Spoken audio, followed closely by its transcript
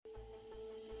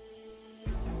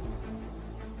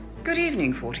Good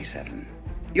evening, 47.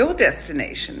 Your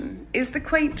destination is the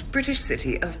quaint British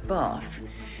city of Bath.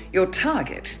 Your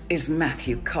target is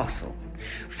Matthew Castle,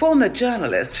 former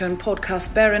journalist turned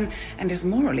podcast baron, and his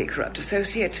morally corrupt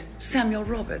associate, Samuel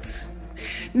Roberts.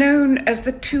 Known as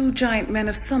the two giant men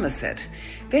of Somerset,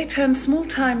 they turned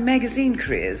small-time magazine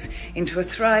careers into a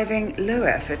thriving,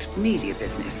 low-effort media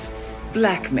business,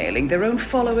 blackmailing their own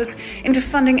followers into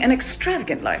funding an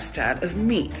extravagant lifestyle of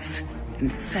meats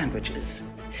and sandwiches.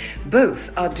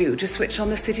 Both are due to switch on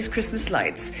the city's Christmas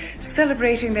lights,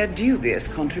 celebrating their dubious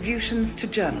contributions to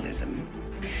journalism.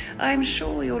 I'm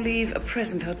sure you'll leave a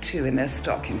present or two in their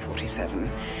stock in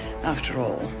 47. After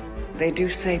all, they do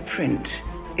say print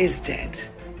is dead.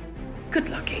 Good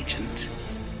luck, Agent.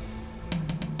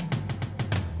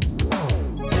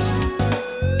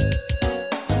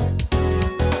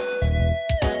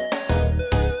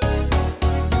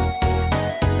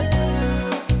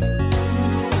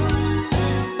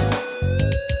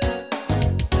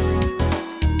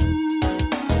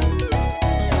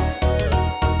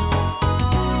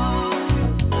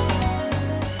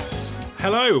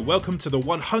 Hello, welcome to the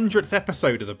 100th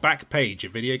episode of the Back Page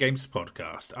of Video Games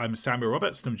Podcast. I'm Samuel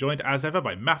Roberts and I'm joined as ever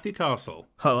by Matthew Castle.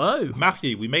 Hello.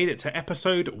 Matthew, we made it to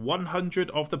episode 100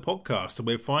 of the podcast and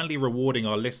we're finally rewarding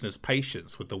our listeners'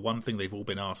 patience with the one thing they've all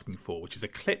been asking for, which is a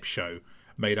clip show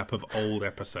made up of old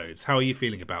episodes. How are you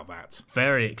feeling about that?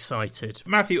 Very excited.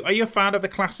 Matthew, are you a fan of the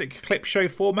classic clip show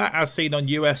format as seen on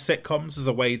US sitcoms as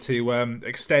a way to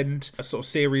extend a sort of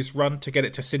series run to get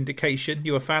it to syndication?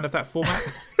 You a fan of that format?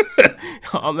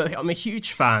 I'm a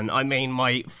huge fan. I mean,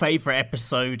 my favourite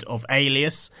episode of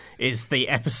Alias is the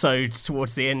episode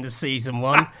towards the end of season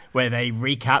 1 where they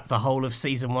recap the whole of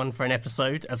season 1 for an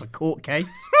episode as a court case.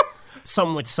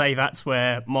 Some would say that's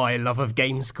where my love of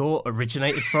Games Court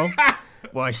originated from,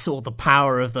 where I saw the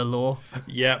power of the law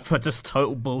for just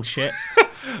total bullshit.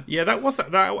 Yeah,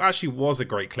 that actually was a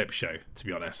great clip show, to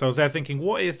be honest. I was there thinking,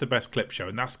 what is the best clip show?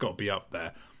 And that's got to be up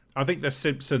there. I think the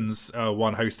Simpsons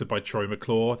one hosted by Troy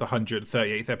McClure, the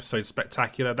 138th episode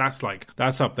Spectacular, that's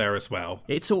up there as well.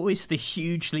 It's always the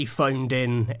hugely phoned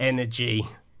in energy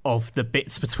of the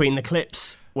bits between the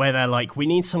clips where they're like, we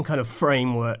need some kind of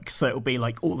framework, so it'll be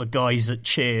like all the guys at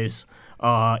Cheers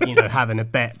are, having a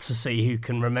bet to see who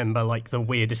can remember like the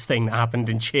weirdest thing that happened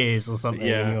in Cheers or something.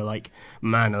 Yeah. And you're like,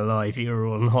 man alive, you were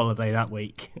on holiday that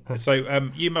week. So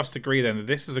you must agree then that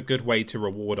this is a good way to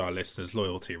reward our listeners'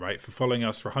 loyalty, right? For following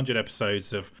us for 100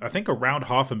 episodes of, I think, around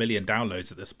 500,000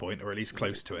 downloads at this point, or at least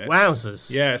close to it. Wowzers.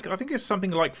 Yeah, I think it's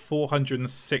something like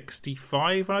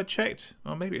 465 when I checked.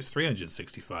 Or maybe it's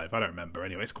 365. I don't remember.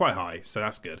 Anyway, it's quite high, so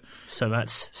that's good. So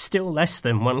that's still less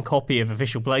than one copy of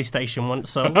official PlayStation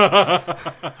once sold.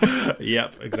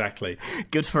 Yep, exactly.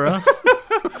 Good for us.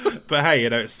 But hey,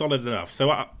 it's solid enough. So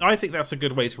I think that's a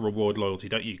good way to reward loyalty,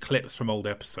 don't you? Clips from old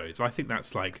episodes. I think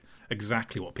that's like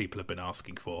exactly what people have been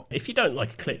asking for. If you don't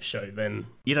like a clip show, then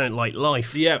you don't like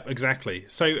life. Yeah, exactly.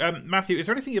 So, Matthew, is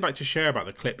there anything you'd like to share about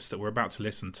the clips that we're about to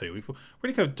listen to? We've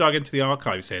really kind of dug into the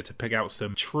archives here to pick out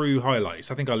some true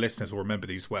highlights. I think our listeners will remember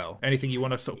these well. Anything you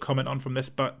want to sort of comment on from this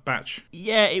batch?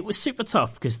 Yeah, it was super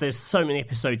tough because there's so many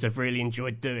episodes I've really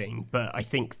enjoyed doing, but I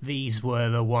think these were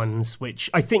the ones which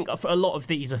I think for a lot of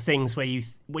these are things where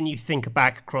when you think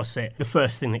back across it, the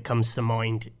first thing that comes to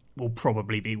mind will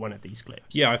probably be one of these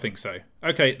clips. Yeah, I think so.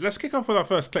 Okay, let's kick off with our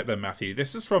first clip then, Matthew.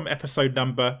 This is from episode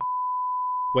number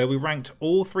where we ranked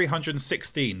all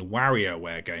 316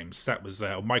 WarioWare games. That was,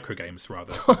 or micro games,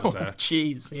 rather. That was,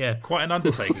 jeez, yeah. Quite an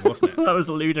undertaking, wasn't it? That was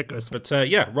ludicrous. But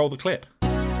yeah, roll the clip.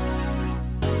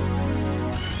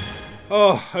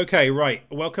 Oh, okay, right.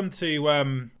 Welcome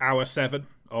to hour 7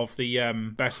 of the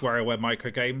best WarioWare micro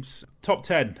games. Top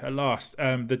 10 at last.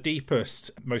 The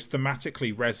deepest, most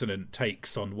thematically resonant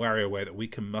takes on WarioWare that we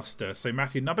can muster. So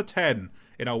Matthew, number 10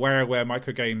 in our WarioWare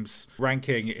micro games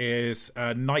ranking is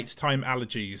Nighttime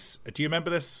Allergies. Do you remember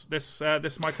this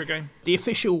micro game? The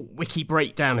official wiki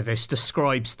breakdown of this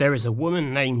describes there is a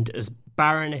woman named as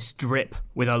Baroness Drip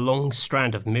with a long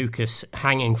strand of mucus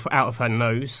hanging out of her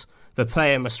nose. The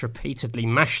player must repeatedly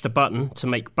mash the button to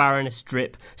make Baroness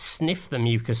Drip sniff the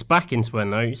mucus back into her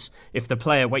nose. If the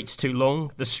player waits too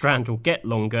long, the strand will get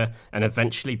longer and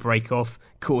eventually break off,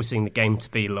 causing the game to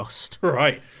be lost.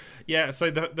 Right. Yeah, so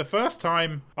the first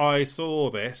time I saw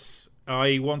this,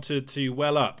 I wanted to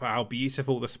well up how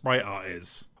beautiful the sprite art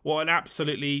is What an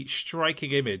absolutely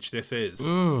striking image this is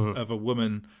of a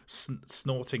woman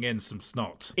snorting in some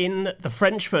snot. In the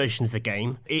French version of the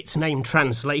game, it's named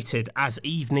translated as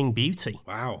Evening Beauty.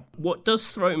 Wow. What does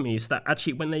throw me is that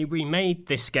actually when they remade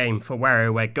this game for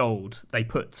WarioWare Gold, they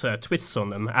put twists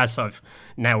on them, as I've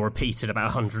now repeated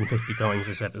about 150 times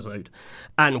this episode.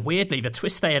 And weirdly, the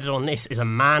twist they added on this is a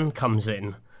man comes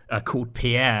in called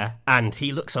Pierre, and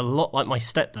he looks a lot like my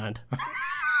stepdad.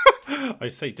 I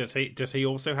see. Does he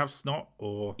also have snot?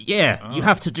 Or yeah, you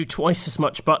have to do twice as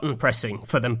much button pressing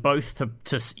for them both to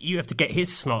you have to get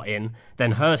his snot in,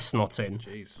 then her snot in.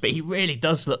 Jeez. But he really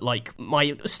does look like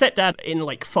my stepdad in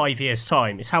like 5 years'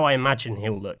 time. Is how I imagine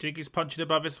he'll look. Do you think he's punching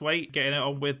above his weight, getting it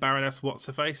on with Baroness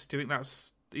What's-Her-Face? Do you think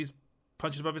he's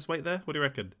punching above his weight there? What do you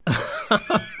reckon?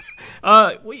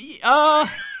 I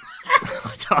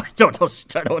don't know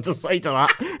what to say to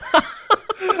that.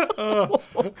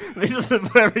 This is a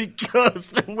very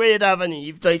cursed and weird avenue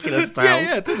you've taken us down.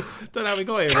 Yeah, don't know how we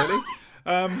got here, really.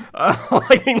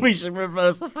 I think we should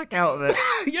reverse the fuck out of it.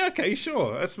 Yeah, okay,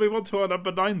 sure. Let's move on to our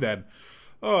number 9 then.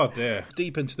 Oh dear,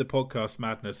 deep into the podcast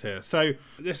madness here. So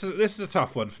this is a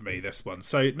tough one for me, this one.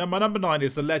 So my number 9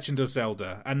 is The Legend of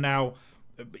Zelda, and now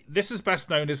this is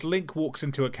best known as Link Walks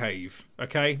into a Cave,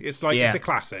 okay? It's like, It's a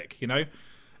classic, you know?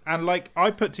 And like, I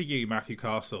put to you, Matthew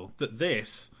Castle, that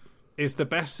this is the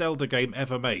best Zelda game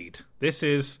ever made. This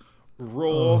is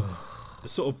raw,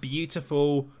 sort of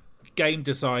beautiful game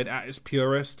design at its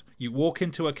purest. You walk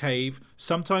into a cave,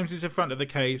 sometimes it's in front of the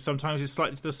cave, sometimes it's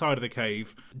slightly to the side of the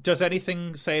cave. Does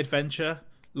anything say adventure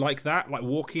like that? Like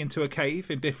walking into a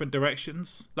cave in different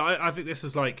directions? I think this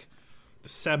is like the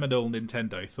seminal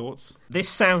Nintendo. Thoughts? This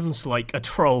sounds like a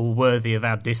troll worthy of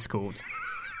our Discord.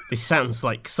 This sounds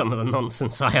like some of the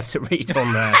nonsense I have to read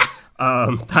on there.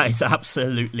 That is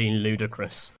absolutely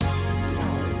ludicrous.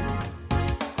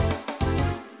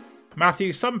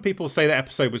 Matthew, some people say that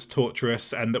episode was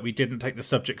torturous and that we didn't take the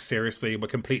subject seriously and we're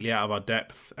completely out of our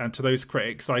depth. And to those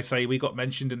critics, I say we got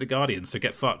mentioned in The Guardian, so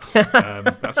get fucked.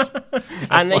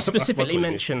 And they specifically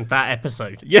mentioned that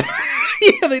episode. Yeah,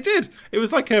 yeah, they did. It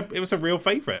was a real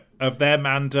favourite of them,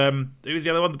 and it was the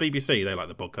other one, the BBC. They liked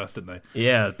the podcast, didn't they?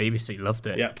 Yeah, the BBC loved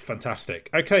it. Yeah, fantastic.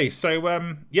 Okay, so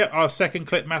our second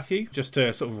clip, Matthew, just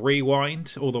to sort of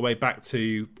rewind all the way back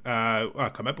to I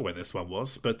can't remember when this one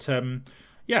was, but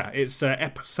it's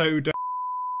episode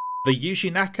the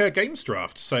Yuji Naka Games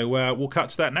Draft. So we'll cut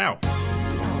to that now.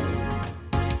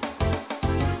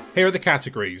 Here are the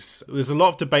categories. There's a lot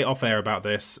of debate off air about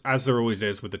this, as there always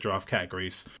is with the draft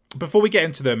categories. Before we get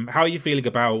into them, how are you feeling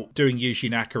about doing Yuji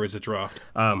Naka as a draft?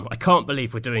 I can't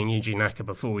believe we're doing Yuji Naka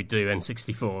before we do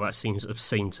N64. That seems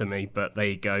obscene to me, but there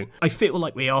you go. I feel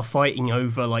like we are fighting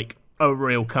over, like, a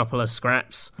real couple of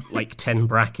scraps. Like 10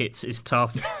 brackets is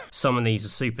tough. Some of these are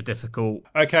super difficult.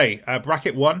 Okay,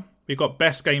 bracket 1, we've got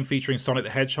best game featuring Sonic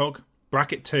the Hedgehog.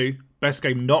 Bracket 2, best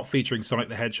game not featuring Sonic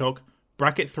the Hedgehog.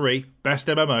 Bracket 3, best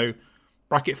MMO.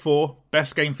 Bracket 4,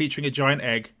 best game featuring a giant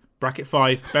egg. Bracket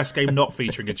 5, best game not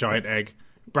featuring a giant egg.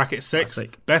 Bracket 6,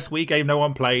 Classic. Best Wii game no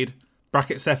one played.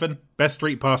 Bracket 7, best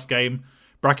Street Pass game.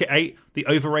 Bracket 8, the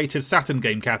overrated Saturn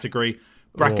game category.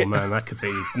 Oh man, that could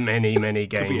be many, many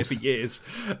games. Could be for years.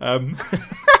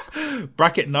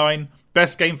 Bracket 9,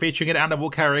 best game featuring an animal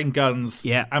carrying guns.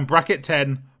 Yeah. And bracket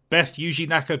 10, best Yuji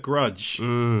Naka grudge.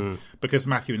 Because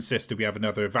Matthew insisted we have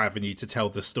another avenue to tell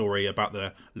the story about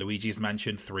the Luigi's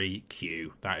Mansion 3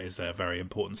 queue. That is a very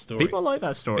important story. People like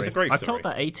that story. It's a great story. I've told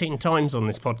that 18 times on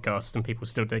this podcast and people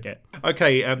still dig it.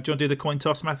 Okay, do you want to do the coin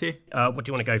toss, Matthew? What do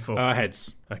you want to go for?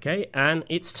 Heads. Okay, and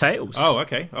it's tails. Oh,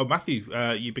 okay. Oh, Matthew,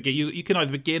 you begin. You can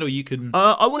either begin or you can...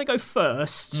 I want to go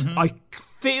first. I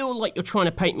feel like you're trying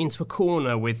to paint me into a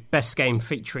corner with best game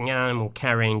featuring an animal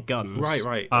carrying guns.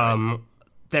 Right.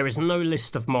 There is no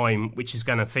list of mine which is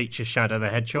going to feature Shadow the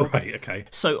Hedgehog. Right, okay.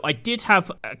 So I did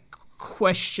have a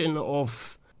question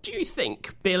of, do you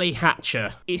think Billy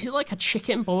Hatcher, is he like a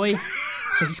chicken boy?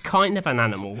 So he's kind of an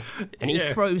animal, and he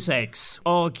throws eggs.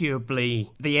 Arguably,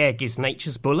 the egg is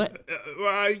nature's bullet.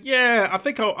 I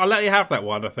think I'll let you have that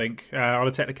one, I think, on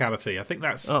a technicality. I think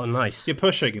that's... Oh, nice. You're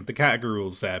pushing the category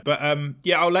rules there. But,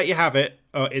 I'll let you have it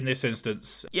in this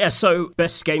instance. Yeah, so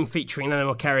best game featuring an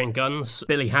animal carrying guns,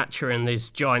 Billy Hatcher and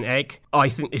his giant egg. I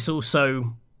think this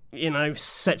also,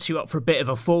 sets you up for a bit of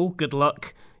a fall. Good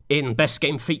luck in best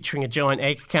game featuring a giant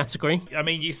egg category. I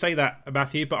mean, you say that,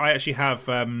 Matthew, but I actually have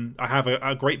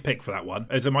a great pick for that one.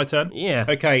 Is it my turn? Yeah.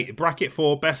 Okay, bracket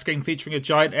 4, best game featuring a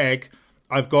giant egg.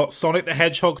 I've got Sonic the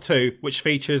Hedgehog 2, which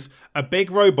features a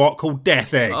big robot called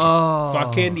Death Egg. Oh.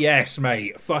 Fucking yes,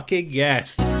 mate. Fucking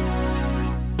yes.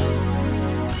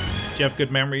 Do you have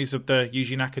good memories of the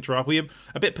Yuji Naka draft? Were you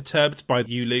a bit perturbed by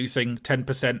you losing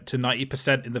 10% to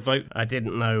 90% in the vote? I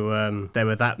didn't know there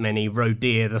were that many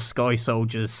Rodir the Sky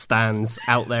Soldiers stands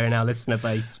out there in our listener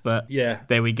base, but yeah,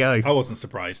 there we go. I wasn't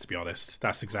surprised, to be honest.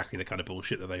 That's exactly the kind of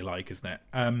bullshit that they like, isn't it?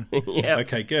 Yeah.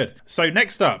 Okay, good. So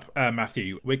next up,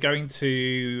 Matthew, we're going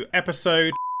to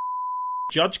episode...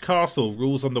 Judge Castle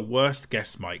rules on the worst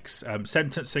guest mics,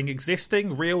 sentencing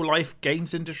existing real-life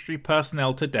games industry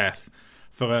personnel to death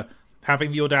for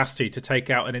having the audacity to take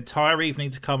out an entire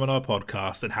evening to come on our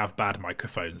podcast and have bad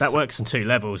microphones. That works on 2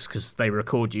 levels because they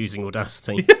record using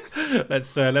Audacity.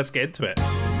 Let's get into it.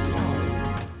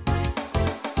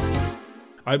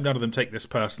 I hope none of them take this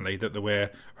personally, that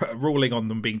we're ruling on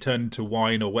them being turned into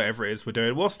wine or whatever it is we're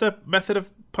doing. What's the method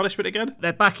of punishment again?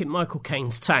 They're back in Michael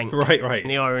Caine's tank. Right. And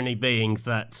the irony being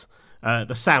that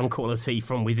the sound quality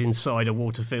from within inside a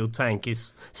water-filled tank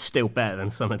is still better than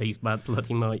some of these bad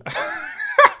bloody mics.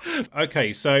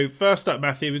 Okay, so first up,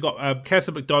 Matthew, we've got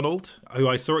Keza McDonald, who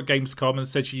I saw at Gamescom and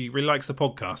said she really likes the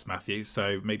podcast, Matthew,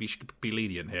 so maybe she could be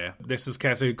lenient here. This is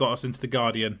Keza who got us into The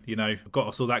Guardian, got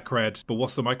us all that cred, but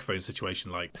what's the microphone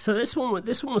situation like? So this one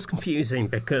was confusing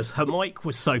because her mic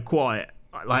was so quiet.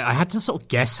 Like, I had to sort of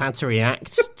guess how to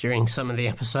react during some of the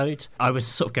episodes. I was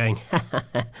sort of going,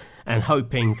 and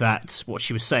hoping that what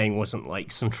she was saying wasn't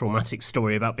like some traumatic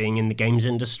story about being in the games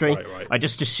industry. Right. I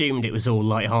just assumed it was all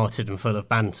light-hearted and full of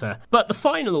banter. But the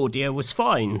final audio was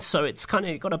fine, so it's kind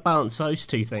of got to balance those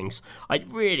two things. I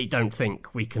really don't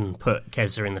think we can put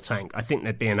Keza in the tank. I think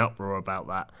there'd be an uproar about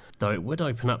that, though it would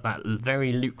open up that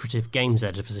very lucrative games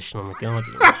editor position on The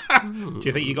Guardian. Do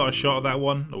you think you got a shot at that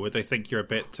one, or would they think you're a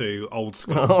bit too old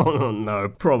school? Oh, no,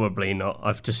 probably not.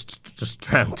 I've just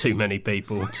drowned too many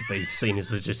people to be seen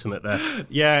as legitimate there.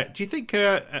 Yeah, do you think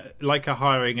like a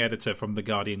hiring editor from The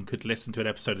Guardian could listen to an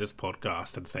episode of this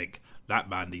podcast and think, that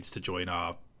man needs to join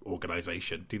our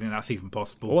organisation? Do you think that's even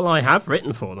possible? Well, I have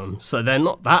written for them, so they're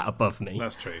not that above me.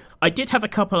 That's true. I did have a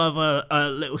couple of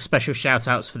little special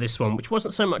shout-outs for this one, which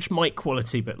wasn't so much mic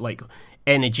quality, but like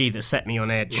energy that set me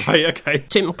on edge. Right, okay.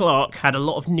 Tim Clark had a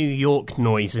lot of New York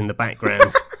noise in the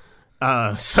background.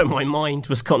 So my mind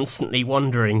was constantly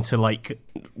wandering to, like,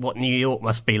 what New York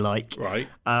must be like. Right.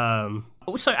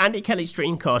 Also, Andy Kelly's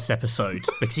Dreamcast episode,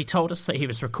 because he told us that he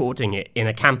was recording it in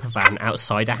a camper van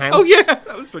outside a house. Oh, yeah,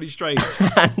 that was really strange.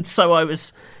 And so I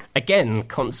was, again,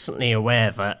 constantly aware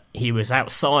that he was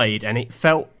outside, and it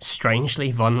felt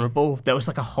strangely vulnerable. There was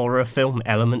like a horror film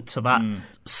element to that.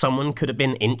 Someone could have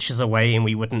been inches away and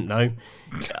we wouldn't know.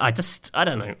 I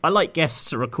don't know. I like guests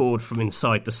to record from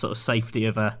inside the sort of safety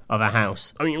of a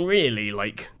house. I mean, really,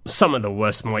 like, some of the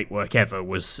worst mic work ever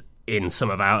was in some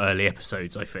of our early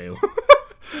episodes, I feel.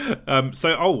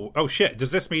 Oh shit,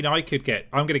 does this mean I'm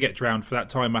going to get drowned for that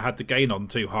time I had the gain on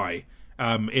too high?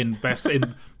 In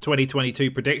 2022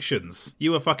 predictions.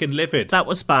 You were fucking livid. That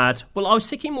was bad. Well, I was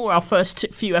thinking more our first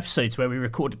few episodes where we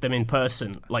recorded them in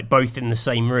person, like both in the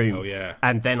same room. Oh, yeah.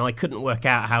 And then I couldn't work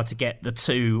out how to get the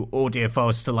two audio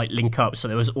files to, like, link up, so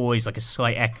there was always, like, a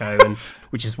slight echo, and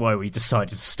which is why we decided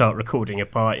to start recording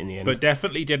apart in the end. But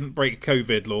definitely didn't break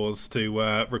COVID laws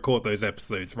to record those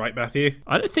episodes, right, Matthew?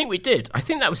 I don't think we did. I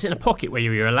think that was in a pocket where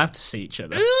you were allowed to see each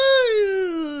other.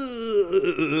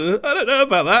 I don't know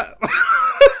about that.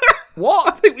 What?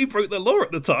 I think we broke the law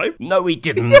at the time. No, we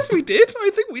didn't. Yes, we did. I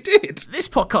think we did. This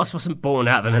podcast wasn't born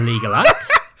out of an illegal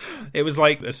act. It was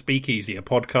like a speakeasy, a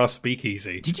podcast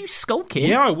speakeasy. Did you skulk in?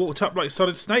 Yeah, I walked up like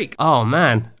Solid Snake. Oh,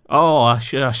 man. Oh, I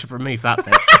should remove that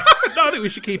bit. No, I think we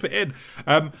should keep it in.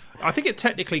 I think it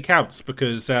technically counts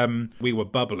because we were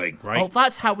bubbling, right? Oh,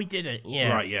 that's how we did it,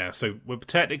 yeah. Right, yeah. So we're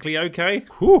technically okay.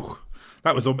 Whew.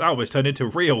 That almost turned into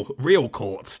real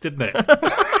court, didn't it?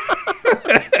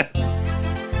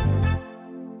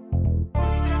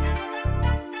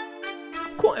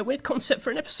 Quite a weird concept for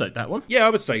an episode, that one. Yeah,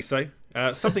 I would say so.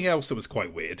 Something else that was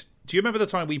quite weird. Do you remember the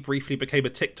time we briefly became a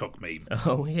TikTok meme?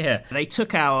 Oh, yeah. They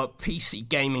took our PC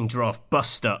gaming draft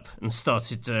bust up and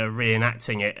started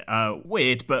reenacting it.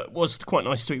 Weird, but was quite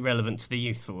nice to be relevant to the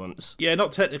youth for once. Yeah,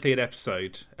 not technically an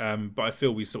episode, but I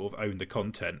feel we sort of owned the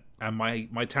content. And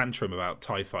my tantrum about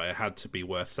TIE Fighter had to be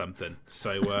worth something.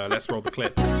 So let's roll the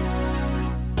clip.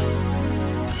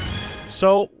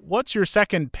 So, what's your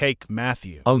second pick,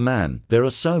 Matthew? Oh man, there are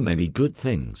so many good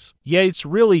things. Yeah, it's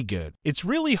really good. It's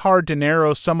really hard to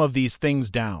narrow some of these things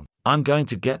down. I'm going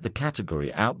to get the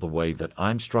category out the way that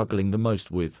I'm struggling the most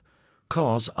with,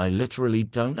 'cause I literally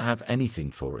don't have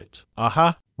anything for it.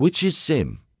 Uh-huh. Which is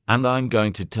Sim, and I'm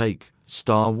going to take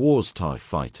Star Wars TIE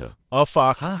Fighter. Oh,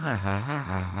 fuck. Ha ha ha ha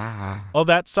ha ha. Oh,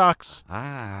 that sucks. Ha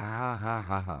ha ha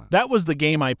ha ha. That was the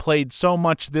game I played so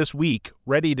much this week,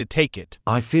 ready to take it.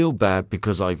 I feel bad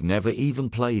because I've never even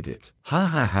played it. Ha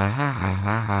ha ha ha ha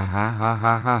ha ha ha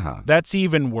ha ha ha. That's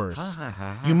even worse.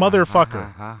 You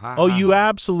motherfucker. Oh, you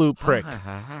absolute prick.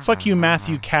 Fuck you,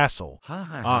 Matthew Castle.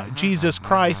 Jesus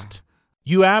Christ.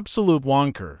 You absolute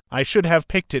wonker. I should have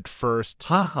picked it first.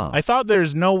 I thought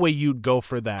there's no way you'd go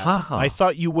for that. I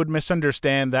thought you would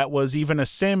misunderstand that was even a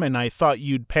sim, and I thought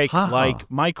you'd pick, like,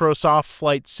 Microsoft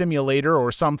Flight Simulator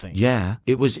or something. Yeah,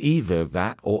 it was either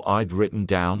that or I'd written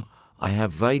down, I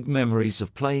have vague memories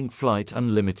of playing Flight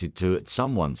Unlimited 2 at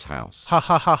someone's house. Ha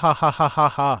ha ha ha ha ha ha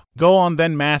ha. Go on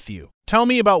then, Matthew. Tell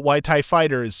me about why TIE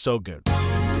Fighter is so good.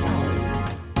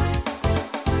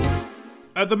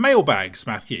 The mailbags,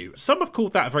 Matthew. Some have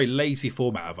called that a very lazy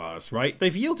format of ours, right?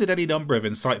 They've yielded any number of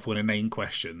insightful and inane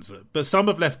questions, but some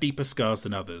have left deeper scars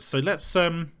than others. So let's,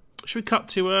 should we cut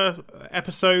to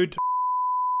episode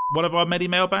one of our many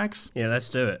mailbags? Yeah, let's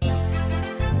do it.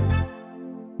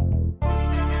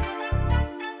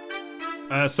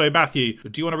 So Matthew,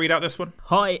 do you want to read out this one?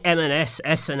 Hi, M&S,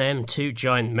 S&M, two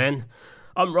giant men.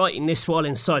 I'm writing this while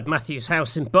inside Matthew's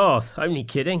house in Bath. Only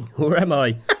kidding. Or am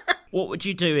I? What would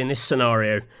you do in this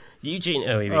scenario? Eugene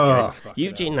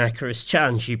Acker has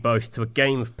challenged you both to a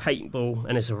game of paintball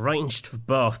and has arranged for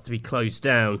Bath to be closed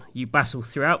down. You battle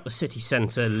throughout the city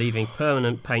centre, leaving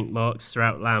permanent paint marks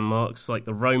throughout landmarks like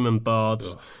the Roman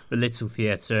Baths, the Little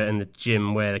Theatre and the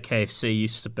gym where the KFC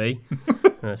used to be.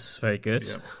 That's very good.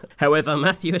 Yep. However,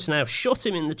 Matthew has now shot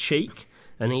him in the cheek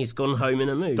and he's gone home in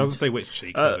a mood. Doesn't say which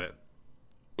cheek, does it?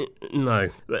 No.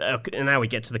 Now we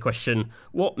get to the question,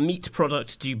 what meat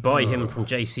product do you buy him from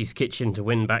JC's Kitchen to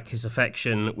win back his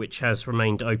affection, which has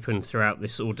remained open throughout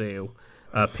this ordeal?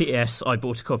 P.S. I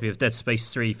bought a copy of Dead Space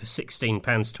 3 for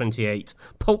 £16.28.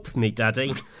 Pulp me,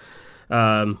 daddy.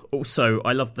 Also,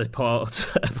 I love the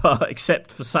part,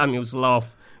 except for Samuel's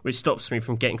laugh, which stops me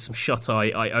from getting some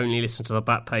shut-eye. I only listen to the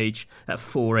back page at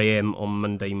 4 a.m. on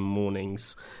Monday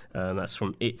mornings. That's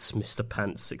from It's Mr.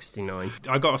 Pants 69.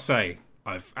 I gotta say,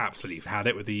 I've absolutely had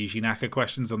it with the Eugene Acker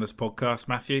questions on this podcast,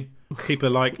 Matthew. People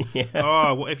are like,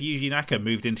 oh, what if Eugene Acker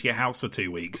moved into your house for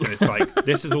 2 weeks? And it's like,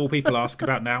 this is all people ask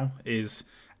about now, is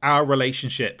our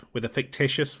relationship with a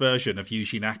fictitious version of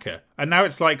Eugene Acker. And now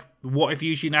it's like, what if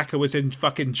Eugene Acker was in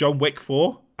fucking John Wick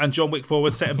 4? And John Wick 4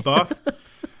 was set in Bath?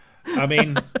 I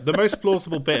mean, the most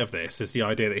plausible bit of this is the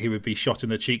idea that he would be shot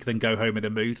in the cheek, then go home in a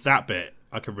mood. That bit,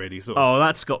 I can really sort of... Oh,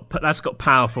 that's got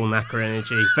powerful Knacker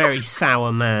energy. Very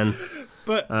sour man.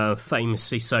 But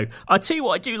famously so. I tell you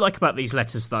what I do like about these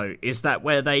letters, though, is that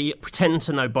where they pretend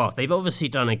to know Bath, they've obviously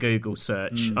done a Google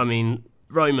search. I mean,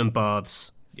 Roman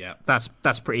Baths, yeah,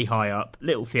 that's pretty high up.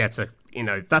 Little Theatre,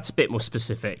 that's a bit more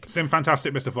specific. It's in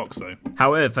Fantastic Mr. Fox, though.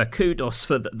 However, kudos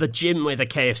for the gym where the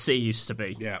KFC used to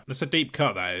be. Yeah, it's a deep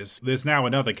cut, that is. There's now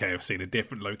another KFC in a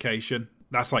different location.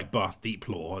 That's like Bath deep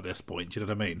lore at this point, do you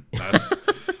know what I mean? That's...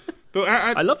 But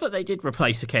I love that they did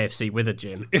replace a KFC with a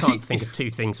gym. Can't think of two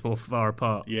things more far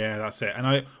apart. Yeah, that's it.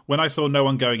 And when I saw no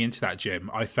one going into that gym,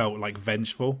 I felt like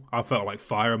vengeful. I felt like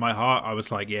fire in my heart. I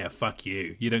was like, yeah, fuck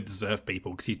you. You don't deserve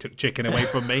people because you took chicken away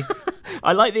from me.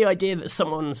 I like the idea that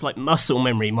someone's like muscle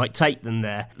memory might take them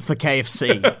there for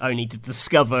KFC, only to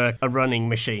discover a running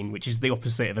machine, which is the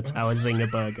opposite of a Tower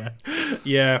Zinger burger.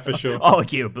 Yeah, for sure.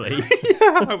 Arguably.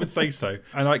 Yeah, I would say so.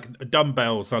 And like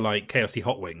dumbbells are like KFC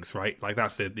hot wings, right? Like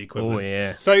that's the equivalent. Oh,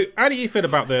 yeah. So how do you feel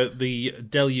about the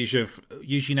deluge of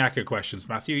Eugene Acker questions,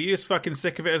 Matthew? Are you as fucking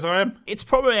sick of it as I am? It's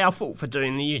probably our fault for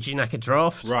doing the Eugene Acker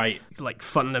draft. Right. Like,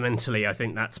 fundamentally, I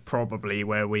think that's probably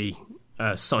where we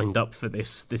signed up for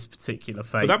this particular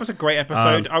fate. But that was a great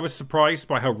episode. I was surprised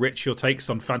by how rich your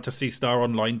takes on Phantasy Star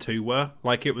Online 2 were.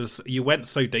 Like, you went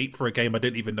so deep for a game I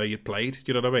didn't even know you'd played.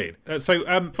 Do you know what I mean?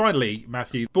 So finally,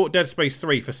 Matthew, bought Dead Space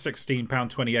 3 for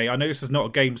 £16.28. I know this is not a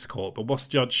games court, but what's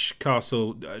Judge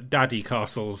Castle, Daddy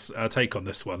Castle's take on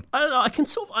this one? I can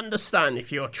sort of understand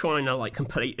if you're trying to like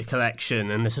complete the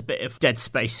collection, and there's a bit of Dead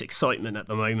Space excitement at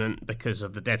the moment because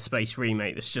of the Dead Space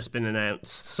remake that's just been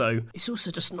announced. So it's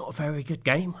also just not a very good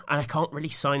game, and I can't really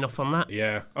sign off on that.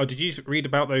 Yeah. Oh, did you read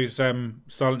about those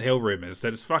Silent Hill rumours?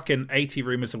 There's fucking 80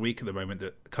 rumours a week at the moment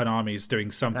that Konami's doing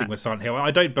something with Silent Hill.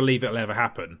 I don't believe it'll ever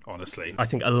happen, honestly. I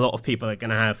think a lot of people are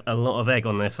going to have a lot of egg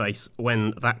on their face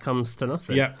when that comes to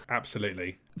nothing. Yeah,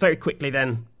 absolutely. Very quickly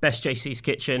then, Best JC's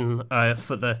Kitchen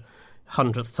for the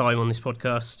 100th time on this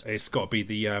podcast. It's got to be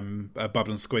the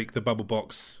Bubble and Squeak, the bubble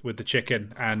box with the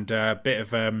chicken, and a bit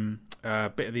of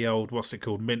the old, what's it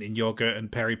called, mint in yogurt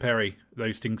and peri peri.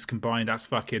 Those things combined, that's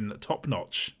fucking top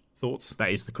notch. Thoughts? That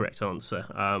is the correct answer.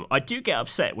 I do get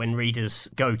upset when readers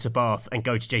go to Bath and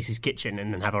go to JC's Kitchen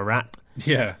and then have a wrap.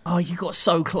 Yeah. Oh, you got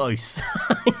so close.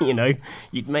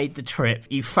 You'd made the trip.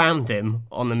 You found him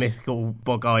on the mythical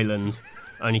Bog Island,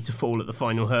 only to fall at the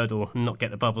final hurdle and not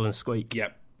get the bubble and squeak.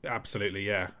 Yep. Absolutely,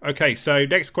 yeah. Okay, so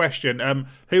next question.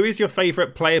 Who is your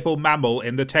favourite playable mammal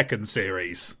in the Tekken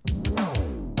series?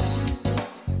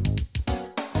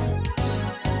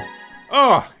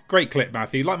 Oh, great clip,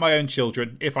 Matthew. Like my own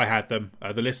children, if I had them,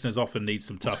 the listeners often need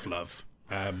some tough love.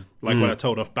 When I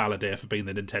told off Balladeer for being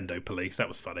the Nintendo police. That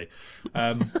was funny.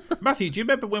 Matthew, do you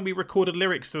remember when we recorded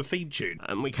lyrics to the theme tune?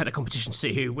 We had a competition to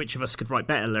see which of us could write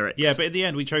better lyrics. Yeah, but in the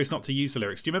end, we chose not to use the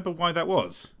lyrics. Do you remember why that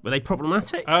was? Were they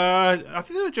problematic? I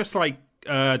think they were just like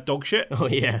dog shit. Oh,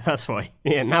 yeah, that's why.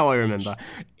 Yeah, now I remember.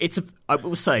 It's, I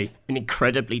will say, an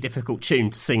incredibly difficult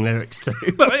tune to sing lyrics to.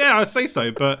 But yeah, I'd say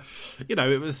so. But,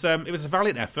 it was a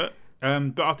valiant effort.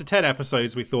 But after 10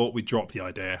 episodes, we thought we'd drop the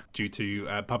idea due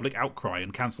to public outcry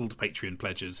and cancelled Patreon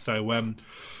pledges. So,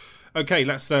 okay,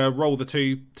 let's roll the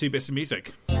two bits of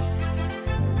music.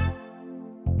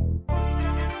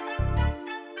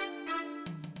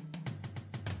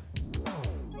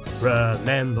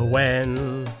 Remember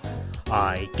when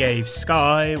I gave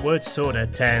Skyward Sword a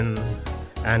 10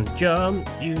 and jumped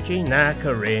Eugene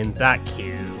Acker in that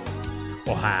queue?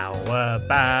 Or how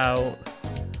about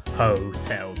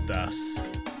Hotel Dusk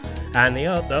and the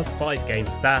other 5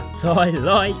 games that I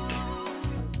like?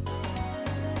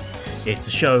 It's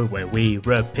a show where we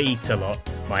repeat a lot.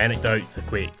 My anecdotes are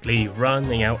quickly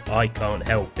running out. I can't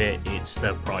help it, it's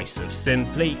the price of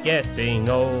simply getting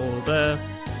older.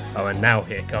 Oh, and now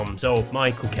here comes old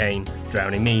Michael Caine,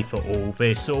 drowning me for all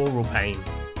this oral pain.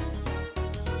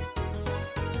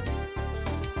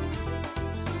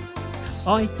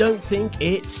 I don't think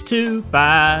it's too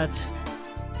bad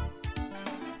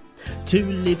to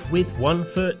live with one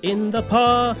foot in the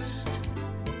past.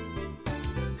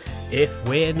 If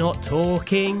we're not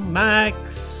talking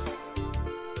mags,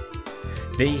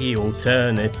 the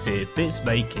alternative is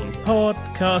making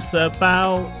podcasts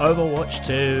about Overwatch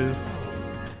 2,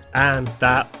 and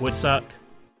that would suck.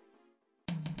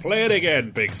 Play it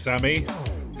again, Big Sammy.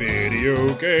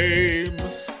 Video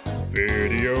games.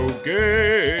 Video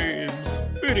games.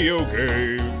 Video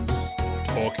games.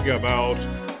 Talking about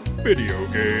video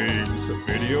games.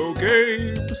 Video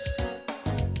games.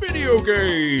 Video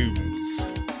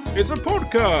games. It's a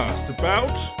podcast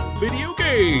about video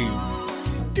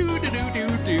games. Do do do do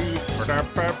do.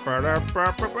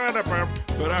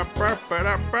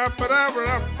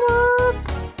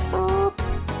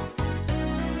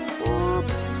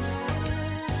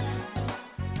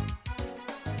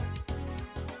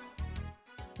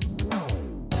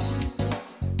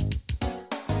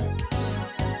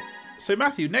 So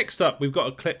Matthew, next up we've got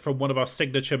a clip from one of our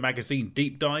signature magazine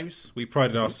deep dives. We've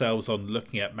prided ourselves on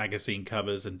looking at magazine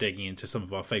covers and digging into some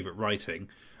of our favourite writing.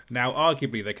 Now,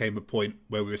 arguably there came a point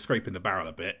where we were scraping the barrel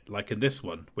a bit, like in this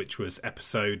one, which was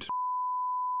episode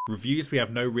reviews we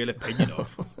have no real opinion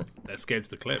of. Let's get into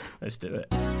the clip. Let's do it.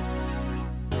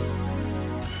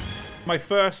 My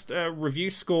first review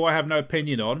score I have no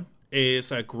opinion on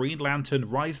is Green Lantern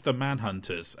Rise of the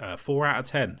Manhunters, 4 out of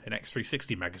 10 in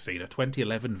X360 magazine, a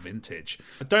 2011 vintage.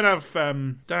 I don't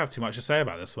have too much to say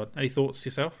about this one. Any thoughts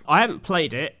yourself? I haven't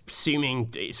played it,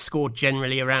 assuming it's scored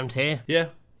generally around here.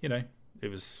 Yeah, it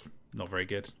was not very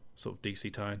good. Sort of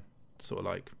DC tie-in, sort of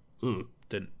like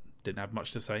didn't have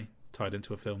much to say. Tied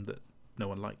into a film that no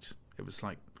one liked. It was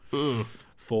like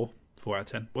 4 out of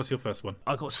 10. What's your first one?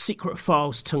 I got Secret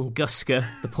Files Tunguska,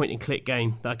 the point-and-click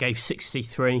game that I gave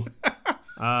 63.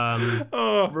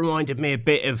 Reminded me a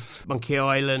bit of Monkey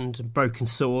Island and Broken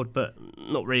Sword, but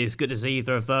not really as good as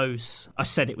either of those. I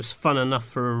said it was fun enough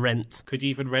for a rent. Could you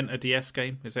even rent a DS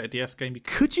game? Is that a DS game?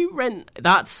 Could you rent?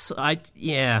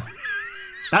 Yeah.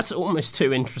 That's almost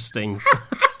too interesting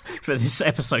for this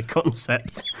episode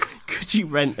concept. Could you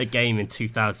rent a game in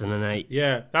 2008?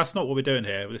 Yeah, that's not what we're doing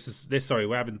here. Sorry,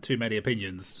 we're having too many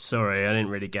opinions. Sorry, I didn't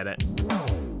really get it.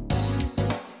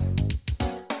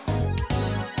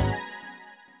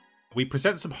 We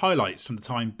present some highlights from the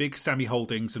time Big Sammy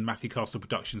Holdings and Matthew Castle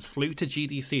Productions flew to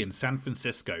GDC in San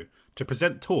Francisco to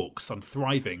present talks on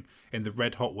thriving in the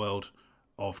red-hot world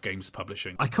of games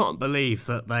publishing. I can't believe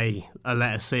that they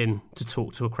let us in to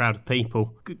talk to a crowd of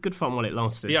people. Good fun while it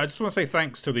lasted. Yeah, I just want to say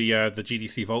thanks to the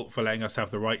GDC Vault for letting us have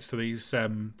the rights to these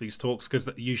talks, because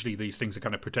usually these things are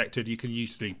kind of protected. You can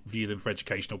usually view them for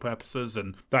educational purposes,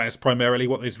 and that is primarily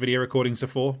what those video recordings are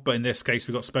for. But in this case,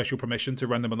 we've got special permission to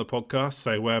run them on the podcast,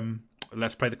 so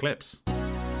let's play the clips.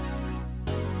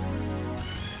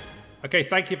 Okay,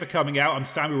 thank you for coming out. I'm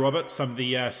Samuel Roberts. I'm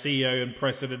the CEO and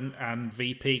President and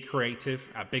VP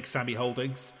Creative at Big Sammy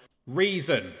Holdings.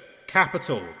 Reason,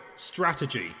 capital,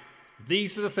 strategy.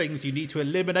 These are the things you need to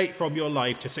eliminate from your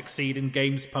life to succeed in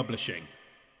games publishing.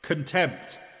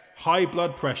 Contempt, high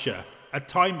blood pressure, a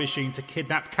time machine to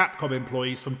kidnap Capcom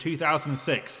employees from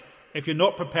 2006. If you're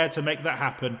not prepared to make that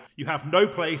happen, you have no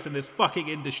place in this fucking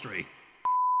industry.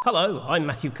 Hello, I'm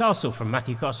Matthew Castle from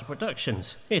Matthew Castle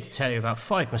Productions, here to tell you about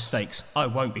 5 mistakes I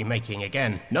won't be making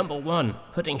again. Number 1,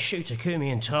 putting Shu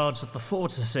Takumi in charge of the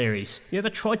Forza series. You ever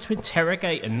tried to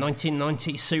interrogate a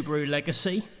 1990 Subaru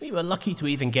Legacy? We were lucky to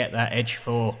even get that Edge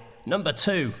 4. Number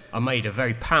 2, I made a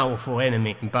very powerful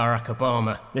enemy in Barack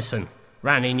Obama. Listen,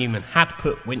 Randy Newman had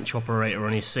put winch operator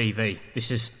on his CV.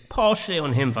 This is partially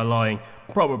on him for lying,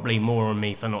 probably more on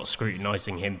me for not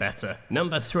scrutinising him better.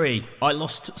 Number 3, I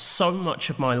lost so much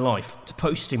of my life to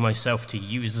posting myself to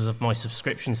users of my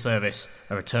subscription service.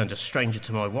 I returned a stranger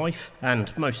to my wife,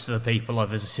 and most of the people I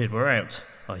visited were out.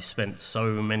 I spent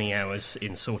so many hours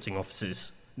in sorting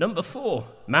offices. Number 4,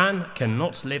 man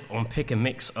cannot live on pick and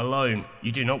mix alone.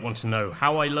 You do not want to know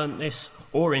how I learnt this,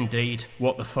 or indeed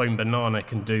what the foam banana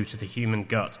can do to the human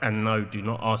gut, and no, do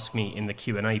not ask me in the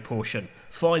Q&A portion.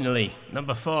 Finally,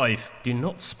 number 5, do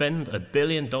not spend $1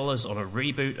 billion on a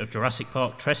reboot of Jurassic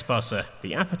Park Trespasser.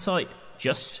 The appetite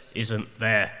just isn't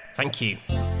there. Thank you.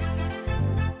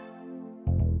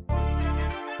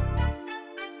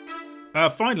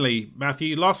 Finally,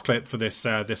 Matthew, last clip for this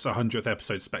 100th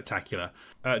episode spectacular.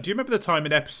 Do you remember the time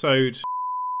in episode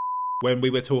when we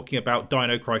were talking about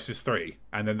Dino Crisis 3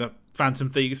 and then the Phantom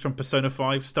Thieves from Persona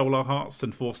 5 stole our hearts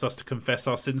and forced us to confess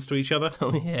our sins to each other?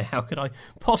 Oh yeah, how could I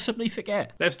possibly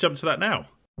forget? Let's jump to that now.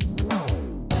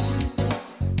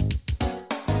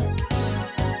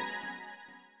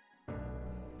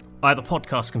 I have a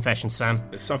podcast confession, Sam.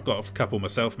 So I've got a couple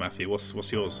myself, Matthew.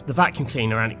 What's yours? The vacuum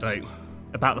cleaner anecdote.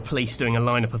 About the police doing a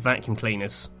lineup of vacuum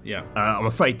cleaners. Yeah. I'm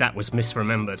afraid that was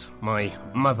misremembered. My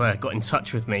mother got in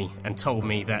touch with me and told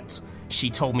me that she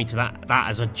told me that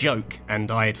as a joke,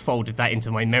 and I had folded that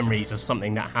into my memories as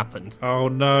something that happened. Oh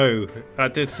no,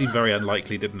 that did seem very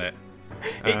unlikely, didn't it?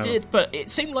 It did, but it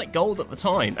seemed like gold at the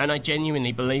time, and I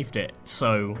genuinely believed it,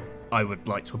 so I would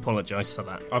like to apologise for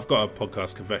that. I've got a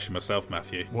podcast confession myself,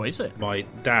 Matthew. What is it? My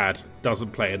dad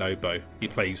doesn't play an oboe. He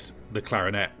plays the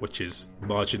clarinet, which is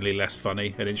marginally less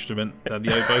funny an instrument than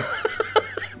the oboe.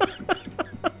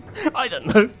 I don't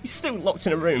know. He's still locked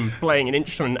in a room playing an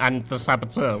instrument and the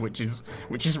saboteur, which is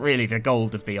really the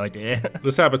gold of the idea.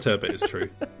 The saboteur bit is true.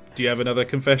 Do you have another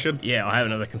confession? Yeah, I have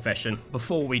another confession.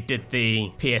 Before we did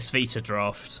the PS Vita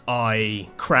draft, I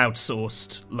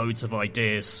crowdsourced loads of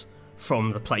ideas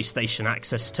from the PlayStation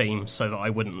Access team so that I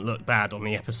wouldn't look bad on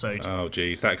the episode. Oh,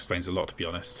 geez, that explains a lot, to be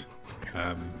honest.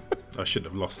 I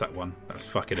shouldn't have lost that one. That's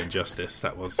fucking injustice,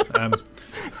 that was.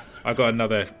 I got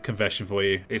another confession for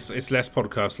you. It's less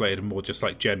podcast related and more just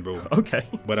like general. Okay.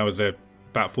 When I was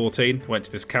about 14, went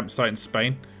to this campsite in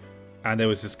Spain, and there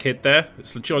was this kid there.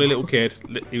 It's a jolly little kid.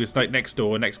 He was like next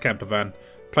door, next camper van.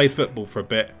 Played football for a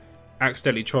bit.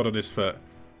 Accidentally trod on his foot.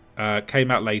 Came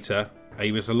out later.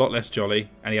 He was a lot less jolly,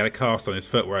 and he had a cast on his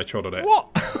foot where I trod on it. What?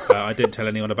 I didn't tell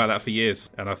anyone about that for years,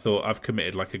 and I thought I've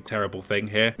committed like a terrible thing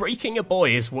here. Breaking a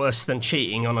boy is worse than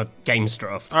cheating on a games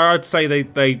draft. I'd say they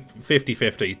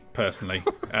 50-50, personally.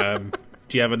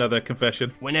 Do you have another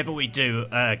confession? Whenever we do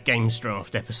a games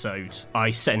draft episode,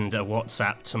 I send a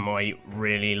WhatsApp to my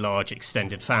really large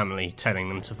extended family telling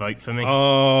them to vote for me.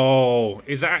 Oh,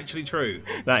 is that actually true?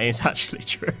 That is actually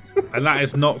true. And that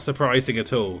is not surprising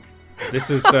at all.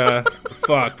 This is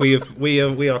fuck. We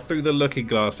are through the looking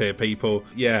glass here, people.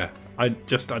 Yeah, I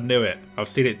knew it. I've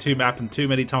seen it happen too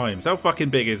many times. How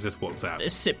fucking big is this WhatsApp?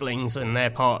 There's siblings and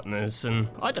their partners, and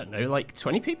I don't know, like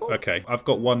 20 people. Okay, I've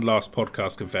got one last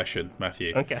podcast confession,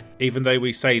 Matthew. Okay. Even though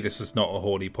we say this is not a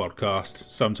horny podcast,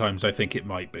 sometimes I think it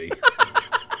might be.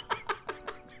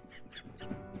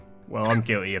 Well, I'm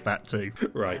guilty of that too.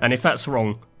 Right. And if that's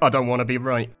wrong, I don't want to be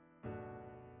right.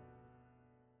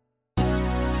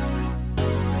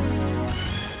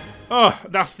 Oh,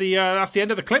 that's the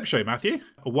end of the clip show, Matthew.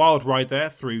 A wild ride there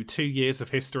through 2 years of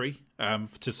history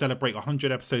to celebrate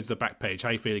 100 episodes of the Backpage. How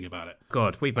are you feeling about it?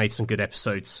 God, we've made some good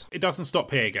episodes. It doesn't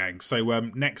stop here, gang. So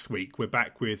next week, we're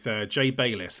back with Jay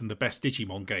Bayliss and the best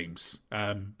Digimon games.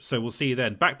 So we'll see you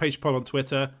then. Backpage Pod on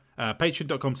Twitter,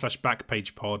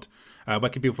 patreon.com/backpagepod. Where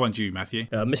can people find you, Matthew?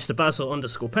 Mr.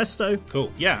 Basil_Pesto. Cool.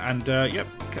 Yeah, and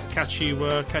catch you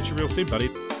real soon, buddy.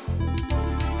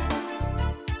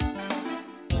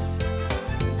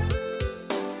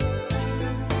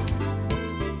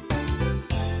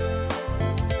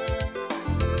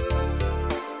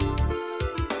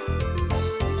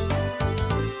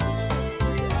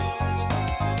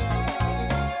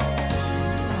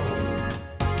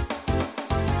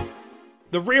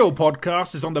 The real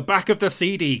podcast is on the back of the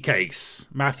CD case,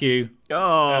 Matthew.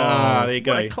 Oh, there you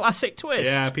go. What a classic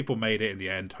twist. Yeah, people made it in the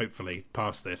end, hopefully,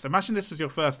 past this. Imagine this was your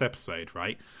first episode,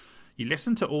 right? You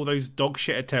listen to all those dog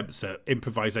shit attempts at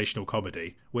improvisational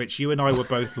comedy, which you and I were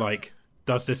both like,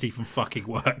 does this even fucking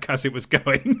work as it was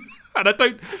going? And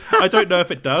I don't know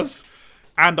if it does.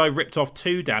 And I ripped off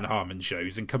 2 Dan Harmon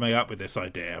shows in coming up with this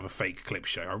idea of a fake clip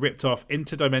show. I ripped off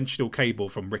Interdimensional Cable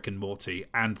from Rick and Morty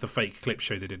and the fake clip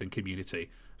show they did in Community.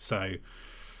 So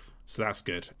that's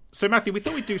good. So, Matthew, we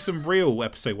thought we'd do some real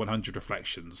episode 100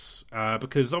 reflections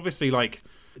because obviously, like,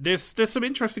 there's some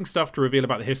interesting stuff to reveal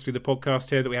about the history of the podcast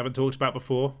here that we haven't talked about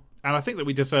before. And I think that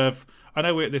we deserve... I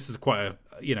know this is quite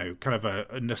a, kind of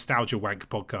a nostalgia wank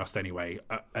podcast anyway,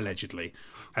 allegedly.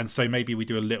 And so maybe we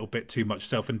do a little bit too much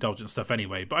self-indulgent stuff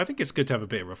anyway. But I think it's good to have a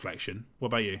bit of reflection. What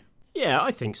about you? Yeah,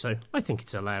 I think so. I think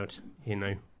it's allowed.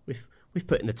 We've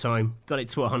put in the time, got it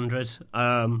to 100.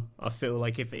 I feel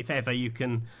like if ever you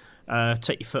can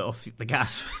take your foot off the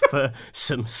gas for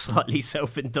some slightly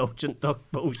self-indulgent dog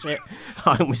bullshit,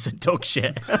 I almost said dog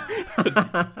shit.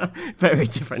 Very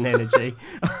different energy.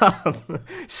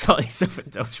 Slightly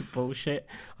self-indulgent bullshit.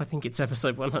 I think it's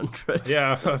episode 100.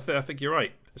 Yeah, I think you're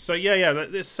right. So yeah,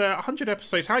 this 100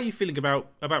 episodes. How are you feeling about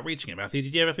reaching it, Matthew?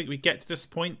 Did you ever think we'd get to this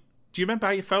point? Do you remember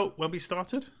how you felt when we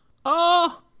started?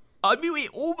 I mean, we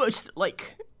almost,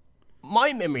 like,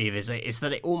 my memory of it is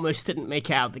that it almost didn't make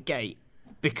it out the gate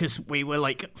because we were,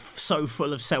 like, so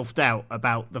full of self-doubt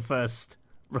about the first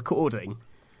recording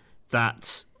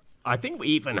that I think we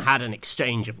even had an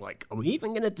exchange of, like, are we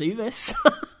even going to do this?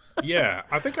 Yeah,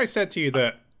 I think I said to you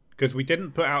that because we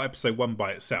didn't put out episode 1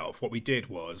 by itself, what we did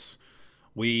was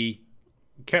we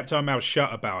kept our mouths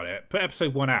shut about it, put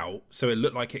episode 1 out so it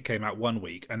looked like it came out 1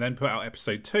 week, and then put out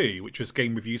episode 2, which was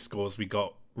game review scores we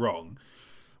got wrong,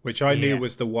 which I knew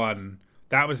was the one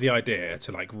that was the idea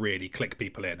to like really click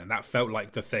people in, and that felt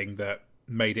like the thing that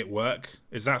made it work.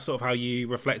 Is that sort of how you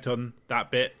reflect on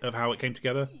that bit of how it came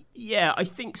together? Yeah, I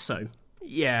think so.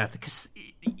 Yeah, because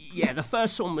the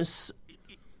first one was,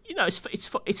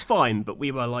 it's fine, but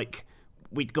we were like,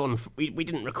 we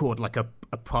didn't record like a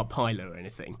pilot or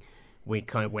anything. We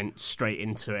kind of went straight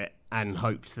into it and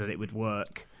hoped that it would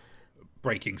work.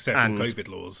 Breaking several COVID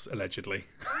laws, allegedly,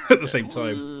 at the same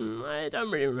time. I don't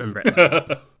really remember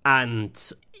it. And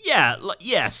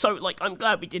so like I'm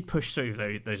glad we did push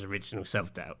through those original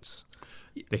self-doubts,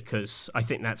 because I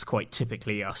think that's quite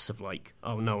typically us of like,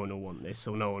 oh, no one will want this,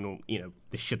 or no one will,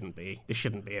 this shouldn't be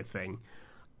a thing.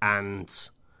 And,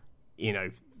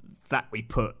 that we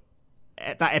put,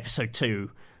 that episode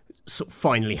 2 sort of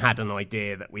finally had an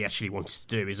idea that we actually wanted to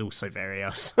do is also very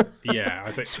us. Yeah, I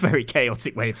think it's a very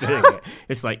chaotic way of doing it.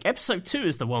 It's like episode 2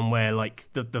 is the one where like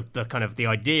the kind of the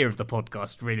idea of the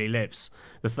podcast really lives.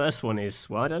 The first one is,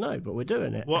 well, I don't know, but we're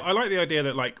doing it. Well, I like the idea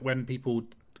that like when people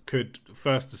could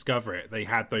first discover it, they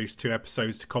had those 2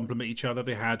 episodes to complement each other.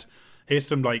 They had, here's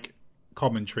some like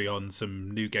commentary on some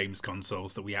new games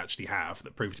consoles that we actually have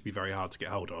that proved to be very hard to get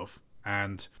hold of,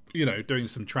 and doing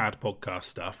some trad podcast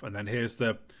stuff, and then here's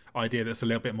the idea that's a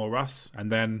little bit more us,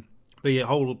 and then the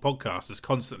whole podcast is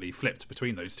constantly flipped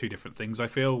between those 2 different things, I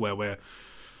feel, where we're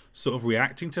sort of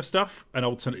reacting to stuff and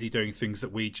ultimately doing things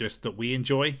that we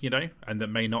enjoy, and that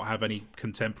may not have any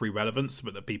contemporary relevance,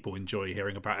 but that people enjoy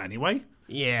hearing about anyway.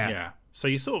 Yeah. So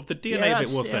you sort of, the DNA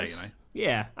of it was there,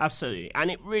 Yeah, absolutely.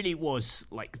 And it really was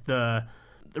like the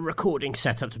recording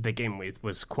setup to begin with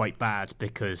was quite bad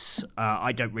because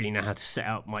I don't really know how to set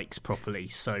up mics properly.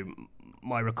 So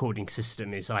my recording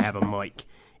system is I have a mic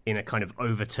in a kind of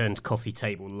overturned coffee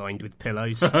table lined with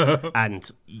pillows, and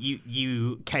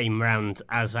you came round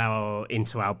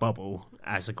into our bubble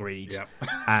as agreed,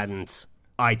 and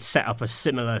I'd set up a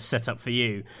similar setup for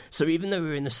you. So even though we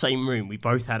were in the same room, we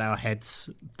both had our heads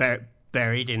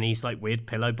buried in these like weird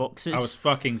pillow boxes. I was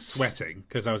fucking sweating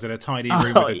because I was in a tiny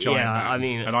room with a giant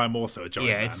man, and I'm also a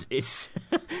giant man.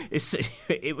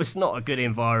 It was not a good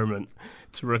environment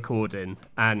to record in,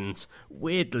 and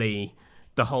weirdly,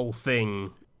 the whole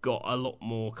thing got a lot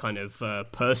more kind of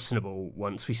personable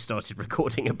once we started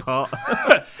recording apart.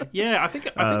 Yeah, I think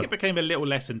it became a little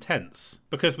less intense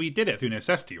because we did it through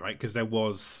necessity, right? Because there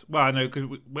was, well, I know,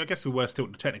 because I guess we were still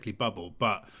technically bubble,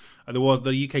 but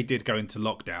the UK did go into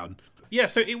lockdown. Yeah,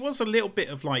 so it was a little bit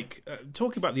of like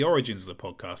talking about the origins of the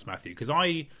podcast, Matthew, because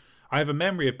I have a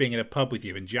memory of being in a pub with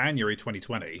you in January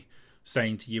 2020,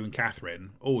 saying to you and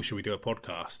Catherine, "Oh, should we do a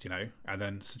podcast?" And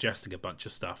then suggesting a bunch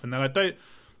of stuff, and then I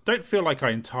don't feel like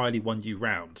I entirely won you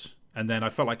round, and then I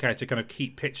felt like I had to kind of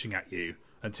keep pitching at you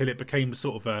until it became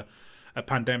sort of a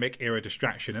pandemic era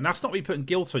distraction. And that's not me putting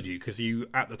guilt on you, because you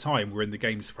at the time were in the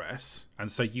games press,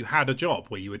 and so you had a job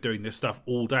where you were doing this stuff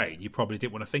all day, and you probably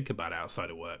didn't want to think about it outside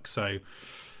of work. So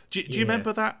do you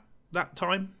remember that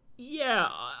time? Yeah,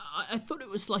 I thought it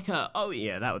was like that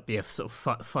would be a sort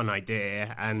of fun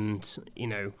idea, and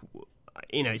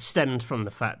it stemmed from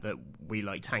the fact that we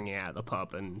liked hanging out at the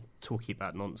pub and talking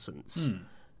about nonsense,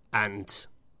 and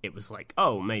it was like,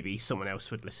 oh, maybe someone else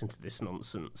would listen to this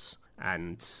nonsense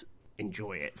and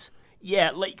enjoy it. Yeah,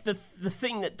 like the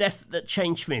thing that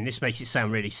changed for me, and this makes it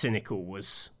sound really cynical,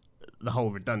 was the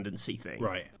whole redundancy thing.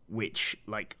 Right. Which,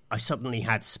 like, I suddenly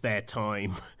had spare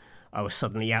time. I was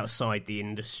suddenly outside the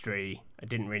industry. I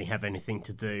didn't really have anything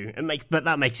to do. But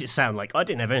that makes it sound like I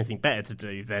didn't have anything better to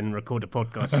do than record a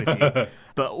podcast with you.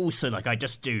 But also, like, I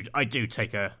do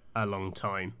take a long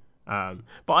time.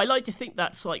 But I like to think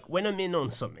that's like when I'm in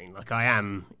on something, like I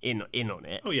am in on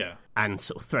it. Oh yeah. And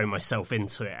sort of throw myself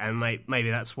into it. And maybe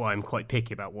that's why I'm quite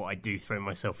picky about what I do throw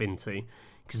myself into,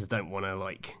 because I don't want to,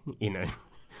 like,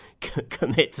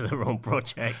 commit to the wrong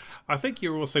project. I think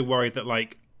you're also worried that,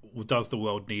 like, does the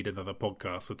world need another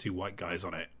podcast with two white guys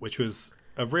on it, which was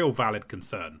a real valid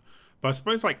concern. But I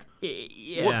suppose, like,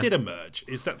 what did emerge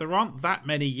is that there aren't that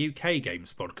many UK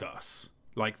games podcasts.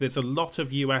 Like, there's a lot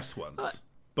of US ones,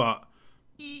 but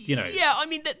yeah, I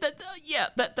mean, there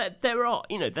are,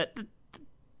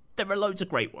 there are loads of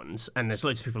great ones, and there's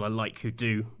loads of people I like who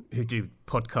do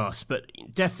podcasts, but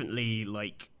definitely,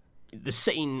 like, the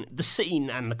scene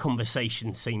and the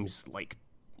conversation seems like,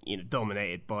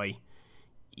 dominated by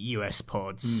US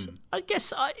pods. I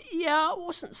guess I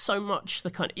wasn't so much the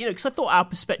kind of, because I thought our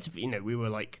perspective, we were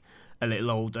like a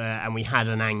little older and we had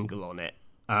an angle on it,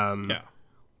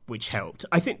 which helped.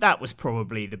 I think that was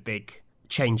probably the big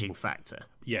changing factor.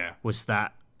 Yeah, was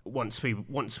that once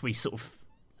we sort of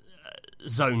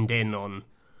zoned in on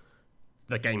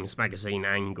the Games Magazine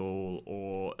angle,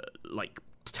 or like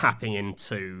tapping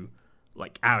into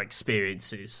like our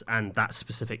experiences and that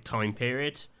specific time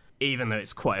period, even though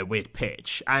it's quite a weird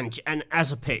pitch, and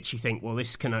as a pitch you think, well,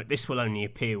 this will only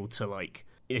appeal to, like,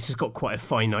 this has got quite a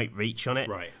finite reach on it.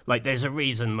 Right. Like, there's a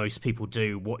reason most people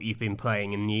do what you've been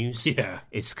playing in news. Yeah.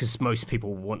 It's because most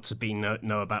people want to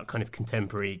know about kind of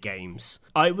contemporary games.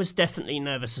 I was definitely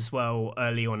nervous as well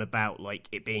early on about, like,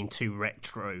 it being too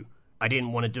retro. I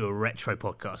didn't want to do a retro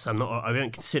podcast. I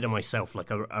don't consider myself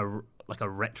like a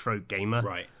retro gamer.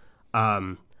 Right.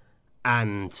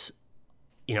 And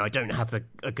I don't have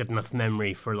a good enough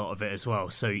memory for a lot of it as well.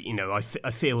 So, I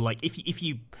feel like if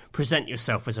you present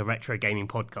yourself as a retro gaming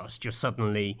podcast, you're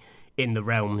suddenly in the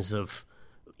realms of,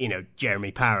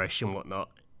 Jeremy Parish and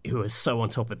whatnot, who are so on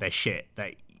top of their shit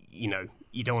that, you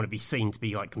don't want to be seen to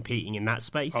be, like, competing in that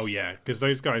space. Oh, yeah, because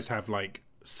those guys have, like,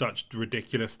 such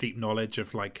ridiculous deep knowledge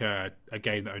of, like, a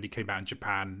game that only came out in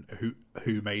Japan,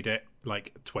 who made it,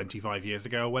 like, 25 years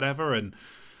ago or whatever, and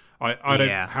I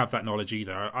don't have that knowledge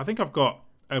either. I think I've got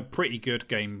a pretty good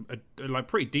game, like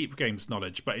pretty deep games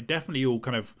knowledge, but it definitely all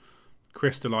kind of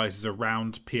crystallizes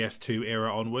around PS2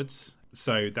 era onwards.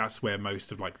 So that's where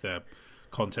most of, like, the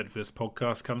content for this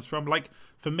podcast comes from. Like,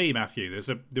 for me, Matthew,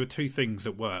 there were two things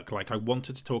at work. Like, I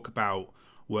wanted to talk about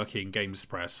working in Games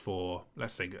Press for,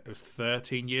 let's think, it was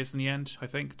 13 years in the end, I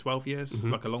think, 12 years,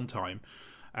 like a long time.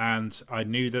 And I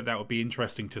knew that would be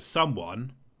interesting to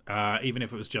someone, even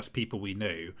if it was just people we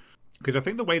knew. Because I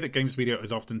think the way that games media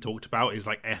is often talked about is,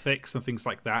 like, ethics and things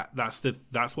like that.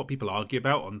 That's what people argue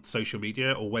about on social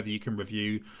media, or whether you can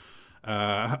review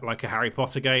like a Harry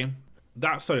Potter game,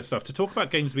 that sort of stuff. To talk about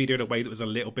games media in a way that was a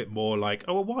little bit more like,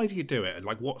 oh, well, why do you do it? And,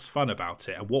 like, what's fun about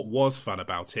it? And what was fun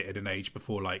about it in an age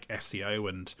before, like, SEO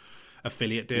and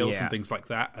affiliate deals and things like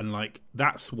that. And, like,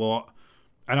 that's what...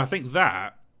 And I think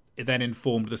that it then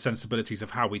informed the sensibilities of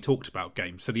how we talked about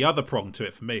games. So the other prong to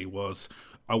it for me was...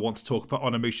 I want to talk about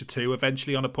Onimusha 2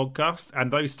 eventually on a podcast,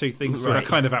 and those two things were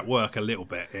kind of at work a little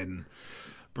bit in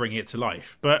bringing it to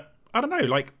life. But I don't know,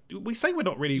 like, we say we're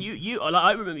not really...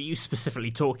 I remember you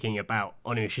specifically talking about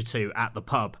Onimusha 2 at the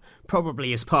pub,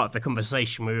 probably as part of the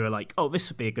conversation where we were like, oh, this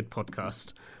would be a good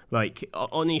podcast. Like,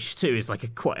 Onimusha 2 is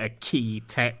like quite a key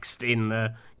text in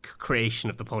the creation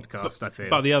of the podcast, I feel.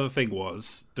 But the other thing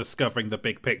was discovering the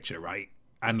big picture, right?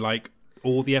 And, like,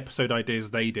 all the episode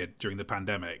ideas they did during the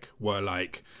pandemic were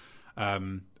like,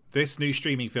 this new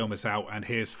streaming film is out, and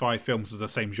here's 5 films of the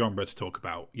same genre to talk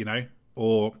about,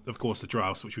 Or, of course, The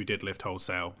Drafts, which we did lift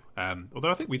wholesale. Although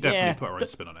I think we definitely put our own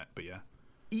spin on it, but yeah.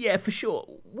 Yeah, for sure.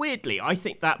 Weirdly, I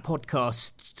think that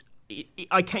podcast,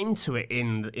 I came to it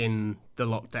in the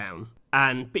lockdown.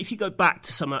 But if you go back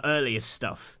to some earlier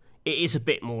stuff, it is a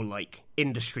bit more like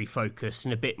industry focused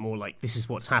and a bit more like this is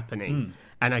what's happening.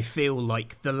 And I feel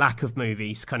like the lack of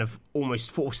movies kind of almost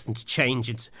forced them to change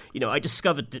it. I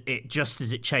discovered it just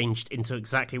as it changed into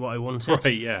exactly what I wanted.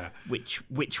 Right, yeah.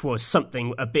 Which was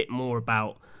something a bit more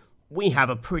about, we have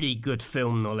a pretty good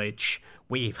film knowledge.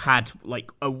 We've had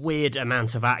like a weird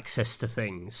amount of access to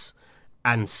things.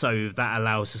 And so that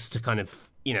allows us to kind of,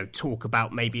 talk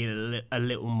about maybe a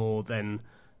little more than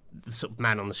the sort of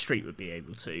man on the street would be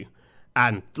able to.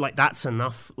 And like that's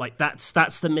enough. Like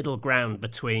that's the middle ground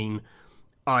between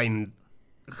I'm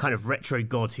kind of retro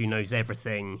god who knows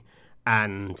everything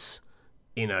and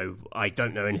I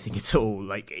don't know anything at all.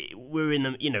 Like we're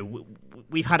in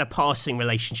we've had a passing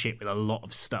relationship with a lot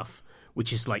of stuff,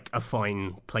 which is like a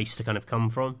fine place to kind of come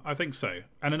from. I think so.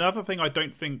 And another thing I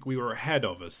don't think we were ahead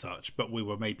of as such, but we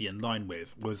were maybe in line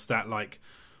with, was that like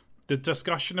the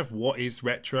discussion of what is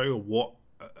retro or what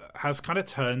has kind of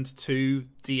turned to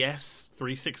DS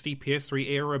 360 PS3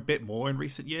 era a bit more in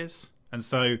recent years. And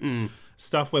so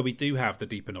stuff where we do have the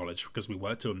deeper knowledge because we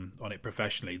worked on it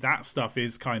professionally, that stuff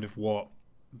is kind of what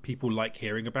people like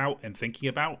hearing about and thinking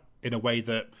about in a way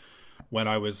that when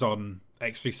I was on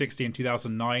X360 in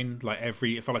 2009, like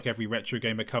it felt like every retro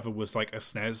gamer cover was like a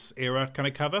SNES era kind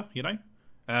of cover,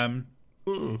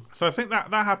 So I think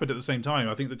that happened at the same time.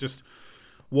 I think that just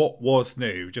what was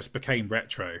new just became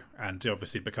retro, and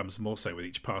obviously becomes more so with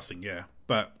each passing year.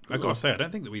 But I gotta say, I don't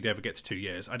think that we'd ever get to 2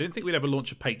 years. I didn't think we'd ever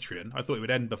launch a Patreon. I thought it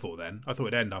would end before then. I thought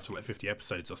it'd end after like 50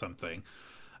 episodes or something.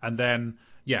 And then,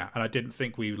 and I didn't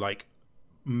think we like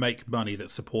make money that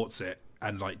supports it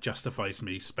and like justifies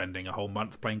me spending a whole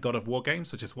month playing God of War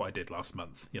games, which is what I did last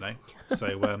month,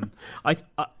 So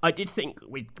I did think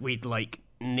we'd like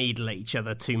needle each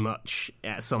other too much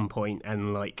at some point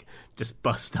and like just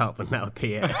bust up and that would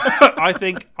be it. I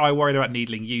think I worried about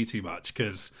needling you too much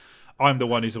because I'm the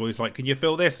one who's always like, can you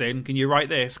fill this in? Can you write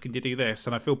this? Can you do this?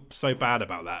 And I feel so bad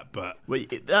about that. But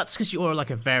that's because you're like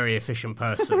a very efficient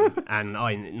person and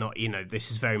I'm not,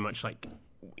 this is very much like,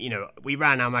 we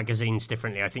ran our magazines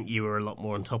differently. I think you were a lot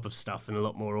more on top of stuff and a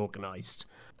lot more organised.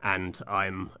 And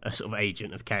I'm a sort of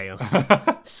agent of chaos.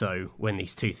 So when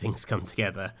these two things come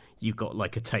together, you've got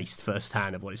like a taste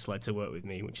firsthand of what it's like to work with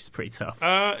me, which is pretty tough.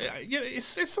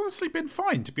 It's honestly been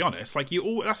fine, to be honest. Like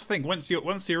that's the thing. Once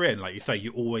you're in, like you say,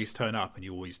 you always turn up and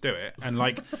you always do it. And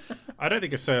like, I don't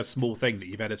think it's a small thing that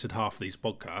you've edited half of these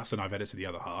podcasts and I've edited the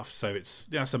other half. So it's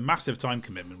a massive time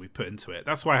commitment we've put into it.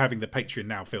 That's why having the Patreon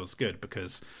now feels good,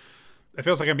 because it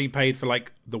feels like I'm being paid for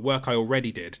like the work I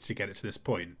already did to get it to this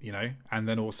point, and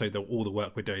then also all the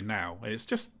work we're doing now. And it's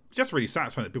just really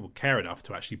satisfying that people care enough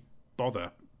to actually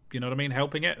bother,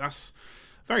 helping it. That's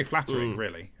very flattering,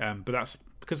 really. But that's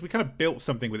because we kind of built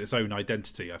something with its own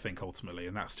identity, I think, ultimately,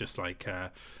 and that's just like I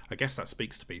guess that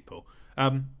speaks to people.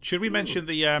 Should we mention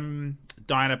the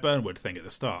Diana Burnwood thing at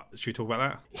the start? Should we talk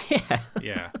about that?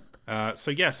 Yeah.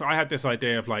 So I had this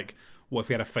idea of like, what if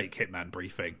we had a fake Hitman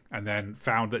briefing, and then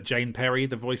found that Jane Perry,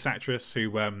 the voice actress who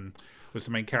was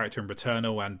the main character in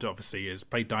Returnal and obviously is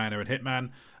played Diana in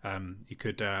Hitman, you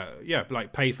could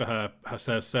pay for her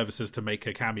services to make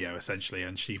a cameo essentially,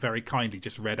 and she very kindly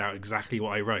just read out exactly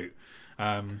what I wrote.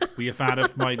 Were you a fan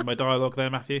of my dialogue there,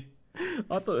 Matthew?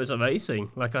 I thought it was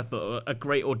amazing. Like, I thought a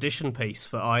great audition piece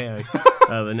for IO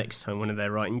the next time one of their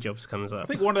writing jobs comes up. I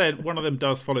think one of them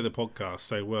does follow the podcast,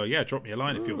 so drop me a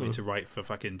line if you want me to write for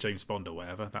fucking James Bond or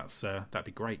whatever. That'd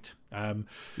be great.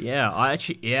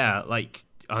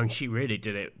 She really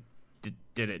did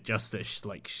it justice.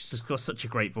 Like, she's got such a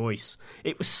great voice.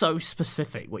 It was so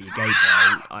specific what you gave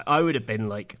her. I would have been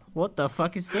like, what the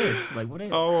fuck is this? Like,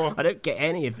 I don't get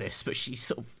any of this, but she's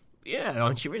sort of. Yeah,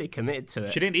 and she really committed to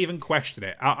it. She didn't even question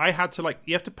it. I had to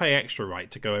you have to pay extra, right,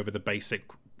 to go over the basic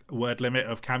word limit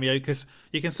of Cameo, because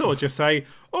you can sort of just say,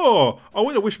 I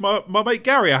want to wish my mate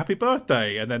Gary a happy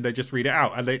birthday, and then they just read it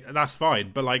out, and that's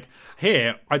fine. But like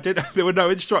here, there were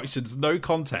no instructions, no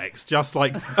context, just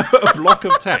like a block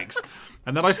of text.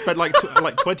 And then I spent like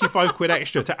 25 quid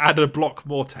extra to add a block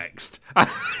more text.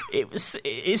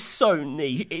 It's so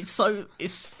neat.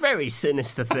 It's very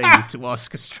sinister thing to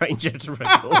ask a stranger to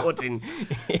record in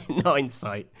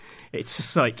hindsight. It's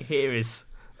just like, here is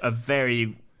a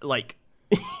very like.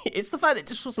 It's the fact it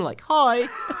just wasn't like, hi,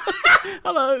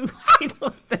 hello, I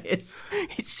love this.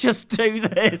 It's just do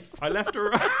this. I left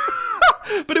her.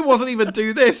 But it wasn't even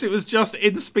do this. It was just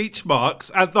in speech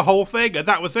marks and the whole thing, and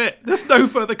that was it. There's no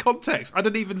further context. I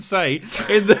didn't even say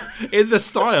in the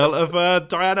style of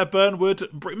Diana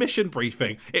Burnwood mission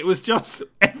briefing. It was just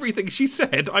everything she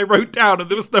said I wrote down, and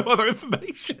there was no other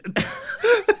information.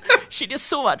 She just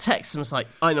saw that text and was like,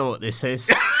 I know what this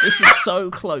is. This is so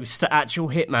close to actual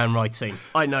Hitman writing.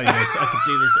 I know this. I could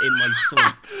do this in my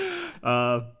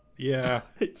sleep. Yeah.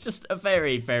 It's just a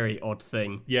very, very odd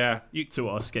thing to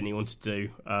ask anyone to do.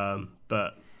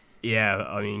 But, yeah,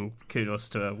 I mean, kudos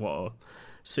to her. What a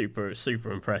super,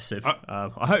 super impressive.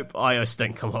 I hope iOS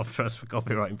don't come after us for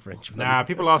copyright infringement. Nah,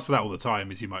 people ask for that all the time,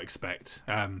 as you might expect.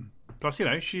 Plus,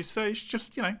 she's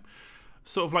just,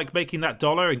 sort of like making that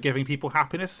dollar and giving people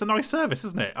happiness. It's a nice service,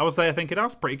 isn't it? I was there thinking,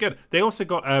 that's pretty good. They also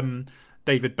got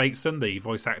David Bateson, the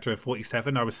voice actor of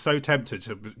 47. I was so tempted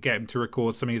to get him to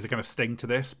record something as a kind of sting to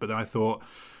this, but then I thought,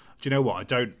 do you know what? I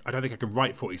don't think I can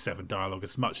write 47 dialogue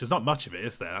as much. There's not much of it,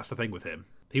 is there? That's the thing with him.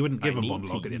 He wouldn't give a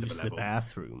monologue at the end of a level. The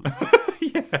bathroom.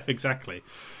 Yeah, exactly.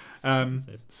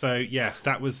 So yes,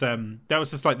 that was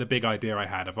just like the big idea I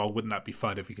had of, wouldn't that be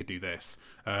fun if we could do this?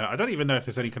 I don't even know if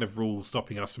there's any kind of rule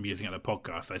stopping us from using it on the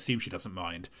podcast. I assume she doesn't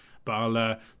mind, but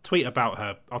I'll tweet about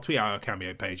her. I'll tweet out her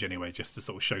Cameo page anyway, just to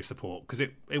sort of show support, because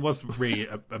it was really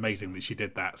amazing that she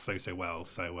did that so well.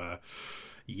 So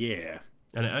yeah,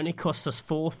 and it only cost us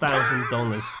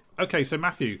 $4,000. Okay, so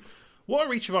Matthew, what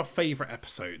are each of our favourite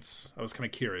episodes? I was kind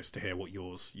of curious to hear what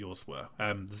yours were.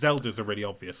 Zelda's a really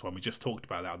obvious one. We just talked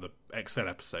about that on the Excel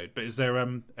episode. But is there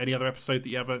any other episode that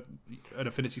you have an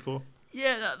affinity for?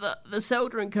 Yeah, the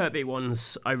Zelda and Kirby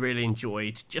ones I really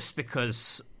enjoyed, just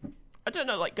because, I don't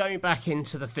know, like going back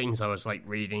into the things I was like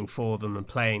reading for them and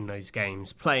playing those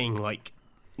games, playing like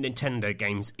Nintendo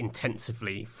games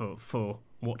intensively for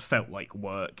what felt like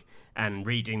work, and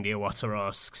reading the Iwata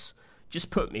Asks just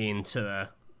put me into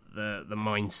the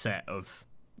mindset of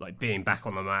like being back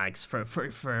on the mags for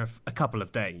a couple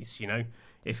of days.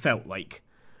 It felt like,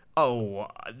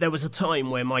 there was a time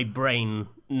where my brain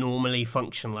normally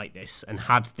functioned like this and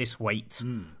had this weight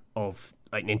of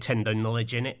like Nintendo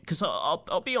knowledge in it, because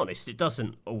I'll be honest, it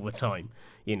doesn't all the time.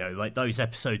 Like those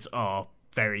episodes are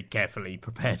very carefully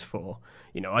prepared for.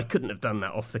 I couldn't have done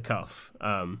that off the cuff.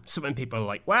 So when people are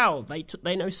like, wow,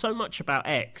 they know so much about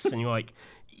X, and you're like,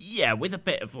 yeah, with a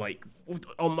bit of like,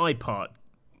 on my part,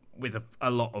 with a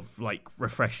lot of like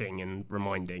refreshing and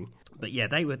reminding. But yeah,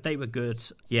 they were good.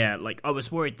 Yeah, like I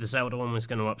was worried the Zelda one was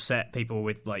going to upset people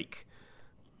with like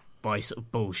my sort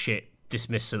of bullshit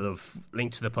dismissal of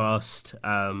Link to the Past.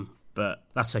 But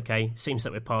that's okay. Seems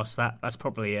that we're past that. That's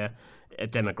probably a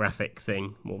demographic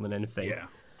thing more than anything. Yeah.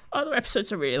 Other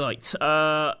episodes I really liked.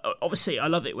 Obviously, I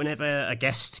love it whenever a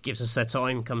guest gives us their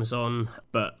time, comes on.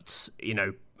 But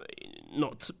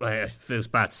it feels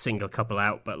bad to single a couple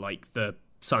out, but like the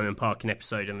Simon Parkin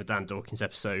episode and the Dan Dawkins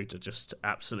episode are just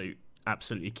absolutely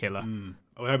killer.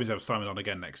 We're hoping to have Simon on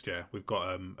again next year. We've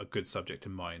got a good subject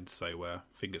in mind, so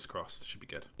fingers crossed, should be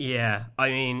good. Yeah, I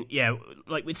mean, yeah,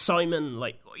 like with Simon,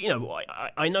 like,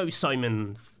 I know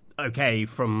Simon okay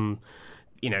from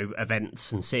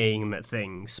events and seeing him at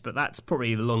things, but that's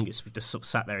probably the longest we've just sort of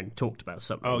sat there and talked about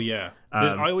something. Oh yeah,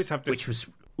 I always have this. Which was.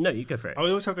 No, you go for it. I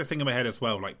always have this thing in my head as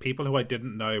well, like people who I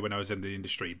didn't know when I was in the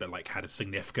industry, but like had a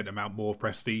significant amount more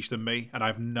prestige than me, and I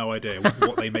have no idea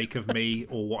what they make of me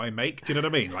or what I make. Do you know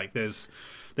what I mean? Like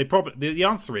the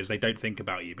answer is they don't think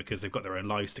about you because they've got their own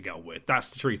lives to get on with. That's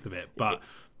the truth of it. But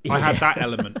I had that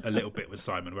element a little bit with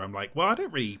Simon, where I'm like, well,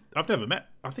 I've never met.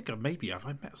 I think maybe I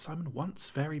met Simon once,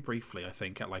 very briefly. I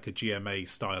think at like a GMA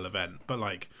style event, but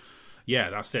like, yeah,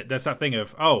 that's it. There's that thing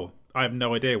of I have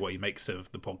no idea what he makes of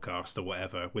the podcast or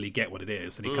whatever. Will he get what it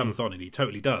is? And he comes on and he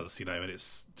totally does, and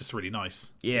it's just really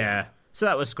nice. Yeah. So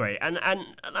that was great. And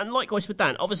likewise with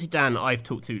Dan. Obviously, Dan, I've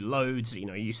talked to loads.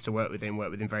 I used to work with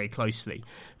him very closely.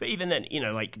 But even then,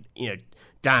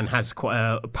 Dan has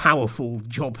quite a powerful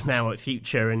job now at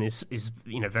Future and is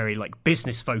very like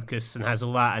business focused and has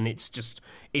all that. And it's just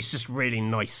really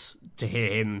nice to hear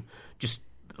him just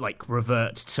like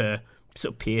revert to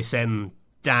sort of PSM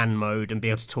Dan mode and be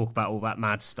able to talk about all that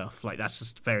mad stuff. Like that's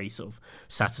just very sort of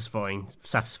satisfying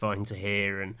to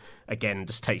hear, and again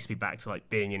just takes me back to like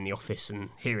being in the office and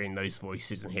hearing those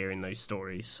voices and hearing those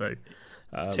stories. So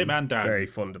Tim and Dan, very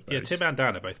fond of those. Yeah, Tim and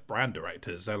Dan are both brand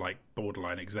directors. They're like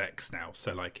borderline execs now.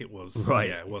 So like it was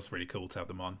it was really cool to have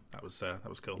them on. That was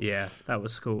cool. Yeah, that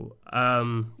was cool.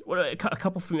 Well, a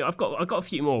couple from me. I've got a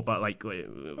few more, but like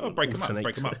break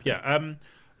them up. Yeah.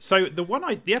 So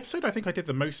the episode I think I did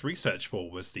the most research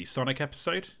for was the Sonic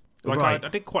episode. Like I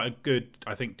did quite a good,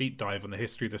 I think, deep dive on the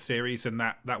history of the series in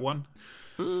that one.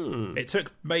 It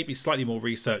took maybe slightly more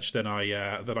research than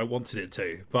I wanted it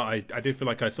to, but I did feel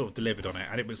like I sort of delivered on it,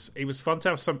 and it was fun to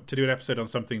have to do an episode on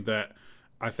something that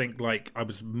I think like I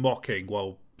was mocking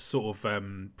while sort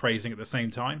of praising at the same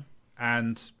time,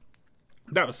 and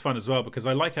that was fun as well because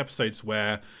I like episodes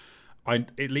where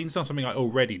it leans on something I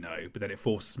already know, but then it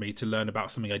forces me to learn about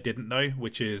something I didn't know,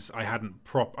 which is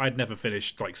I'd never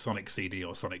finished like Sonic CD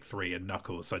or Sonic 3 and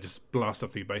Knuckles, so I just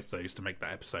blasted through both of those to make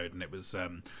that episode, and it was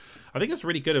I think it's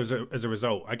really good as a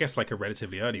result. I guess like a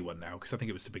relatively early one now, because I think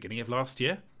it was the beginning of last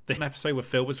year. The episode with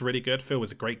Phil was really good. Phil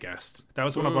was a great guest. That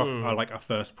was one of our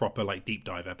first proper like deep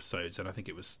dive episodes, and I think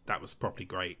that was properly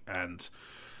great. And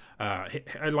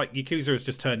like Yakuza has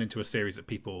just turned into a series that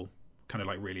people kind of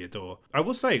like really adore. I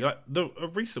will say, like a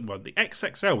recent one, the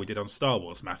XXL we did on Star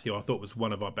Wars, Matthew, I thought was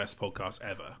one of our best podcasts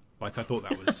ever. Like I thought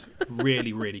that was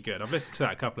really, really good. I've listened to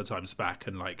that a couple of times back,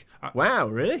 and like, wow,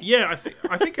 really? Yeah,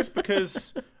 I think it's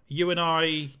because you and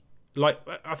I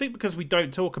think because we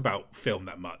don't talk about film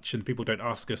that much, and people don't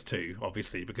ask us to,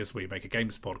 obviously, because we make a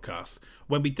games podcast.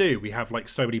 When we do, we have like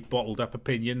so many bottled up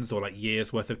opinions or like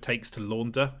years worth of takes to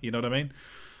launder. You know what I mean?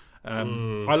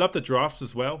 I love the drafts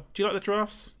as well. Do you like the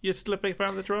drafts? You're still a big fan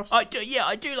of the drafts? I do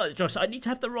like the drafts. I need to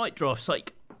have the right drafts.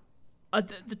 Like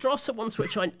the drafts are ones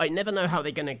which I never know how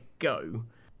they're going to go,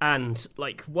 and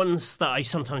like ones that I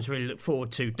sometimes really look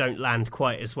forward to don't land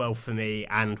quite as well for me,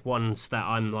 and ones that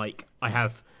I'm like I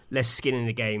have less skin in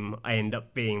the game, I end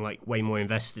up being like way more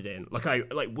invested in.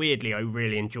 Weirdly, I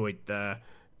really enjoyed the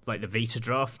Vita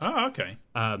draft. Oh, okay.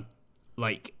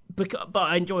 But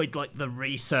I enjoyed like the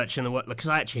research and the work, because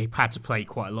I actually had to play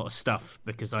quite a lot of stuff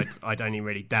because I'd only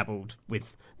really dabbled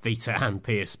with Vita and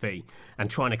PSP, and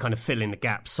trying to kind of fill in the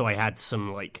gaps so I had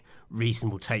some like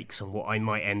reasonable takes on what I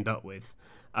might end up with.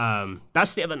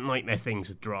 That's the other nightmare things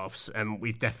with drafts, and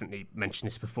we've definitely mentioned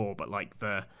this before, but like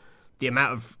the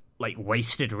amount of like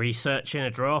wasted research in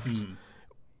a draft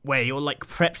where you're like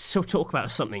prepped to talk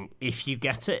about something if you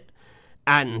get it,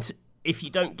 and if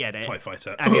you don't get it TIE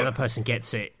Fighter. and the other person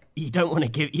gets it, you don't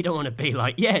want to be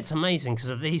like, yeah, it's amazing because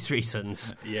of these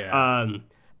reasons. Yeah.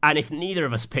 And if neither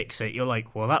of us picks it, you're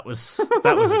like, well, that was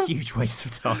a huge waste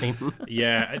of time.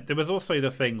 Yeah, there was also the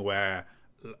thing where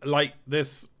like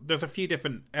there's a few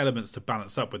different elements to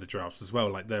balance up with the drafts as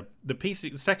well. Like the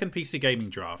second PC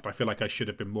gaming draft, I feel like I should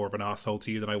have been more of an arsehole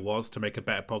to you than I was to make a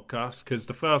better podcast, because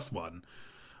the first one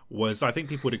was, I think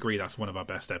people would agree that's one of our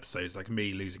best episodes. Like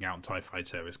me losing out on TIE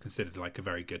Fighter is considered like a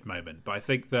very good moment. But I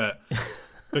think that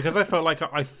because I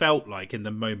felt like in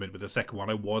the moment with the second one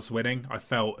I was winning. I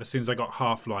felt as soon as I got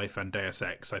Half-Life and Deus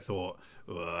Ex, I thought,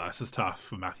 this is tough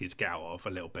for Matthew to get out of a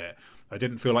little bit. I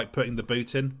didn't feel like putting the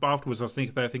boot in. But afterwards I was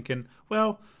thinking,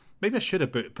 well, maybe I should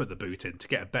have put the boot in to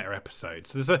get a better episode.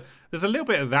 So there's a little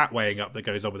bit of that weighing up that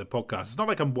goes on with the podcast. It's not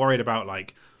like I'm worried about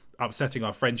like upsetting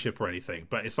our friendship or anything,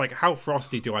 but it's like, how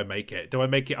frosty do I make it? Do I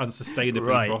make it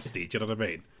unsustainably frosty? Do you know what I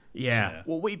mean? Yeah.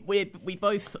 Well, we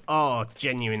both are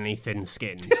genuinely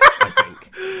thin-skinned, I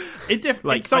think. In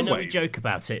some I know ways. we joke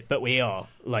about it, but we are.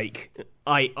 Like,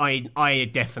 I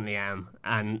definitely am.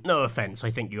 And no offense,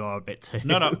 I think you are a bit too.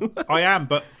 No, I am,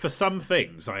 but for some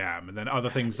things I am, and then other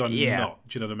things I'm not.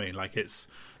 Do you know what I mean? Like, it's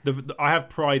I have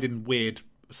pride in weird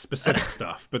specific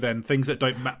stuff, but then things that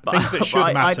don't things that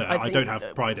should matter, I don't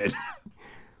have pride in.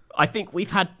 I think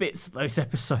we've had bits of those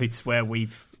episodes where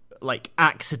we've like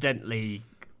accidentally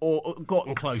or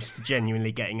gotten close to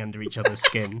genuinely getting under each other's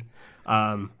skin.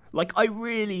 Like I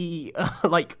really,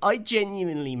 I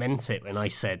genuinely meant it when I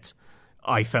said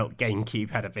I felt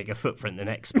GameCube had a bigger footprint than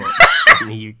Xbox in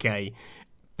the UK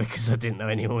because I didn't know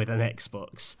anyone with an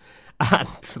Xbox.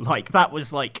 And like that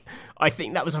was like, I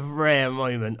think that was a rare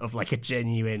moment of like a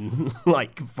genuine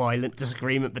like violent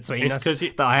disagreement between us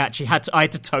that I actually had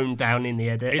to tone down in the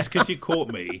edit. It's because you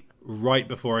caught me right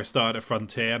before I started at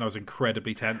Frontier, and I was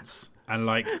incredibly tense. And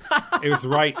like it was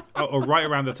right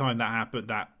around the time that happened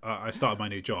that I started my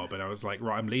new job, and I was like,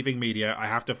 right, I'm leaving media. I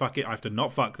have to fuck it. I have to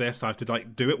not fuck this. I have to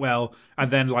like do it well.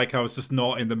 And then like I was just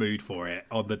not in the mood for it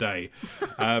on the day,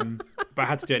 but I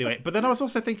had to do it anyway. But then I was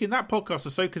also thinking that podcast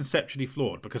is so conceptually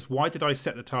flawed, because why did I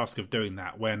set the task of doing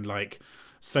that when like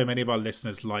so many of our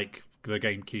listeners like the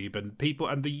GameCube and people,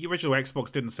 and the original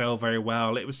Xbox didn't sell very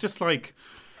well. It was just like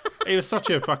it was such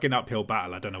a fucking uphill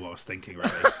battle. I don't know what I was thinking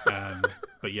really.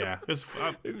 But yeah,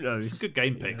 it's good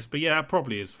game picks. But yeah, that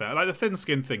probably is fair. Like the thin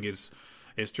skin thing is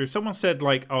true. Someone said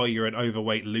like, "Oh, you're an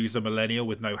overweight loser millennial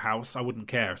with no house." I wouldn't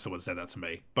care if someone said that to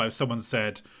me. But if someone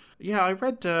said, "Yeah, I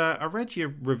read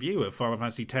your review of Final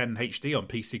Fantasy X HD on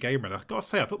PC Gamer, and I gotta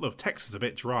say, I thought the text was a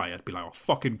bit dry," I'd be like, "I'll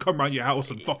fucking come around your house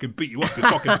and fucking beat you up, you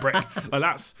fucking prick."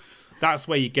 Like that's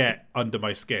where you get under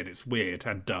my skin. It's weird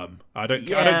and dumb. I don't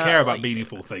care about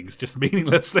meaningful things, just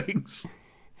meaningless things.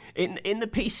 In the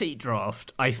PC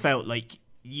draft, I felt like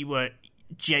you were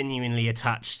genuinely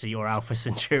attached to your Alpha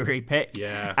Centauri pick.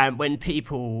 Yeah. And when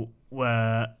people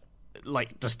were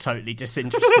like just totally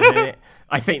disinterested in it.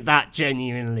 I think that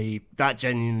genuinely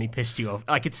pissed you off.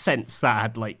 I could sense that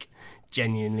had like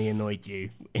genuinely annoyed you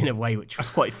in a way which was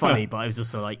quite funny, but I was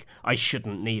also like, I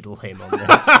shouldn't needle him on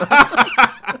this.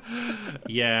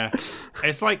 Yeah,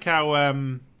 it's like how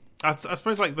I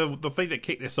suppose like the thing that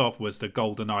kicked this off was the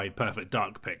GoldenEye Perfect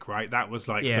Dark pick, right? That was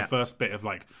like the first bit of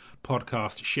like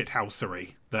podcast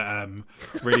shithousery that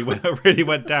really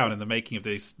went down in the making of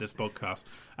this podcast.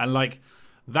 And like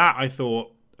that, I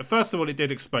thought, first of all, it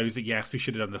did expose that yes, we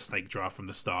should have done the snake draft from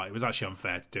the start. It was actually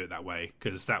unfair to do it that way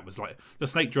because that was like the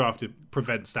snake draft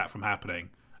prevents that from happening.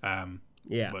 Well,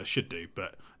 it should do,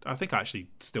 but I think I actually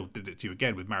still did it to you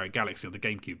again with Mario Galaxy on the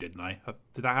GameCube, didn't I?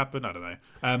 Did that happen? I don't know.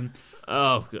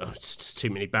 It's just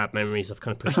too many bad memories. I've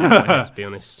kind of pushed it in my head, to be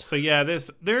honest. So yeah,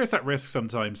 there is that risk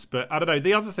sometimes, but I don't know.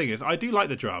 The other thing is, I do like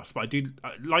the drafts, but I do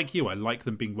like you. I like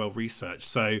them being well researched.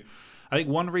 So I think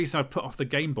one reason I've put off the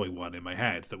Game Boy one in my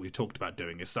head that we've talked about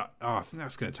doing is that I think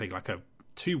that's going to take like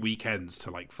 2 weekends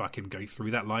to like fucking go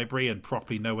through that library and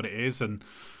properly know what it is, and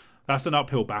that's an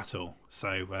uphill battle.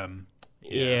 So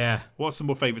yeah. What's some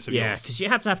more favourites of yours? Yeah, because you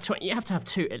have to have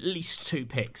at least two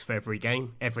picks for every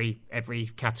game, every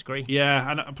category.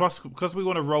 Yeah, and plus because we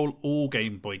want to roll all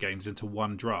Game Boy games into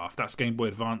one draft. That's Game Boy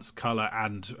Advance, Color,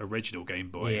 and original Game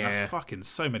Boy. Yeah. That's fucking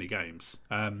so many games.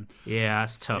 Yeah,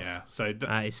 that's tough. Yeah, so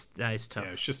that is tough. Yeah,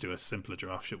 let's just do a simpler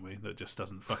draft, shouldn't we? That just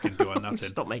doesn't fucking do our nutting.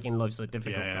 Stop making life so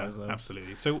difficult for us.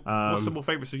 Absolutely. So, what's some more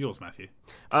favourites of yours, Matthew?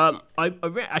 I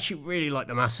actually really like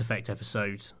the Mass Effect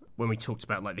episode when we talked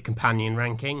about like the companion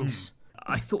rankings.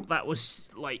 I thought that was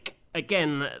like,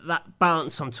 again, that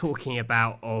balance I'm talking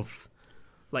about of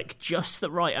like just the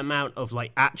right amount of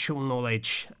like actual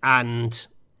knowledge, and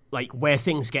like where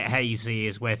things get hazy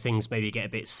is where things maybe get a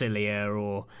bit sillier,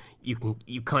 or you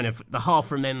kind of, the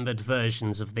half remembered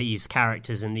versions of these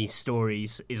characters in these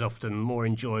stories is often more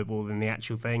enjoyable than the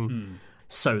actual thing.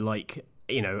 So like,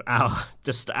 you know,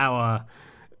 our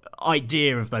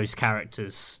idea of those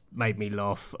characters made me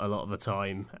laugh a lot of the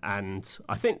time, and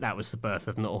I think that was the birth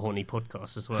of Not a Horny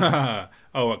Podcast as well.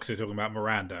 Because you're talking about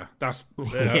Miranda. That's where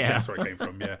it came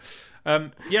from. Yeah,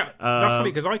 that's funny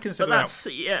because I consider that.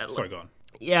 Sorry, go on.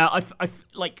 Yeah, I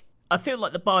feel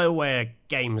like the BioWare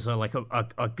games are like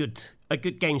a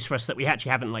good games for us that we actually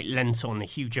haven't like lent on a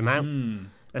huge amount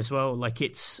as well. Like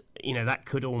it's, you know, that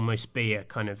could almost be a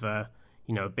kind of a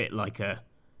bit like a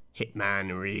Hitman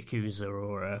or a Yakuza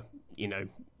or a, you know,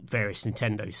 various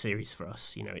Nintendo series for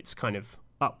us. You know, it's kind of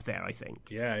up there, I think.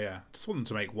 Yeah. Just want them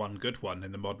to make one good one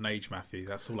in the modern age, Matthew.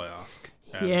 That's all I ask.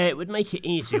 Yeah, it would make it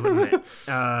easier, wouldn't it?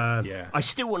 Yeah. I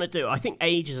still want to do it. I think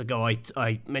ages ago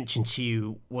I mentioned to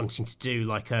you wanting to do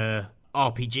like a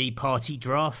RPG party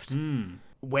draft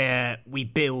where we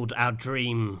build our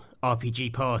dream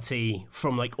RPG party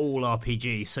from like all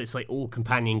RPGs, so it's like all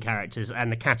companion characters,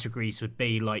 and the categories would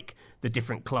be like the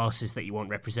different classes that you want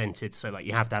represented. So like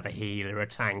you have to have a healer, a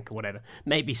tank, or whatever.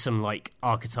 Maybe some like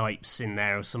archetypes in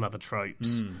there or some other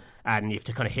tropes, and you have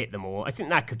to kind of hit them all. I think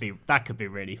that could be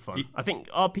really fun. I think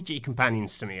RPG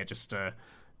companions to me are just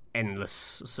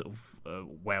endless sort of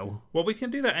well, we can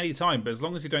do that any time, but as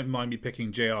long as you don't mind me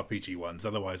picking JRPG ones,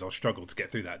 otherwise I'll struggle to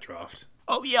get through that draft.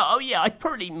 Oh yeah. I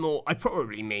probably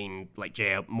mean like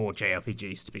more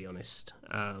JRPGs, to be honest.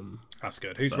 That's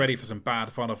good. Who's ready for some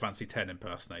bad Final Fantasy X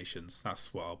impersonations?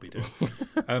 That's what I'll be doing.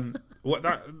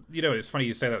 It's funny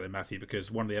you say that then, Matthew, because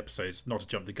one of the episodes, not to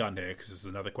jump the gun here, because this is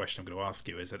another question I'm going to ask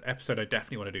you, is an episode I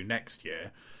definitely want to do next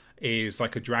year is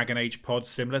like a Dragon Age pod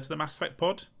similar to the Mass Effect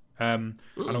pod. And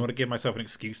I want to give myself an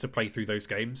excuse to play through those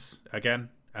games again,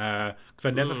 because I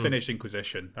never finished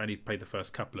Inquisition. I only played the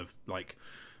first couple of like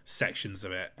sections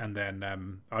of it, and then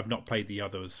I've not played the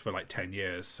others for like 10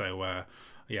 years. So I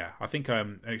think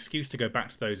an excuse to go back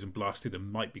to those and blast through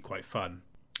them might be quite fun.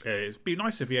 It'd be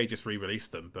nice if EA just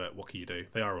re-released them, but what can you do?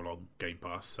 They are all on Game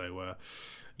Pass, so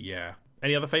yeah.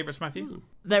 Any other favourites, Matthew?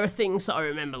 There are things that I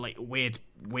remember, like weird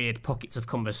pockets of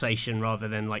conversation rather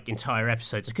than like entire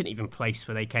episodes. I couldn't even place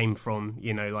where they came from.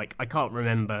 You know, like I can't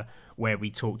remember where we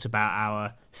talked about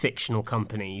our fictional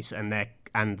companies and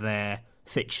their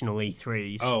fictional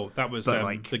E3s. Oh, that was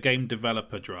the game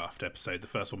developer draft episode, the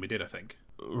first one we did, I think.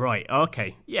 Right.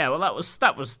 Okay. Yeah. Well, that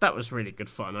was really good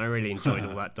fun. I really enjoyed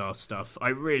all that Dark stuff. I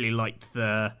really liked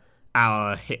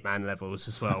our Hitman levels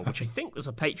as well, which I think was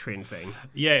a Patreon thing.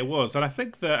 Yeah, it was, and I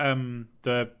think that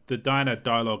the Diana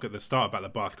dialogue at the start about the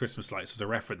Bath Christmas lights was a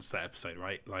reference to that episode,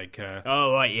 right? Like,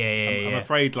 oh right, yeah. I'm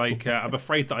afraid, I'm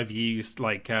afraid that I've used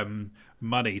like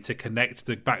money to connect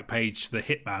the back page to the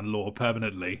Hitman lore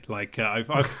permanently. Like I've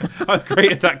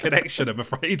created that connection. I'm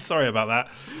afraid. Sorry about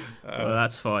that. Well,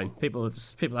 that's fine. People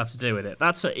have to deal with it.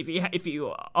 That's if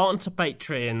you aren't a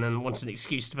Patreon and want an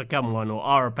excuse to become one, or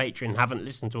are a patron, haven't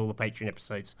listened to all the Patreon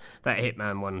episodes, that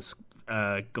Hitman one's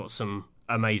got some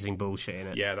amazing bullshit in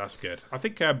it. Yeah, that's good. I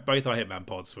think both our Hitman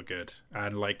pods were good,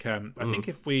 and like I think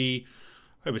if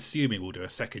I'm assuming we'll do a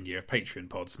second year of Patreon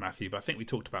pods, Matthew, but I think we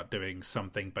talked about doing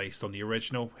something based on the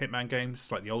original Hitman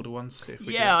games, like the older ones.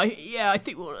 I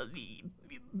think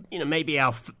maybe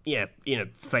our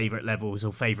favorite levels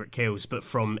or favorite kills, but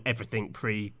from everything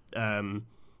pre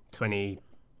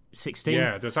 2016.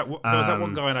 Yeah, there was that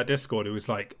one guy in our Discord who was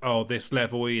like, "Oh, this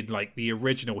level in like the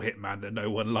original Hitman that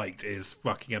no one liked is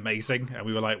fucking amazing," and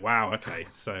we were like, "Wow, okay."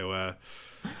 So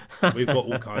we've got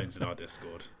all kinds in our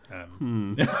Discord.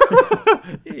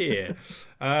 Yeah.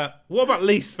 What about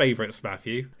least favourites,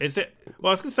 Matthew? Is it? Well,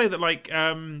 I was going to say that like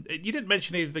you didn't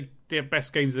mention any of the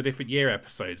best games of the different year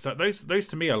episodes. Like, those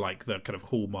to me are like the kind of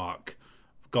hallmark,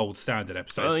 gold standard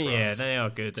episodes. Oh for yeah, us. they are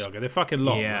good. They are good. They're fucking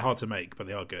long. Yeah. They're hard to make, but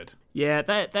they are good. Yeah,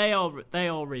 they are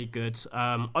really good.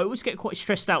 I always get quite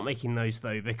stressed out making those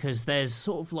though, because there's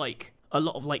sort of like a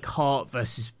lot of like heart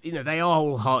versus, they are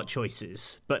all heart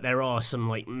choices, but there are some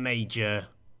like major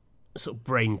sort of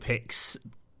brain picks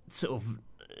sort of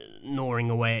gnawing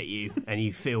away at you, and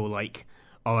you feel like,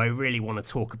 oh, I really want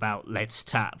to talk about Let's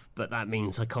Tap, but that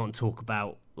means I can't talk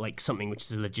about like something which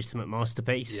is a legitimate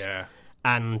masterpiece. Yeah.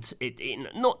 And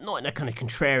it not in a kind of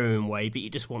contrarian way, but you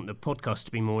just want the podcast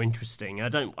to be more interesting. I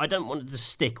don't want to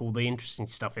stick all the interesting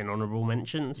stuff in honourable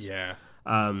mentions. Yeah.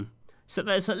 So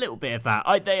there's a little bit of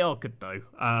that. They are good though.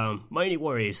 My only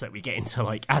worry is that we get into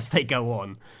like, as they go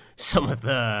on, some of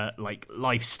the like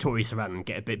life stories around them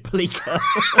get a bit bleaker.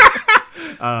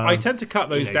 I tend to cut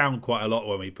those down quite a lot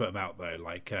when we put them out though.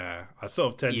 Like I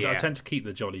sort of tend to keep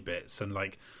the jolly bits, and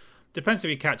like depends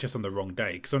if you catch us on the wrong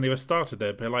day, because when they were started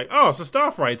they'd be like, oh, it's a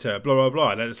staff writer, blah blah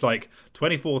blah, and then it's like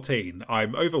 2014,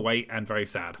 I'm overweight and very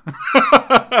sad.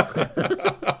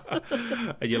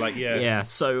 And you're like, yeah.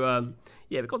 So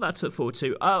we've got that to look forward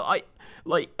to. I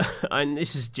like, and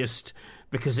this is just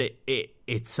because it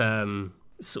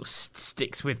sort of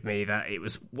sticks with me that it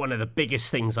was one of the biggest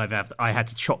things I had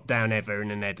to chop down ever in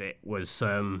an edit was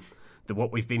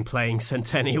what we've been playing,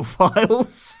 Centennial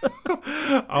Files.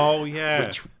 Oh yeah,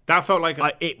 that felt like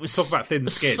it was talk about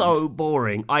thin-skinned. So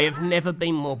boring. I have never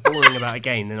been more boring about a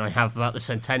game than I have about the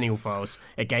Centennial Files,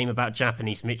 a game about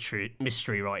Japanese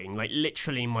mystery writing, like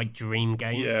literally my dream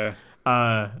game. Yeah.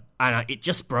 And it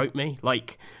just broke me.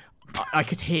 Like I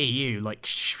could hear you like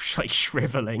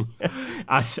shriveling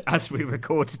as we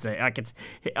recorded it.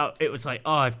 It was like,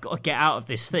 oh, I've got to get out of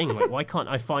this thing. Like, why can't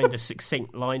I find a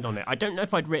succinct line on it? I don't know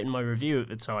if I'd written my review at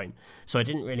the time, so I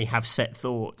didn't really have set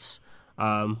thoughts.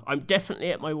 I'm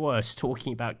definitely at my worst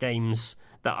talking about games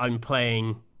that I'm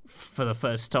playing for the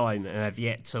first time and have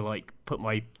yet to like put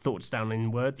my thoughts down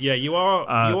in words. Yeah, you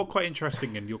are quite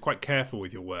interesting and you're quite careful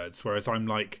with your words, whereas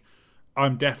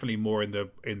I'm definitely more in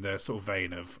the sort of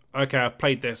vein of, okay, I've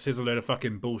played this, here's a load of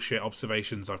fucking bullshit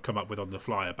observations I've come up with on the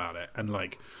fly about it, and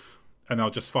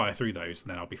I'll just fire through those and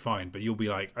then I'll be fine. But you'll be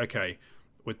like, okay,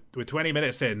 we're 20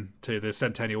 minutes in to the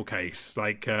Centennial case,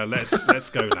 like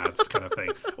let's go, lads, kind of thing.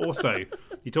 Also,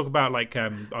 you talk about like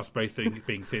us both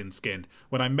being thin-skinned.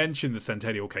 When I mentioned the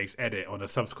Centennial case edit on a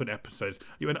subsequent episode,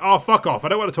 you went, "Oh, fuck off! I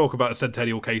don't want to talk about the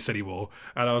Centennial case anymore."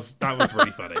 And that was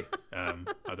really funny. I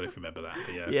don't know if you remember that.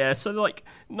 But yeah. Yeah. So like,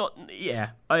 not.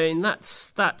 Yeah. I mean,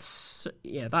 that's.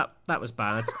 Yeah. That was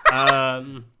bad.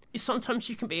 Sometimes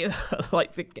you can be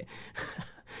like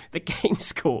the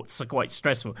games courts are quite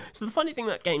stressful. So the funny thing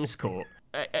about games court,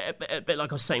 a bit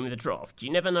like I was saying with the draft, you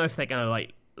never know if they're going to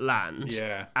like land.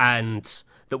 Yeah. And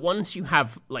the ones you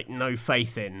have like no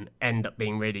faith in end up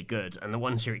being really good, and the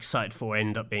ones you're excited for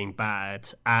end up being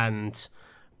bad. And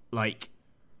like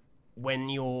when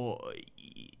you're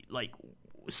like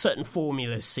certain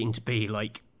formulas seem to be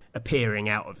like appearing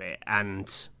out of it,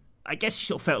 and I guess you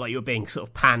sort of felt like you were being sort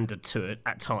of pandered to it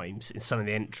at times in some of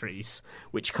the entries,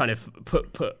 which kind of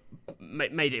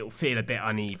made it feel a bit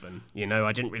uneven.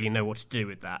 I didn't really know what to do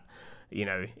with that.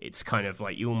 It's kind of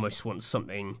like you almost want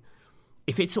something.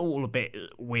 If it's all a bit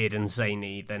weird and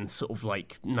zany, then sort of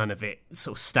like none of it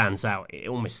sort of stands out. It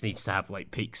almost needs to have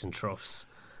like peaks and troughs.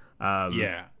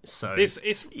 Yeah. So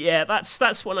it's yeah,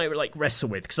 that's one I like wrestle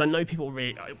with, because I know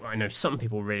some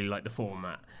people really like the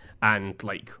format, and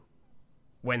like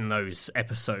when those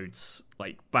episodes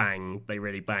like bang, they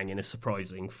really bang in a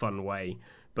surprising, fun way,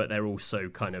 but they're also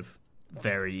kind of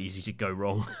very easy to go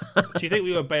wrong. Do you think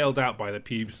we were bailed out by the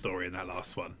pube story in that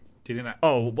last one? Do you think that?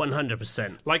 Oh,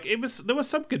 100%. Like, there were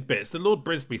some good bits. The Lord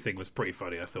Brisby thing was pretty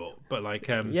funny, I thought. But like,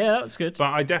 yeah, that was good.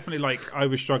 But I definitely I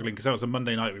was struggling because that was a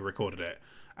Monday night we recorded it,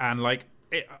 and like,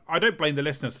 I don't blame the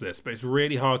listeners for this, but it's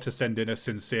really hard to send in a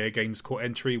sincere Games Court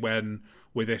entry when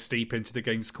we're this deep into the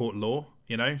Games Court lore,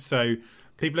 you know. So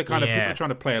people are people are trying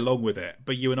to play along with it,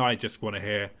 but you and I just want to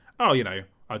hear, oh, you know,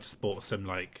 I just bought some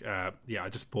I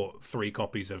just bought 3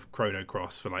 copies of Chrono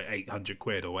Cross for like 800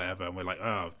 quid or whatever, and we're like,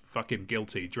 oh, fucking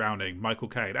guilty, drowning, Michael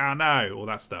Caine, oh no, all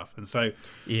that stuff. And so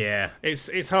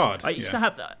it's hard. I used to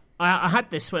have that. I had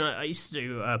this when I used to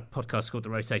do a podcast called The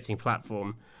Rotating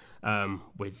Platform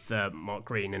with Mark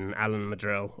Green and Alan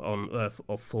Madrell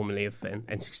formerly of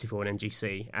N64 and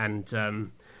NGC,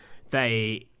 and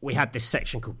we had this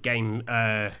section called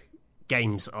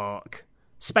Games Arc,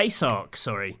 Space Arc,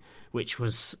 sorry, which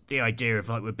was the idea of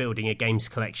like we're building a games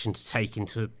collection to take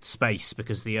into space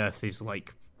because the Earth is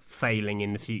like failing in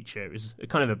the future. It was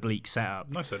kind of a bleak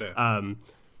setup. Nice idea.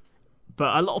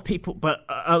 But a lot of people,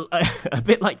 a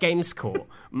bit like Games Court,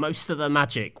 most of the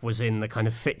magic was in the kind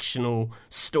of fictional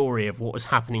story of what was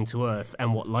happening to Earth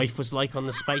and what life was like on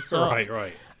the space arc.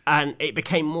 Right. And it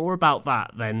became more about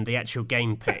that than the actual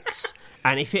game picks.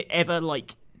 And if it ever,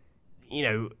 like, you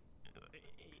know,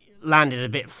 landed a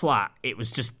bit flat, it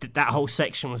was just, that whole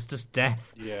section was just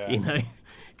death. Yeah. You know?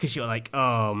 Because you're like,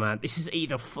 oh man, this is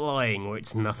either flying or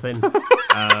it's nothing.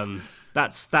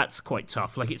 That's quite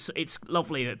tough. Like, it's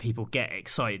lovely that people get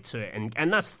excited to it,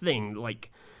 and that's the thing.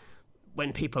 Like,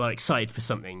 when people are excited for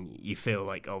something, you feel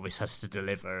like, oh, this has to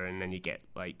deliver, and then you get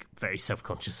like very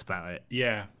self-conscious about it.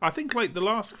 Yeah, I think like the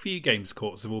last few Games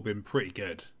Courts have all been pretty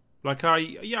good. Like I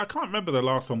can't remember the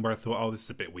last one where I thought, oh, this is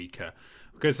a bit weaker,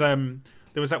 because there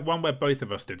was that one where both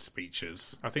of us did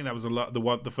speeches. I think that was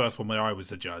the first one where I was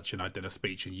the judge and I did a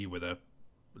speech and you were the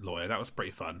lawyer. That was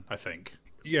pretty fun, I think.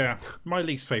 Yeah, my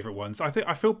least favourite ones. I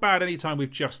feel bad anytime we've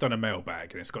just done a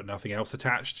mailbag and it's got nothing else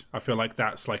attached. I feel like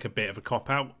that's like a bit of a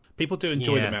cop-out. People do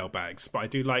enjoy the mailbags, but I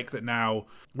do like that now.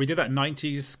 We did that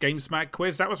 90s Games Mag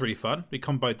quiz. That was really fun. We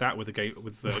comboed that with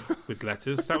with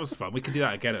letters. That was fun. We can do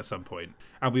that again at some point.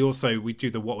 And we do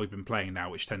the what we've been playing now,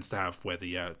 which tends to have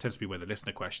tends to be where the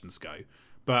listener questions go.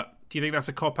 But do you think that's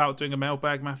a cop-out doing a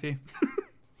mailbag, Matthew?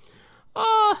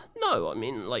 No, I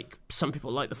mean, like, some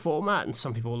people like the format and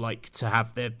some people like to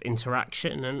have the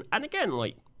interaction, and again,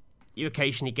 like, you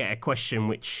occasionally get a question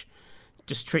which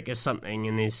just triggers something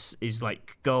and is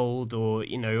like gold, or,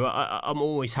 you know, I'm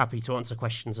always happy to answer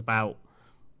questions about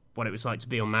what it was like to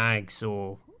be on mags,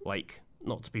 or, like,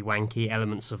 not to be wanky,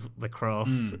 elements of the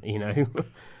craft, you know.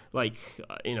 Like,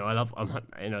 you know, I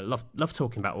love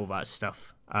talking about all that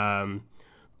stuff,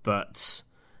 but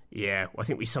yeah, I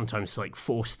think we sometimes like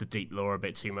force the deep lore a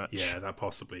bit too much. Yeah, that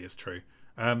possibly is true.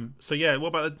 So yeah, what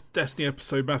about the Destiny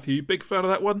episode, Matthew? You big fan of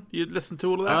that one? You listened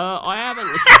to all of that? I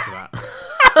haven't listened to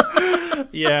that.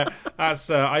 Yeah, that's.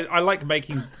 I like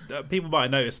making. People might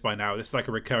have noticed by now. This is like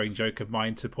a recurring joke of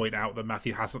mine to point out that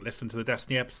Matthew hasn't listened to the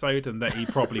Destiny episode and that he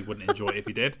probably wouldn't enjoy it if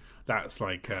he did. That's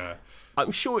like.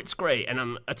 I'm sure it's great, and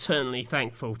I'm eternally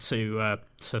thankful to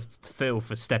Phil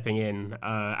for stepping in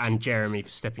and Jeremy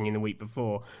for stepping in the week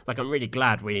before. Like, I'm really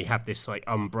glad we have this like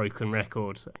unbroken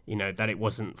record. You know, that it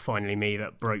wasn't finally me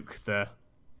that broke the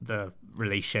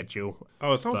release schedule.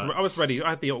 Oh, I was ready.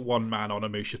 I had the one man on a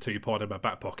Musha 2 pod in my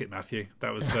back pocket, Matthew.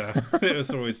 That was it was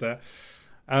always there.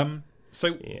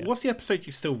 So what's the episode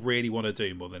you still really want to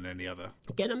do more than any other?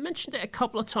 Again, I mentioned it a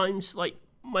couple of times. Like,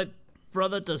 my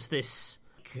brother does this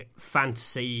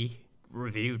fantasy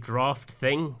review draft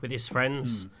thing with his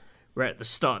friends, where at the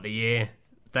start of the year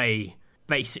they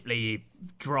basically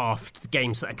draft the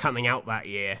games that are coming out that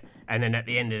year, and then at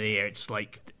the end of the year it's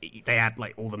like they add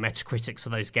like all the Metacritics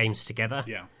of those games together.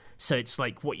 Yeah. So it's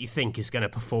like what you think is going to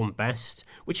perform best,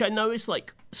 which I know is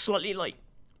like slightly like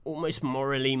almost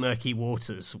morally murky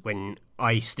waters when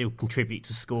I still contribute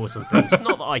to scores and things.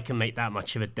 Not that I can make that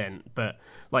much of a dent, but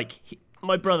like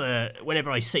my brother,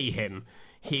 whenever I see him,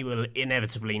 he will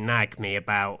inevitably nag me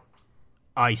about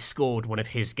I scored one of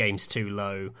his games too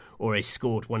low, or I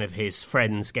scored one of his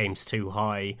friends' games too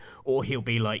high, or he'll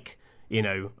be like, you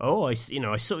know, oh, I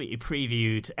saw you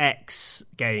previewed X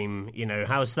game, you know,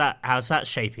 how's that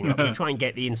shaping up? We try and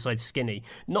get the inside skinny.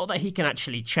 Not that he can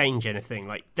actually change anything.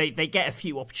 Like, they get a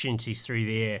few opportunities through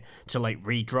the year to like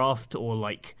redraft or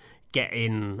like get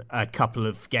in a couple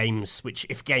of games, which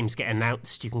if games get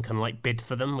announced, you can kind of like bid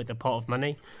for them with a pot of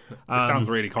money. It sounds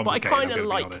really complicated. But I kind of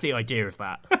like the idea of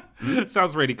that. It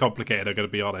sounds really complicated, I'm going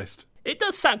to be honest. It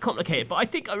does sound complicated, but I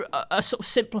think a sort of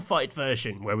simplified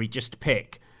version where we just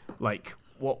pick like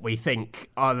what we think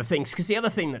are the things. Because the other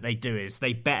thing that they do is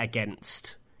they bet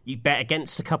against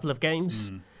a couple of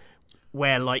games.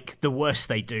 where like the worse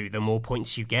they do, the more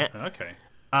points you get. Okay.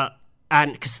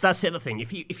 And because that's the other thing,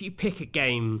 if you pick a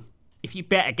game, if you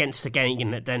bet against a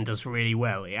game that then does really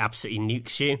well, it absolutely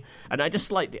nukes you. And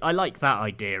I like that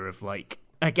idea of like,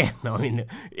 again, I mean,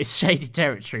 it's shady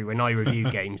territory when I review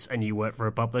games and you work for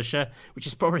a publisher, which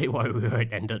is probably why we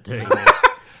won't end up doing this.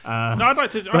 No, I'd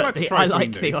like to try I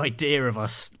something like new. the idea of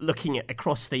us looking at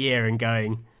across the year and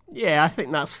going, yeah, I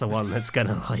think that's the one that's going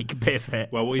to like biff it.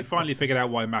 Well, we finally figured out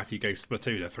why Matthew gave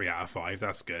Splatoon a 3 out of 5.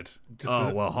 That's good.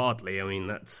 Well, hardly. I mean,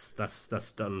 that's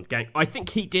done. I think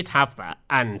he did have that,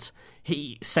 and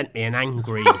he sent me an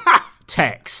angry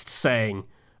text saying,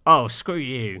 "Oh, screw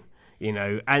you," you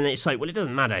know. And it's like, well, it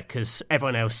doesn't matter because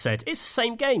everyone else said it's the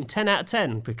same game, 10 out of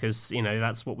 10, because you know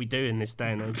that's what we do in this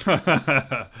day and age.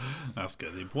 That's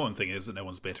good. The important thing is that no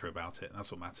one's bitter about it. That's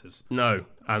what matters. No,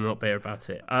 I'm not bitter about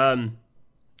it.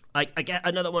 I get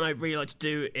another one I'd really like to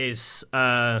do is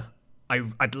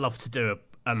I'd love to do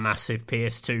a massive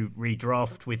PS2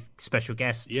 redraft with special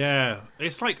guests. Yeah,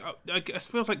 it's like it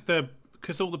feels like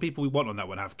because all the people we want on that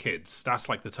one have kids. That's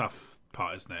like the tough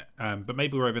part, isn't it? But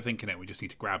maybe we're overthinking it. We just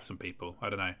need to grab some people. I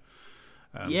don't know.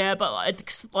 Yeah, but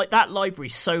like that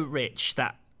library's so rich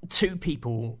that two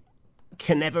people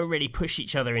can never really push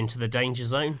each other into the danger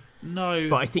zone. No,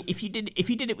 but I think if you did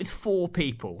it with 4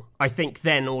 people, I think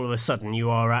then all of a sudden you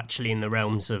are actually in the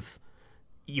realms of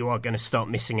you are going to start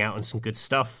missing out on some good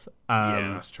stuff.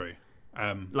 Yeah, that's true.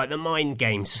 Like the mind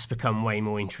games just become way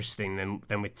more interesting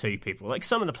than with 2 people. Like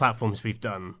some of the platforms we've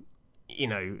done, you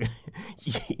know,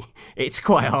 it's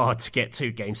quite hard to get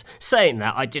 2 games. Saying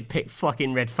that, I did pick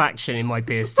fucking Red Faction in my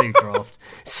PS2 draft,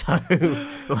 so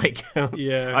like,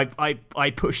 yeah, I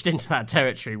pushed into that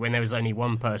territory when there was only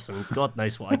 1 person. God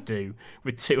knows what I'd do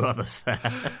with 2 others there.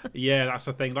 Yeah, that's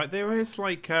the thing. Like there is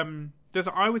like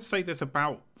I would say there's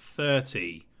about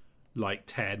 30 like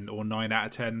 10 or 9 out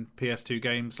of 10 PS2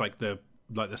 games, like the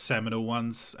seminal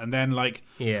ones, and then like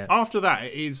after that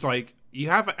it is like you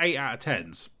have 8 out of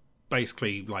 10s.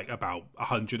 Basically, like about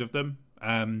 100 of them.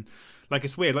 Like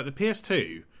it's weird. Like the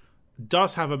PS2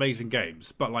 does have amazing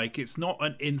games, but like it's not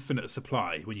an infinite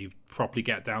supply when you properly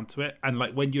get down to it. And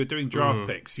like when you're doing draft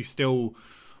picks, you still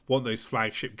want those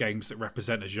flagship games that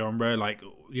represent a genre. Like,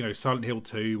 you know, Silent Hill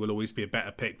 2 will always be a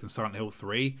better pick than Silent Hill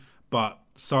 3, but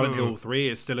Silent Hill 3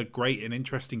 is still a great and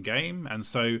interesting game, and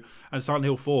Silent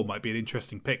Hill 4 might be an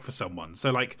interesting pick for someone.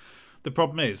 So like, the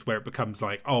problem is where it becomes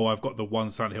like, oh, I've got the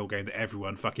one Silent Hill game that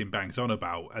everyone fucking bangs on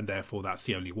about, and therefore that's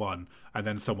the only one. And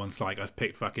then someone's like, I've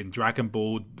picked fucking Dragon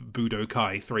Ball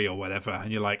Budokai 3 or whatever,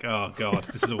 and you're like, oh god,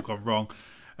 this has all gone wrong.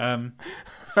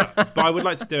 But I would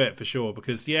like to do it for sure,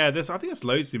 because I think there's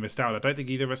loads we missed out. I don't think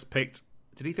either of us picked.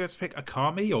 Did either of us pick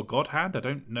Akami or God Hand? I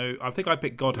don't know. I think I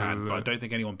picked God Hand, but I don't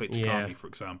think anyone picked Akami, for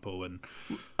example. And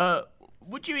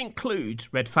would you include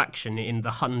Red Faction in the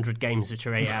 100 games which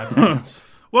are 8 out of 10?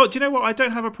 Well, do you know what? I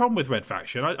don't have a problem with Red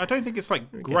Faction. I don't think it's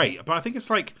like great, but I think it's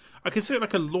like I consider it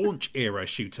like a launch era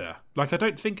shooter. Like I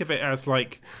don't think of it as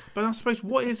like. But I suppose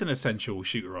what is an essential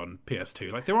shooter on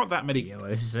PS2? Like there aren't that many. Yeah, well,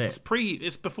 this is it.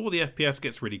 It's before the FPS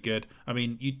gets really good. I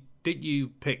mean, you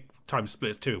pick Time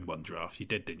Splitters 2 in one draft? You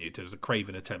did, didn't you? There was a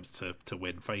craven attempt to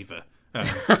win favour,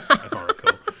 if I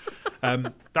recall.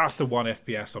 That's the one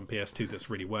FPS on PS2 that's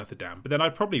really worth a damn. But then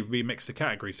I'd probably remix the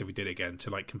categories if we did it again to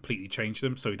like completely change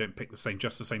them so we don't pick the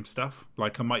same stuff.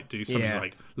 Like I might do something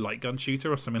like light gun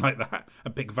shooter or something like that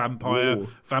and pick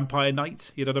Vampire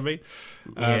Knight, you know what I mean?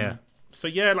 Yeah. So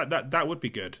yeah, like that would be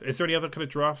good. Is there any other kind of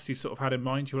drafts you sort of had in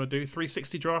mind you want to do?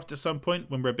 360 draft at some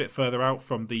point when we're a bit further out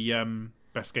from the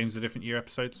best games of different year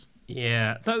episodes?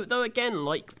 Yeah, though again,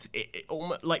 like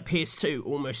like PS2,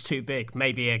 almost too big.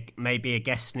 Maybe a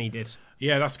guest needed.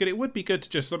 Yeah, that's good. It would be good to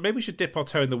just maybe we should dip our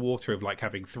toe in the water of like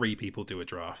having 3 people do a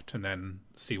draft and then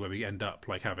see where we end up,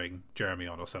 like having Jeremy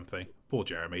on or something. Poor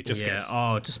Jeremy, just yeah. gets...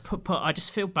 Oh, just put. I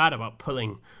just feel bad about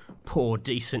pulling poor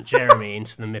decent Jeremy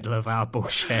into the middle of our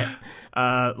bullshit.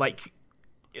 Like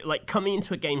coming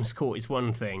into a games court is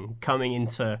one thing. Coming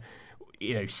into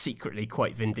secretly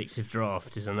quite vindictive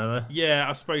draft is another. Yeah,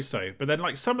 I suppose so. But then,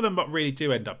 like, some of them really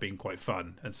do end up being quite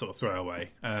fun and sort of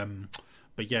throwaway.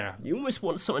 But yeah. You almost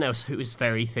want someone else who is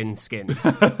very thin-skinned.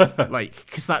 Like,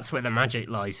 because that's where the magic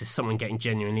lies, is someone getting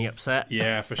genuinely upset.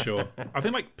 Yeah, for sure. I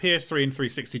think, like, PS3 and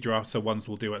 360 drafts are ones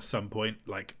we'll do at some point,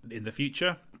 like, in the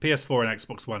future. PS4 and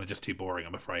Xbox One are just too boring,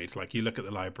 I'm afraid. Like, you look at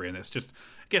the library and it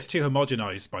gets too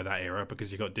homogenized by that era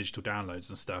because you've got digital downloads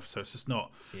and stuff, so it's just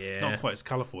not quite as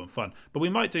colourful and fun. But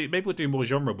maybe we'll do more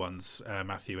genre ones,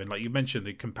 Matthew, and like you mentioned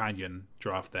the companion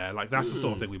draft there, like that's the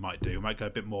sort of thing we might do. We might go a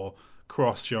bit more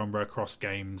cross-genre,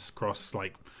 cross-games, cross,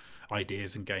 like,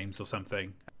 ideas and games or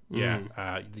something.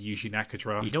 the Yuji Naka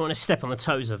draft. You don't want to step on the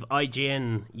toes of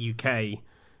IGN UK.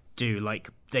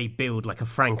 They build like a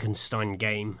Frankenstein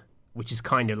game, which is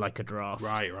kind of like a draft.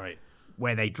 Right.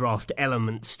 Where they draft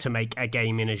elements to make a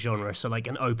game in a genre. So like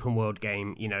an open world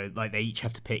game, like they each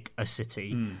have to pick a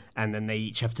city, and then they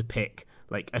each have to pick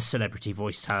like a celebrity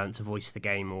voice talent to voice the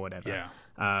game or whatever.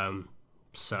 Yeah.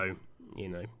 So,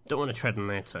 don't want to tread on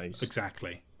their toes.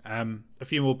 Exactly. A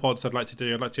few more pods I'd like to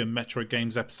do. I'd like to do a Metroid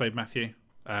Games episode, Matthew.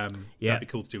 That'd be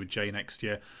cool to do with Jay next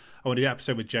year. I want to do an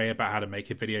episode with Jay about how to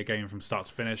make a video game from start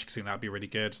to finish, because I think that'd be really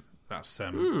good. That's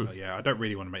I don't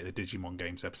really want to make the Digimon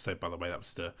Games episode, by the way. That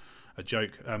was a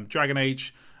joke. Dragon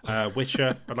Age,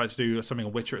 Witcher. I'd like to do something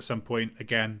on Witcher at some point.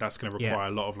 Again, that's going to require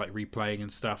a lot of like replaying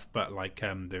and stuff, but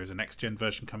there is a next gen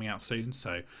version coming out soon,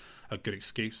 so a good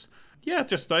excuse. Yeah,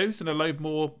 just those and a load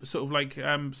more sort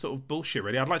of bullshit,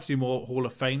 really. I'd like to do more Hall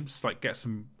of Fames, like get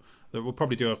some. We'll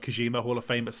probably do a Kojima Hall of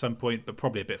Fame at some point, but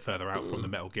probably a bit further out from the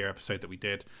Metal Gear episode that we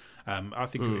did. I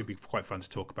think it would be quite fun to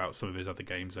talk about some of his other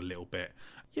games a little bit.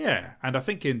 Yeah, and I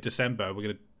think in December we're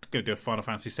going to do a Final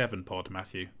Fantasy VII pod,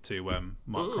 Matthew, to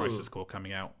mark Crisis Core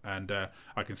coming out, and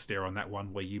I can steer on that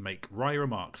one where you make wry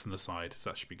remarks on the side, so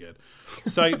that should be good.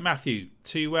 So, Matthew,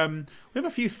 we have a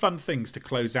few fun things to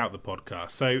close out the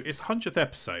podcast. So it's 100th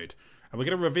episode, and we're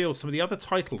going to reveal some of the other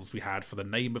titles we had for the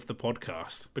name of the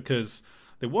podcast, because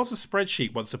there was a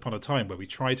spreadsheet once upon a time where we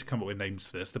tried to come up with names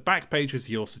for this. The back page was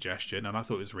your suggestion, and I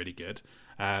thought it was really good.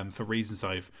 For reasons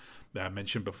I've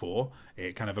mentioned before,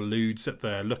 it kind of alludes at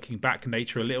the looking back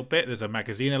nature a little bit. There's a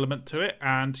magazine element to it,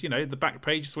 and the back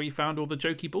page is where you found all the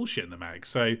jokey bullshit in the mag.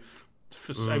 So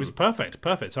it was perfect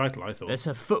title, I thought. There's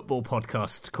a football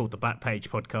podcast called the Back Page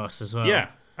Podcast as well. Yeah,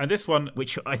 and this one,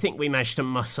 which I think we managed to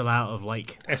muscle out of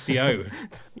like SEO.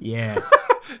 Yeah.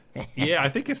 Yeah, I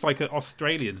think it's like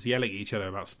Australians yelling at each other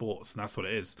about sports, and that's what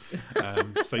it is.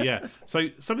 So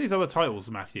some of these other titles,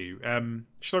 Matthew,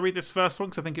 should I read this first one,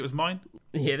 because I think it was mine?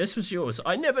 Yeah, this was yours.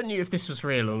 I never knew if this was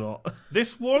real or not.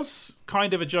 This was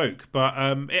kind of a joke, but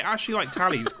it actually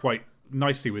tallies quite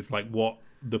nicely with what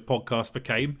the podcast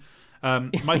became.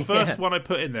 My first one I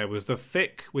put in there was the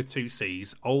Thick with 2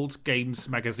 C's Old Games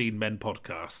Magazine Men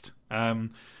podcast.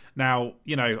 Now,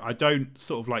 I don't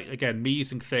again, me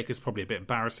using thick is probably a bit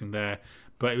embarrassing there,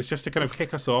 but it was just to kind of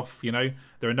kick us off, There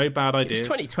are no bad ideas. It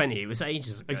was 2020, it was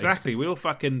ages ago. Exactly, we all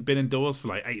fucking been indoors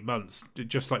for 8 months,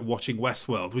 just watching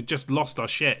Westworld. We just lost our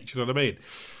shit, do you know what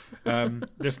I mean?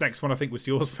 This next one I think was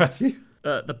yours, Matthew.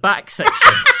 The back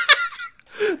section.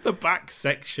 The back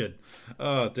section.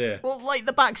 Oh dear. Well,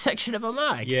 the back section of a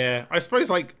mag. Yeah, I suppose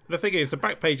the thing is the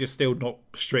back page is still not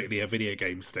strictly a video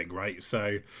games thing, right?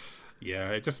 So yeah,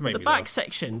 it just made me laugh. The back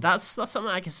section, that's a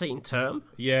magazine term.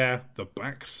 Yeah, the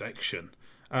back section.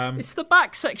 It's the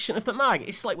back section of the mag.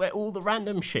 It's where all the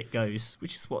random shit goes,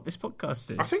 which is what this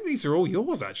podcast is. I think these are all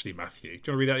yours, actually, Matthew.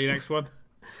 Do you want to read out your next one?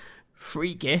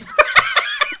 Free gifts.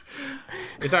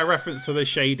 Is that a reference to the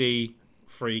shady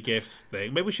free gifts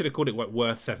thing? Maybe we should have called it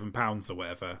worth £7 or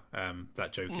whatever.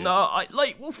 That joke is. No,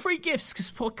 free gifts,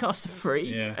 because podcasts are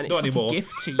free. Yeah, and not it's anymore. A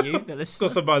gift to you, the listener.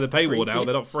 Got some by the paywall now. Gifts.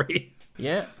 They're not free.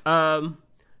 Yeah.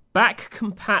 Back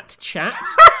compat chat.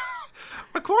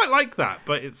 I quite like that,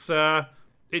 but it's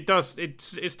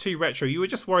too retro. You were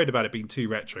just worried about it being too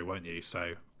retro, weren't you?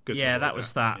 So good. Yeah, that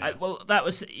was that.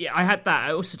 Yeah. I had that.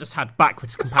 I also just had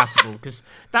backwards compatible, because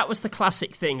that was the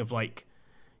classic thing of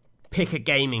pick a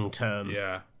gaming term.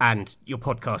 Yeah. And your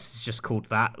podcast is just called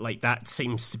that. That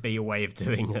seems to be a way of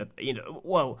doing it.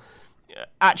 Well,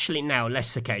 actually now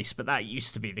less the case, but that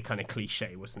used to be the kind of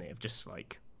cliche, wasn't it? Of just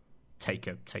take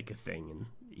a thing and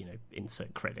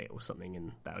insert credit or something,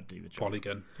 and that would do the job.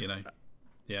 Polygon,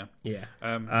 Yeah. Yeah.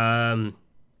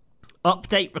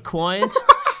 Update required.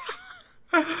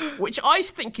 Which I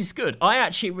think is good. I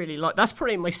actually really like. That's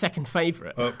probably my second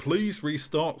favourite. Please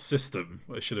restart system.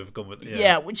 I should have gone with.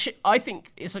 Yeah, which I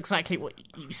think is exactly what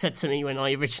you said to me when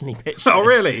I originally pitched. Oh,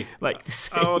 really?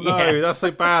 Oh no, that's so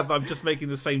bad. I'm just making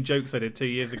the same jokes I did 2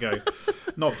 years ago.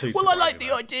 Not too. Well, I like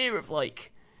the idea of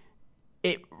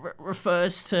it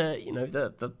refers to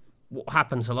the what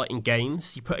happens a lot in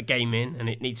games. You put a game in and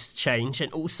it needs to change,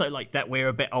 and also that we're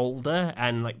a bit older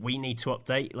and we need to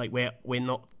update. We're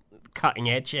not cutting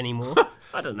edge anymore.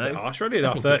 I don't know. Harsh, only in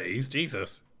our 30s,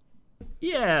 Jesus.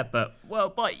 Yeah, but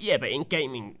in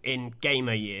gaming, in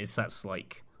gamer years, that's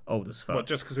old as fuck. What,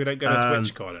 just because we don't go to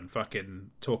TwitchCon and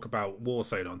fucking talk about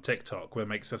Warzone on TikTok, where it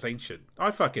makes us ancient?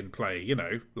 I fucking play,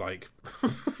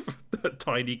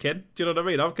 Tinykin. Do you know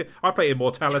what I mean? I play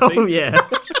Immortality. Oh yeah,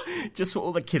 just what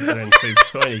all the kids are into.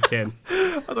 Tinykin.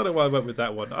 I don't know why I went with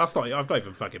that one. I've not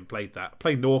even fucking played that. I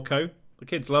play Norco The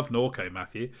kids love Norco,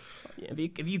 Matthew.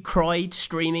 Have you cried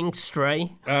streaming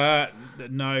Stray?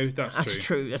 No, that's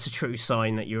true. That's a true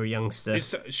sign that you're a youngster.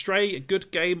 Is Stray a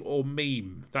good game or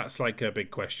meme? That's like a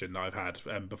big question that I've had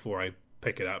before I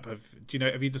pick it up. Have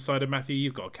you decided, Matthew?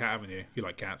 You've got a cat, haven't you? You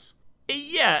like cats?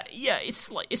 Yeah. It's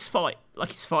fine. It's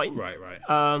fine. Right.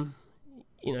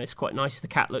 It's quite nice. The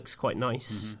cat looks quite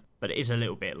nice, but it is a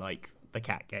little bit like the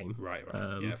cat game. Right.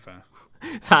 Yeah, fair.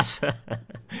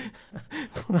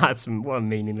 That's one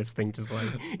meaningless thing to say.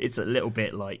 It's a little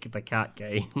bit like the cat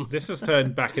game. This has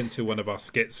turned back into one of our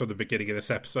skits from the beginning of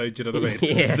this episode. Do you know what I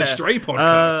mean? Yeah. The Stray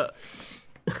podcast.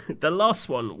 The last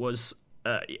one was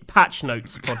Patch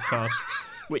Notes podcast,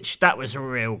 which that was a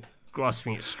real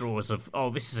grasping at straws of,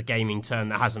 this is a gaming term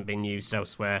that hasn't been used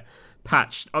elsewhere.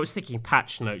 I was thinking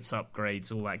patch notes,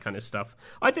 upgrades, all that kind of stuff.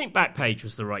 I think Backpage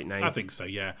was the right name. I think so,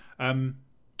 yeah.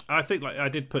 I think I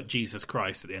did put Jesus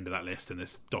Christ at the end of that list in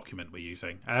this document we're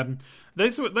using.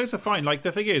 Those are fine. Like,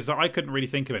 the thing is that I couldn't really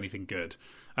think of anything good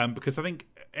because I think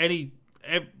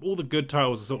all the good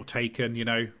titles are sort of taken.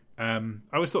 I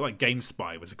always thought like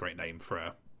GameSpy was a great name for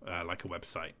a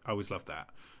website. I always loved that.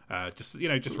 Just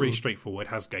really straightforward,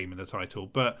 has game in the title,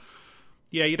 but.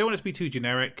 Yeah, you don't want it to be too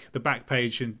generic. The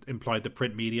Backpage implied the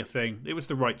print media thing. It was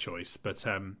the right choice, but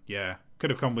could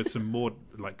have come with some more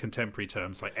like contemporary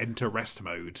terms like enter rest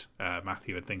mode,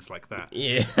 Matthew, and things like that.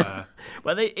 Yeah.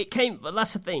 Well, it came. But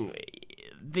that's the thing.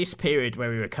 This period where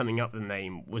we were coming up with the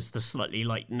name was the slightly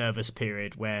like nervous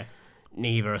period where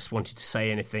neither of us wanted to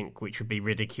say anything which would be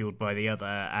ridiculed by the other,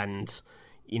 and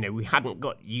we hadn't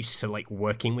got used to like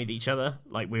working with each other.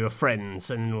 Like we were friends,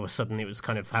 and all of a sudden it was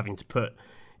kind of having to put.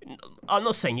 I'm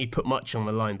not saying you'd put much on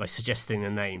the line by suggesting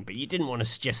a name, but you didn't want to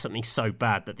suggest something so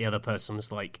bad that the other person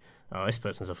was like, oh, this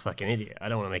person's a fucking idiot. I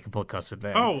don't want to make a podcast with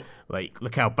them. Oh. Like,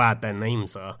 look how bad their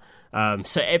names are.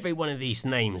 So every one of these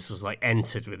names was like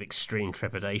entered with extreme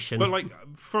trepidation. But like,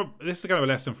 this is kind of a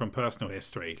lesson from personal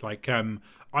history. Like,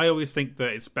 I always think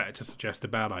that it's better to suggest a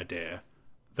bad idea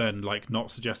than like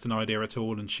not suggest an idea at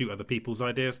all and shoot other people's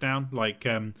ideas down. Like,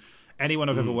 anyone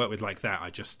I've ever worked with like that, I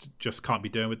just can't be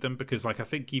doing with them because, like, I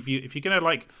think if you're gonna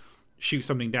like shoot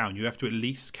something down, you have to at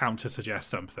least counter suggest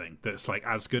something that's like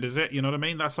as good as it. You know what I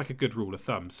mean? That's like a good rule of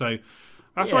thumb. So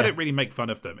that's why I didn't really make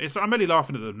fun of them. I'm only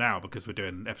laughing at them now because we're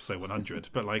doing episode 100.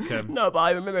 But like, no, but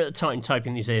I remember at the time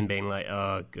typing these in, being like,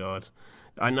 oh god.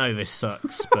 I know this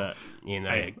sucks, but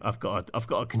hey, I've got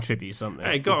to contribute something.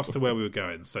 It got us to where we were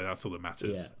going, so that's all that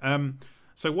matters. Yeah.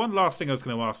 So one last thing I was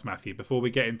going to ask Matthew before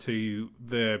we get into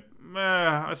the,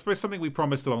 I suppose something we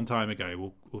promised a long time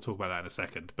ago. We'll talk about that in a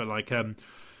second. But like,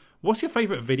 what's your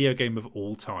favourite video game of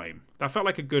all time? That felt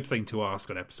like a good thing to ask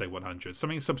on episode 100.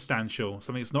 Something substantial,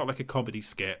 something that's not like a comedy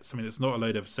skit, something that's not a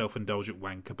load of self-indulgent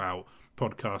wank about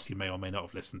podcasts you may or may not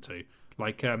have listened to.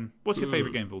 Like, what's your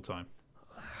favourite game of all time?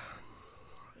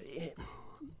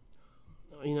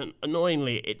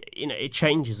 Annoyingly, it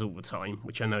changes all the time,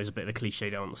 which I know is a bit of a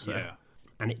cliched answer. Yeah.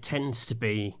 And it tends to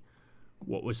be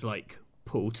what was like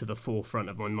pulled to the forefront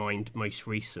of my mind most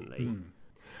recently.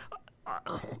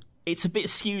 It's a bit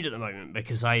skewed at the moment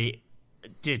because I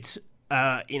did,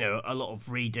 a lot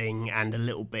of reading and a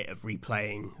little bit of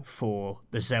replaying for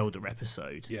the Zelda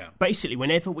episode. Yeah. Basically,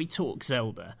 whenever we talk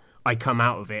Zelda, I come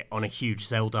out of it on a huge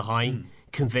Zelda high,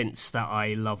 convinced that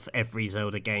I love every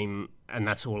Zelda game and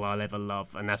that's all I'll ever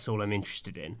love and that's all I'm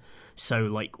interested in. So,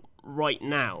 like, right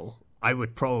now, I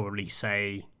would probably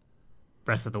say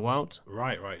Breath of the Wild.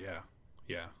 Right,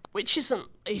 yeah. Which isn't,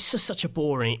 it's such a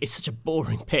boring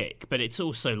pick, but it's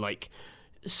also like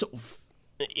sort of,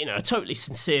 a totally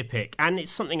sincere pick. And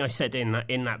it's something I said in that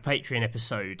Patreon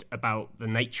episode about the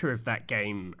nature of that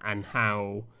game and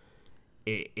how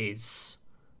it is,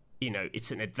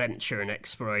 it's an adventure and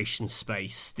exploration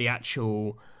space. The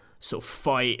actual sort of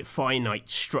finite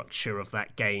structure of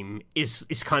that game is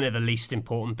kind of the least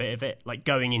important bit of it. Like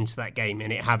going into that game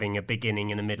and it having a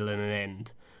beginning and a middle and an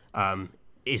end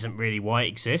isn't really why it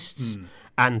exists.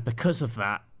 And because of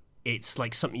that, it's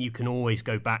like something you can always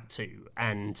go back to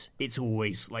and it's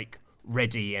always like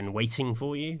ready and waiting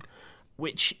for you,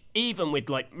 which even with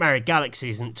like Mario Galaxy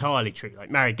isn't entirely true. Like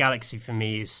Mario Galaxy for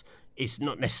me is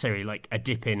not necessarily like a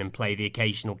dip in and play the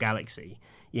occasional Galaxy.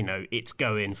 It's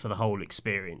go in for the whole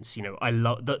experience. I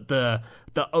love the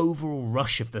overall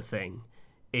rush of the thing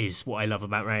is what I love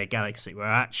about Mario Galaxy, where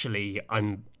actually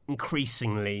I'm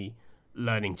increasingly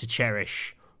learning to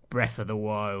cherish Breath of the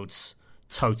Wild's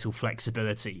total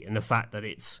flexibility and the fact that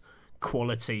it's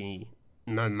quality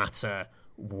no matter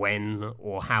when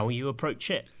or how you approach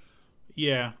it.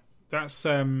 Yeah, that's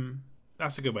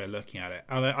That's a good way of looking at it.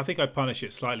 And I think I punish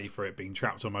it slightly for it being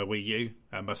trapped on my Wii U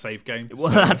and my save game.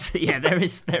 Well, that's there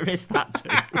is that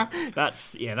too.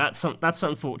 that's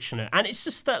unfortunate, and it's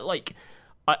just that like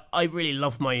I really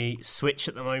love my Switch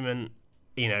at the moment.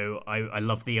 You know, I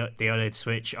love the OLED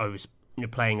Switch. I was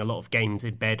playing a lot of games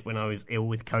in bed when I was ill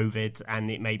with COVID, and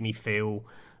it made me feel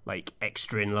like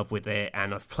extra in love with it.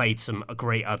 And I've played some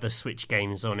great other Switch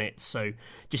games on it, so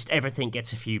just everything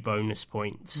gets a few bonus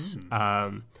points.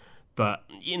 But,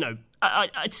 you know,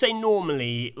 I'd say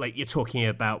normally, like, you're talking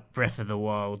about Breath of the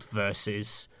Wild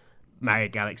versus Mario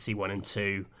Galaxy 1 and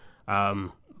 2.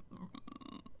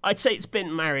 I'd say it's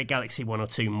been Mario Galaxy 1 or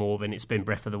 2 more than it's been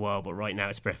Breath of the Wild, but right now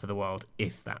it's Breath of the Wild,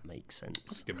 if that makes sense.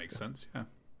 I think it makes sense, yeah.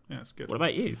 Yeah, it's good. What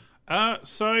about you?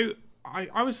 So,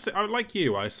 I was like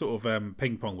you, I sort of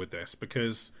ping-pong with this,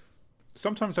 because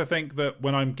sometimes I think that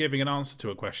when I'm giving an answer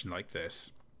to a question like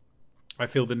this, I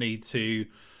feel the need to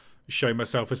show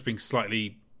myself as being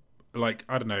slightly, like,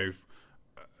 I don't know,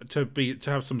 to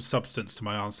have some substance to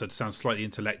my answer, to sound slightly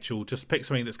intellectual. Just pick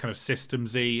something that's kind of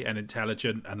systemsy and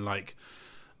intelligent, and like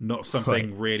not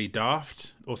something really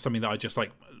daft, or something that I just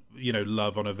like, you know,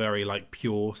 love on a very like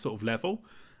pure sort of level.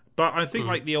 But I think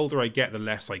like the older I get, the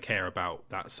less I care about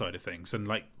that side of things. And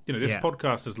like, you know, this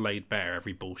podcast has laid bare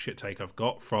every bullshit take I've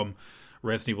got, from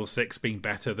Resident Evil 6 being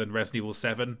better than Resident Evil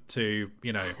 7 to,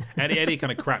 you know, any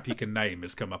kind of crap you can name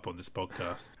has come up on this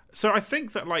podcast. So I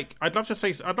think that, like,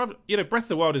 you know, Breath of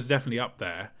the Wild is definitely up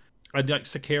there. And, like,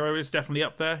 Sekiro is definitely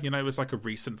up there. You know, it was, like, a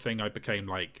recent thing I became,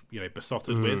 like, you know,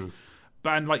 besotted with.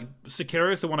 But, and, like,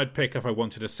 Sekiro is the one I'd pick if I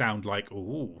wanted to sound like,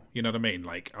 ooh, you know what I mean?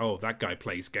 Like, oh, that guy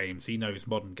plays games. He knows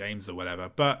modern games or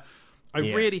whatever. But I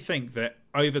really think that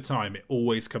over time it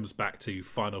always comes back to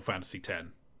Final Fantasy X.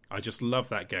 I just love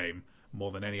that game more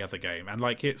than any other game, and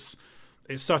like it's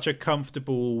such a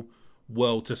comfortable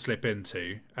world to slip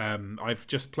into. I've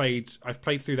played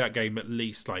through that game at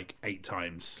least like 8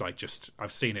 times. Like, just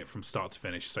I've seen it from start to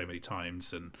finish so many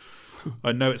times, and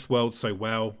I know its world so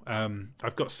well.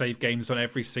 I've got save games on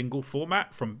every single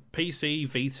format, from PC,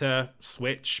 Vita,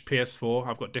 Switch, PS4.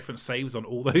 I've got different saves on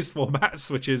all those formats,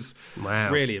 which is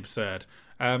really absurd.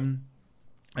 And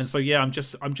so yeah, I'm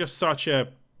just such a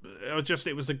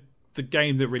it was the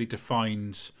game that really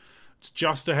defined,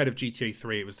 just ahead of GTA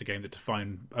 3, it was the game that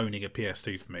defined owning a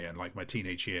PS2 for me and like my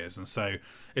teenage years. And so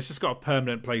it's just got a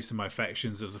permanent place in my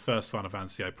affections. It was the first Final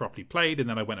Fantasy I properly played, and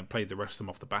then I went and played the rest of them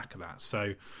off the back of that.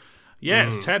 So yeah,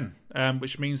 it's 10,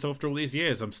 which means after all these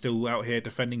years, I'm still out here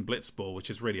defending Blitzball,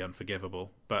 which is really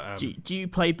unforgivable. But do you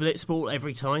play Blitzball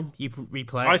every time you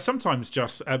replay it? I sometimes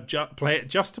just play it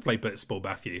just to play Blitzball,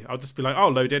 Matthew. I'll just be like, oh,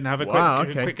 load in, have a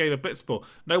quick game of Blitzball.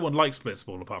 No one likes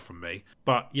Blitzball apart from me.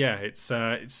 But yeah, it's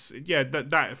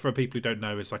that for people who don't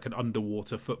know, is like an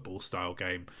underwater football style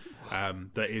game.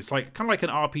 That is like kind of like an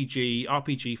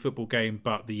RPG football game,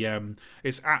 but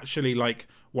it's actually like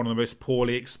one of the most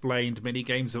poorly explained mini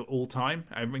games of all time,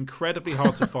 and incredibly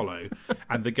hard to follow.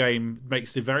 And the game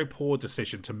makes a very poor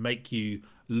decision to make you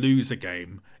lose a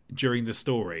game during the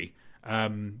story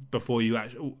before you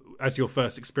as your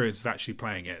first experience of actually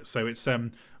playing it. So it's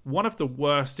one of the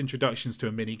worst introductions to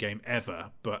a mini game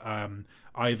ever. But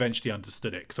I eventually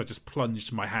understood it because I just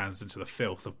plunged my hands into the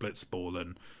filth of Blitzball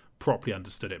and properly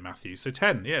understood it, Matthew. So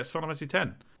 10, yeah, it's Final Fantasy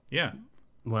 10, yeah.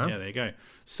 Wow. Yeah, there you go.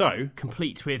 So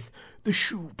complete with the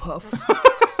shoe puff.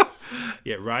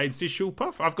 Yeah, rides the shoe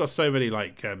puff. I've got so many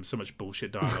like so much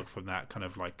bullshit dialogue from that kind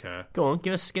of like. Go on,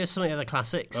 give us some of the other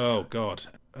classics. Oh God.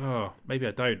 Oh, maybe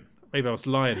I don't. Maybe I was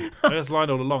lying. Maybe I was lying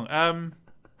all along.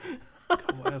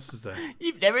 God, what else is there?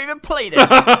 You've never even played it.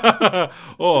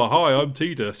 Oh, hi, I'm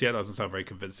Tidus. Yeah, that doesn't sound very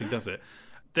convincing, does it?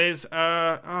 There's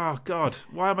oh God,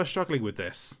 why am I struggling with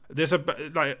this? There's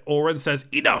Auron says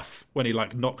enough when he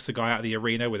like knocks a guy out of the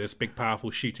arena with this big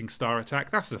powerful shooting star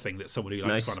attack. That's the thing that somebody who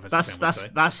likes Final Fantasy would say.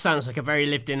 That sounds like a very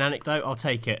lived in anecdote. I'll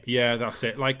take it. Yeah, that's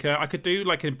it. Like I could do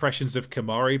like impressions of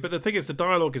Kimahri, but the thing is the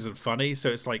dialogue isn't funny, so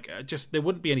it's like just there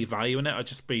wouldn't be any value in it. I'd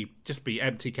just be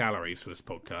empty calories for this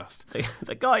podcast.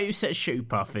 The guy who says shoe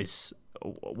puff is,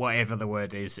 whatever the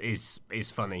word is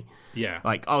funny. Yeah,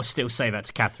 like I'll still say that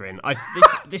to Catherine.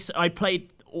 I played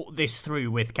this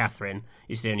through with Catherine.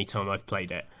 It's the only time I've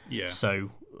played it. Yeah. So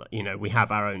you know we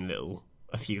have our own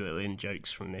a few little in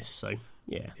jokes from this. So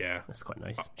yeah, that's quite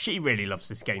nice. She really loves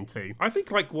this game too. I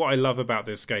think like what I love about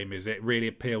this game is it really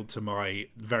appealed to my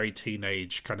very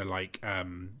teenage kind of like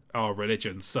our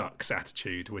religion sucks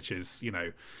attitude, which is, you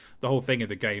know, the whole thing of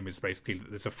the game is basically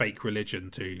there's a fake religion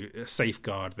to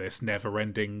safeguard this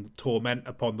never-ending torment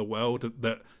upon the world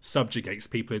that subjugates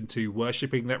people into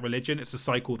worshipping that religion. It's a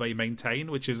cycle they maintain,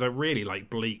 which is a really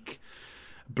like bleak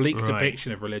bleak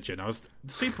depiction of religion. I was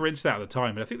super into that at the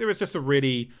time, and I think there was just a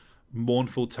really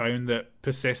mournful tone that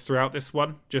persists throughout this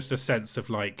one. Just a sense of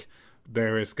like,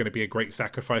 there is going to be a great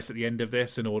sacrifice at the end of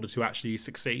this in order to actually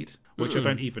succeed, which I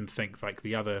don't even think like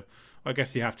the other. I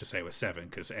guess you have to say it was 7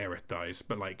 because Aerith dies,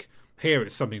 but like here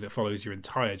it's something that follows your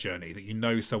entire journey, that you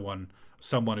know someone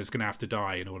is going to have to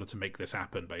die in order to make this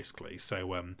happen, basically.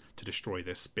 So to destroy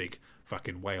this big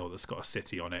fucking whale that's got a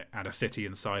city on it and a city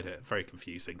inside it. Very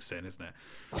confusing sin, isn't it?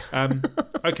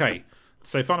 Okay,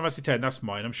 so Final Fantasy X, that's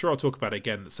mine. I'm sure I'll talk about it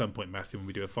again at some point, Matthew, when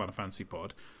we do a Final Fantasy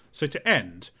pod. So to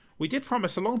end, we did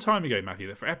promise a long time ago, Matthew,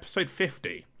 that for episode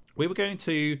 50 we were going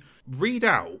to read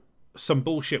out some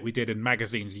bullshit we did in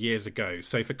magazines years ago.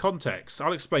 So for context,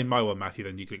 I'll explain my one, Matthew,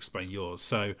 then you can explain yours.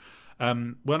 So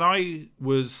when I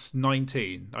was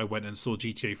 19, I went and saw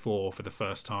GTA 4 for the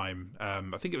first time.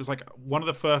 I think it was like one of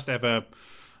the first ever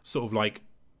sort of like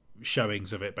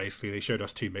showings of it, basically. They showed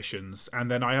us 2 missions, and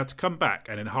then I had to come back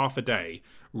and in half a day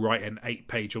write an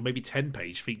 8-page or maybe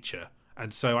 10-page feature.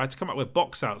 And so I had to come up with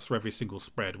box outs for every single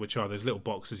spread, which are those little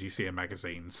boxes you see in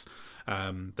magazines.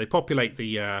 They populate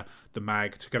the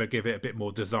mag to kind of give it a bit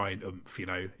more design oomph. You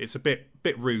know, it's a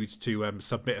bit rude to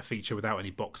submit a feature without any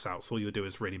box outs. All you'll do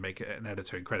is really make an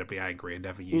editor incredibly angry and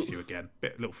never use you again.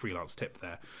 Little freelance tip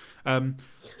there.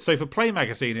 So for Play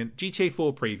Magazine in GTA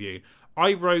 4 preview,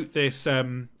 I wrote this.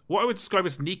 What I would describe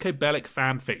as Nico Bellic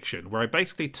fan fiction, where I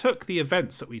basically took the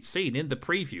events that we'd seen in the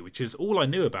preview, which is all I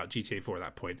knew about GTA 4 at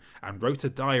that point, and wrote a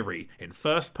diary in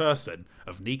first person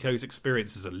of Nico's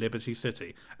experiences at Liberty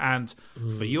City. And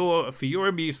for your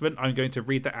amusement, I'm going to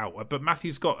read that out. But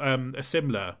Matthew's got a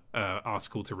similar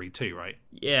article to read too, right?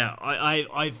 Yeah,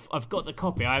 I've got the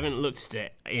copy. I haven't looked at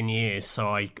it in years, so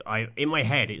I in my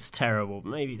head it's terrible.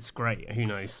 Maybe it's great. Who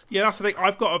knows? Yeah, that's the thing.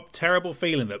 I've got a terrible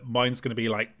feeling that mine's going to be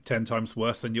like 10 times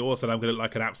worse than yours, and I'm going to look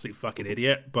like an absolute fucking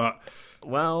idiot. But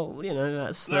well, you know,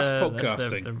 that's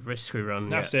podcasting. The risk we run.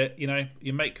 That's it. You know,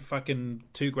 you make fucking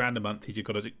 $2,000 a month. You've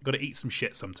got to eat some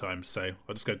shit sometimes. So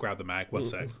I'll just go grab the mag. One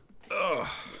sec. Ugh.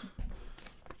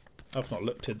 I've not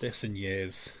looked at this in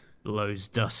years. Blows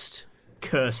dust.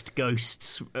 Cursed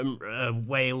ghosts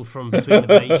wail from between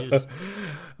the pages.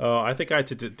 Oh, I think I had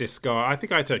to discard. I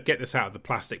think I had to get this out of the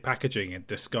plastic packaging and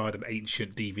discard an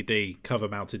ancient DVD,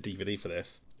 cover-mounted DVD for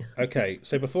this. Okay,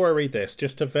 so before I read this,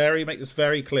 just to make this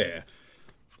very clear,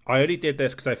 I only did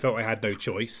this because I felt I had no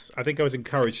choice. I think I was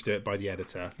encouraged to it by the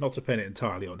editor, not to pin it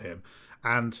entirely on him.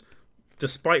 And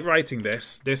despite writing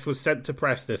this was sent to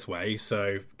press this way,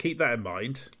 so keep that in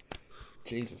mind.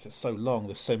 Jesus, it's so long.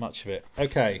 There's so much of it.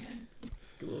 Okay.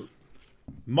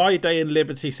 My day in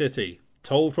Liberty City,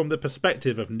 told from the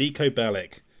perspective of Nico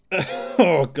Bellic.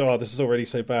 Oh god, this is already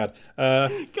so bad.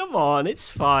 Come on, it's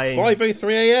fine.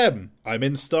 5:03 a.m. I'm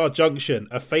in Star Junction,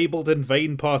 a fabled and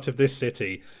vain part of this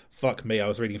city. Fuck me, I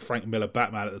was reading Frank Miller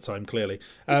Batman at the time, clearly.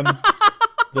 All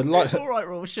right,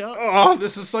 Rorschach. Oh,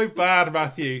 this is so bad,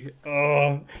 Matthew.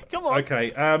 Oh, come on. Okay.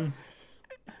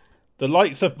 The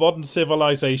lights of modern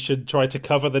civilization try to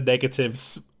cover the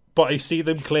negatives, but I see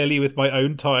them clearly with my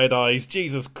own tired eyes.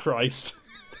 Jesus Christ.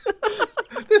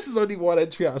 This is only 1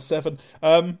 entry out of 7.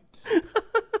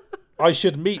 I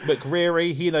should meet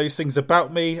McReary. He knows things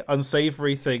about me,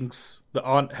 unsavoury things that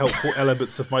aren't helpful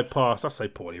elements of my past. That's so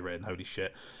poorly written, holy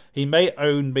shit. He may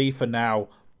own me for now,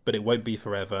 but it won't be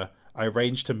forever. I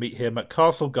arranged to meet him at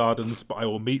Castle Gardens, but I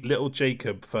will meet little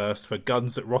Jacob first for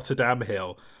guns at Rotterdam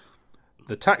Hill.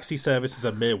 The taxi service is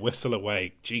a mere whistle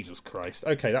away. Jesus Christ.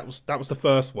 Okay, that was the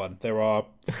first one. There are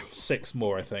 6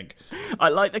 more, I think. I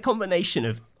like the combination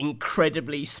of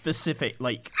incredibly specific,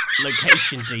 like,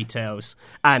 location details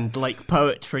and, like,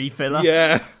 poetry filler.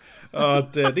 Yeah. Oh,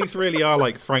 dear. These really are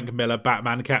like Frank Miller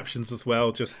Batman captions as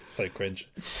well. Just so cringe.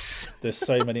 There's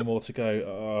so many more to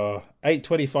go.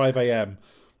 8:25 a.m.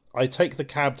 I take the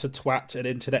cab to twat an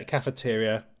internet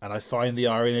cafeteria, and I find the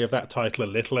irony of that title a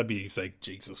little amusing.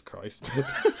 Jesus Christ.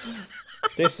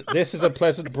 This is a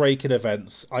pleasant break in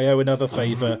events. I owe another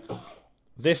favour.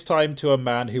 This time to a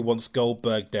man who wants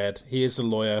Goldberg dead. He is a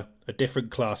lawyer, a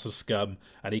different class of scum,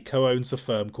 and he co-owns a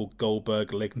firm called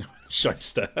Goldberg, Ligner and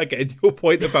Shyster. Again, your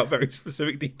point about very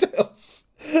specific details.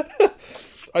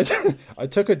 I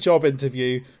took a job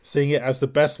interview, seeing it as the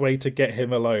best way to get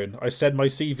him alone. I send my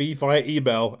CV via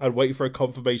email and wait for a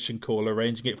confirmation call,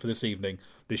 arranging it for this evening.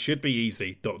 This should be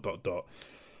easy. ...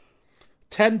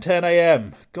 10:10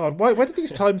 a.m. God, where did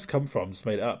these times come from? Just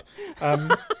made it up.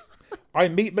 I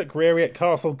meet McReary at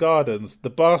Castle Gardens. The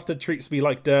bastard treats me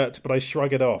like dirt, but I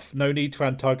shrug it off. No need to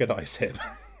antagonise him.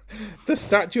 The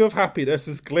Statue of Happiness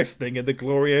is glistening in the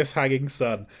glorious hanging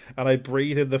sun, and I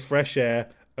breathe in the fresh air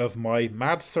of my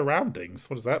mad surroundings.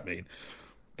 What does that mean?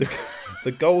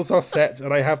 The goals are set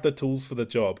and I have the tools for the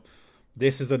job.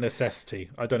 This is a necessity.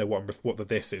 I don't know what the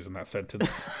this is in that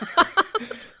sentence.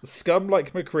 Scum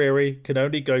like McCreary can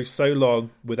only go so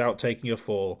long without taking a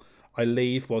fall. I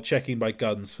leave while checking my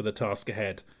guns for the task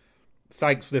ahead.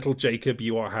 Thanks, little Jacob,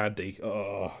 you are handy.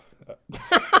 Oh.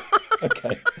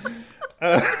 Okay.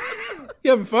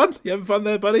 You having fun? You having fun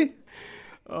there, buddy?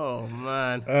 Oh,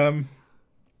 man.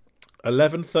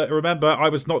 11:30. Remember, I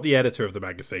was not the editor of the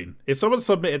magazine. If someone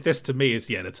submitted this to me as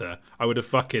the editor, I would have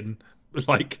fucking,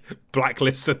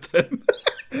 blacklisted them.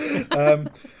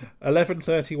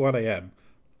 11:31 a.m.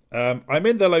 I'm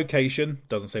in the location,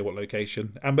 doesn't say what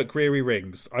location, and McCreary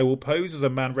rings. I will pose as a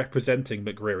man representing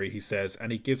McCreary, he says,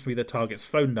 and he gives me the target's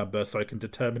phone number so I can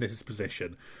determine his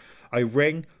position. I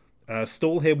ring,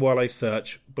 stall him while I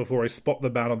search before I spot the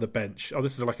man on the bench. Oh,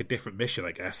 this is like a different mission,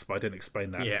 I guess, but I didn't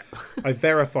explain that. Yeah. I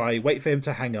verify, wait for him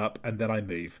to hang up, and then I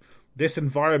move. This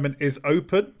environment is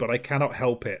open, but I cannot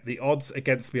help it. The odds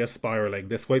against me are spiraling.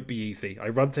 This won't be easy. I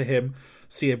run to him,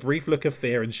 see a brief look of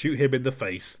fear, and shoot him in the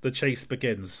face. The chase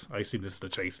begins. I assume this is the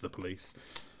chase of the police.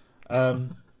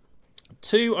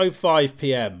 2:05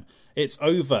 p.m. It's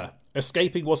over.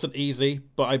 Escaping wasn't easy,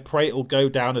 but I pray it'll go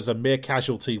down as a mere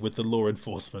casualty with the law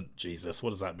enforcement. Jesus,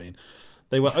 what does that mean?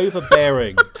 They were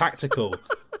overbearing, tactical.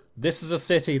 This is a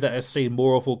city that has seen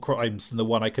more awful crimes than the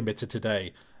one I committed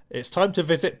today. It's time to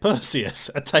visit Perseus,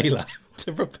 a tailor,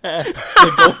 to prepare the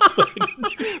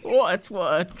Goldberg.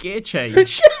 What a gear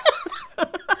change.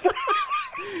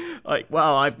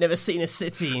 Wow, I've never seen a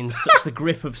city in such the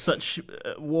grip of such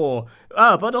war.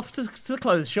 But off to the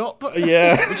clothes shop.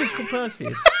 Yeah. We're just called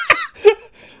Perseus.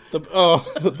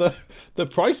 The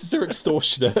prices are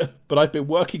extortionate, but I've been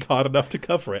working hard enough to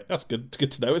cover it. That's good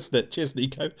to know, isn't it? Cheers,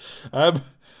 Nico. I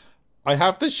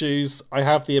have the shoes. I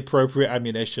have the appropriate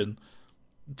ammunition.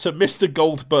 To Mr.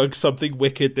 Goldberg, something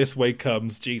wicked this way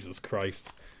comes. Jesus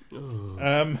Christ.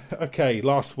 Okay,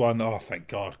 last one. Oh, thank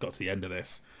God. Got to the end of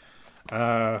this.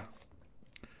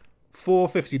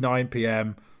 4:59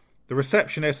 p.m. The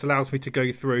receptionist allows me to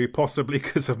go through, possibly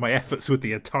because of my efforts with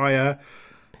the attire.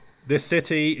 This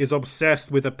city is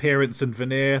obsessed with appearance and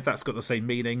veneer. That's got the same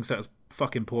meaning, so that's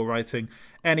fucking poor writing.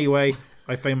 Anyway,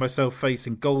 I find myself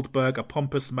facing Goldberg, a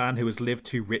pompous man who has lived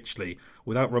too richly.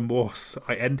 Without remorse,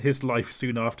 I end his life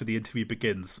soon after the interview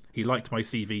begins. He liked my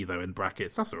CV, though, in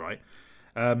brackets. That's all right.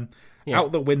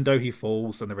 Out the window he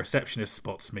falls, and the receptionist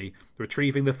spots me.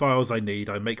 Retrieving the files I need,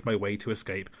 I make my way to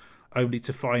escape, only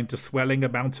to find a swelling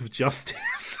amount of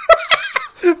justice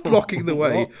blocking the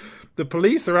way. The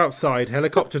police are outside.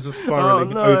 Helicopters are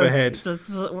spiralling overhead.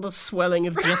 What a swelling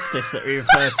of justice that we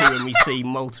refer to when we see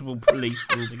multiple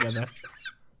policemen together.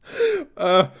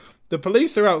 The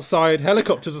police are outside.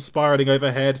 Helicopters are spiralling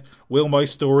overhead. Will my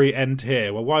story end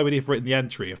here? Well, why would he have written the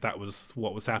entry if that was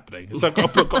what was happening? So I've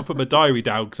got to put my diary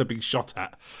down because I'm being shot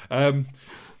at.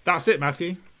 That's it,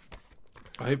 Matthew.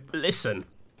 Listen,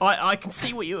 I can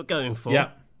see what you were going for.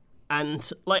 Yeah.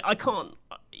 And, I can't...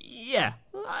 Yeah.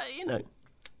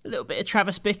 A little bit of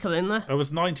Travis Bickle in there. I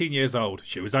was 19 years old.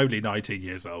 She was only 19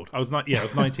 years old. I was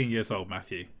 19 years old,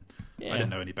 Matthew. Yeah. I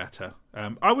didn't know any better.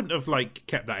 I wouldn't have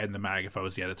kept that in the mag if I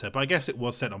was the editor, but I guess it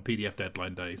was sent on PDF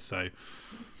deadline day, so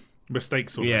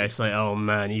mistakes. Yeah, it's oh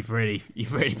man, you've really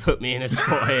put me in a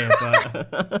spot here.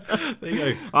 But there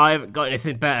you go. I haven't got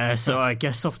anything better, so I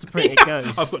guess off to print it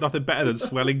goes. I've got nothing better than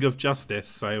swelling of justice.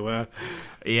 So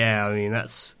yeah, I mean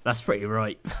that's pretty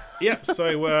right. Yeah.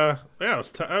 So there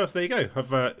you go.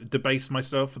 I've debased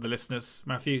myself for the listeners,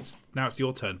 Matthew. Now it's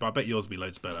your turn, but I bet yours will be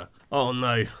loads better. Oh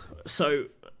no. So.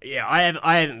 Yeah, I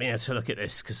haven't been able to look at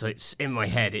this because it's in my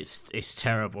head. It's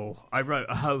terrible. I wrote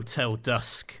a Hotel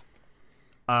Dusk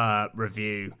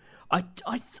review. I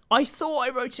thought I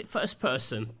wrote it first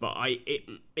person, but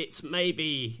it's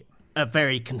maybe a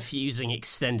very confusing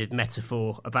extended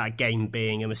metaphor about a game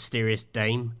being a mysterious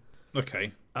dame.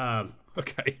 Okay.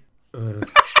 Okay.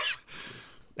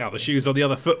 Now the shoe's on the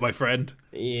other foot, my friend.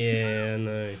 Yeah,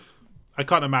 no. I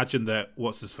can't imagine that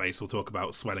what's his face will talk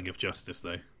about swelling of justice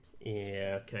though.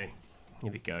 Yeah, okay.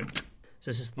 Here we go. So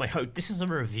this is a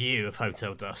review of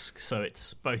Hotel Dusk, so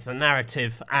it's both a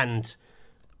narrative and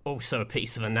also a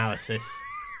piece of analysis.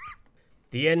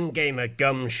 The endgamer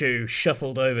Gumshoe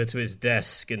shuffled over to his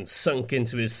desk and sunk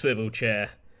into his swivel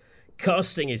chair.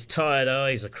 Casting his tired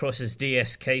eyes across his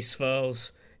DS case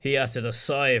files, he uttered a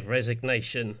sigh of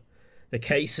resignation. The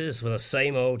cases were the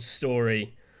same old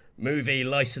story. Movie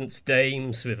licensed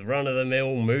dames with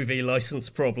run-of-the-mill movie license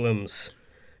problems.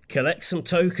 Collect some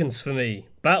tokens for me.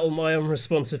 Battle my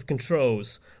unresponsive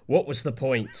controls. What was the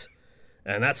point?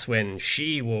 And that's when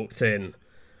she walked in.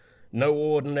 No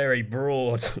ordinary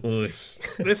broad. Ugh.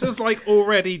 This is like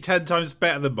already 10 times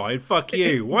better than mine. Fuck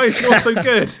you. Why is yours so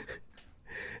good?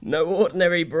 No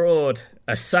ordinary broad.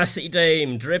 A sassy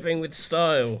dame dripping with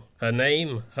style. Her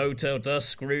name, Hotel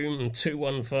Dusk, room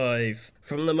 215.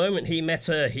 From the moment he met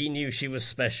her, he knew she was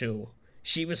special.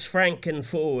 She was frank and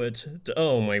forward.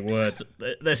 Oh my word.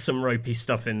 There's some ropey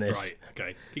stuff in this. Right,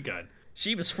 okay, keep going.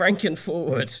 She was frank and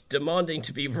forward, demanding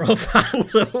to be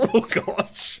rough-handled. Oh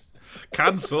gosh.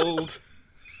 Cancelled.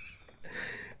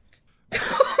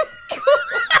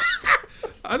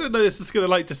 I don't know this is going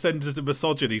to descend into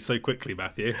misogyny so quickly,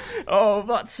 Matthew. Oh,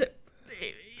 that's it.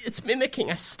 It's mimicking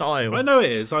a style. I know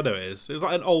it is. It's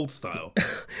like an old style.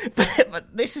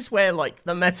 but this is where,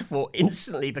 the metaphor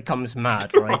instantly becomes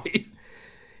mad, right?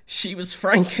 She was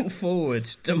frank and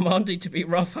forward, demanding to be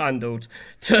rough-handled,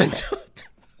 turned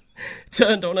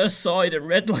on her side and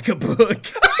read like a book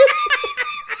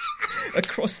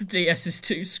across the DS's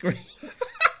two screens.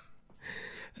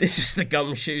 This is the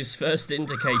gumshoe's first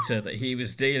indicator that he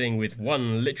was dealing with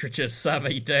one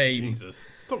literature-savvy dame. Jesus.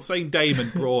 Stop saying dame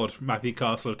and broad, Matthew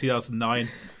Castle of 2009.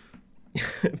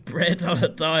 Bred on a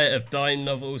diet of dime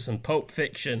novels and pulp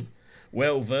fiction,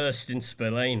 well-versed in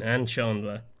Spillane and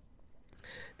Chandler.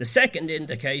 The second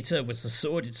indicator was the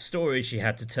sordid story she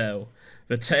had to tell.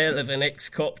 The tale of an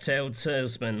ex-cocktail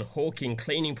salesman hawking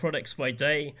cleaning products by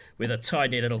day with a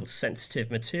tiny little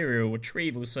sensitive material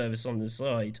retrieval service on the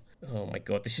side. Oh my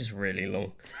god, this is really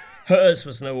long. Hers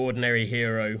was no ordinary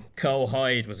hero. Carl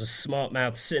Hyde was a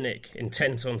smart-mouthed cynic,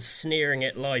 intent on sneering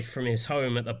at life from his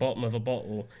home at the bottom of a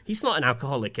bottle. He's not an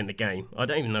alcoholic in the game. I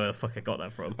don't even know where the fuck I got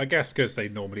that from. I guess because they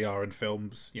normally are in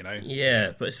films, you know.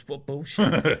 Yeah, but it's what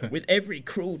bullshit. With every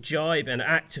cruel jibe and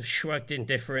act of shrugged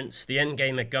indifference, the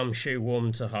endgamer Gumshoe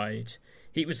warmed to Hyde.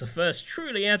 He was the first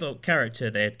truly adult character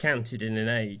they had counted in an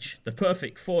age, the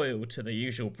perfect foil to the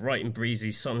usual bright and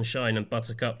breezy sunshine and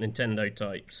buttercup Nintendo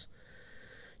types.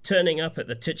 Turning up at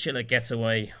the titular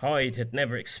getaway, Hyde had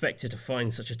never expected to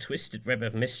find such a twisted web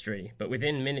of mystery, but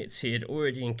within minutes he had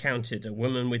already encountered a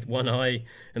woman with one eye,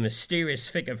 a mysterious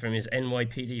figure from his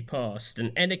NYPD past,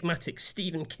 an enigmatic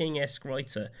Stephen King-esque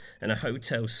writer, and a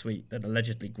hotel suite that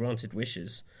allegedly granted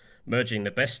wishes. Merging the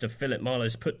best of Philip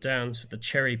Marlowe's put-downs with the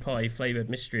cherry pie-flavoured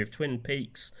mystery of Twin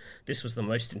Peaks, this was the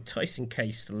most enticing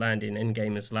case to land in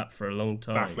Endgamer's lap for a long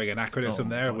time. Baffling anachronism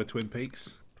there with Twin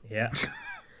Peaks. Yeah.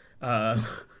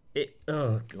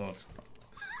 Oh god,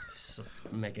 so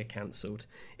mega cancelled.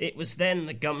 It was then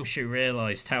the Gumshoe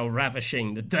realised how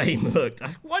ravishing the dame looked.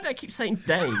 Why do I keep saying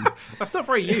dame? That's not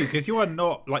very you, because you are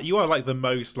not you are the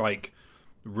most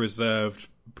reserved,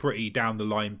 pretty down the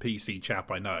line PC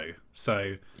chap I know.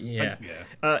 So yeah.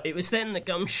 It was then the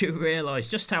Gumshoe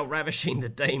realised just how ravishing the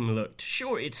dame looked.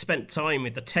 Sure, he'd spent time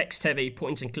with the text-heavy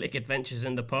point-and-click adventures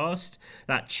in the past.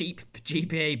 That cheap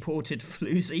GBA-ported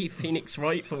floozy Phoenix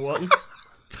Wright for one.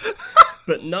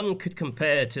 But none could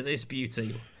compare to this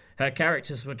beauty. Her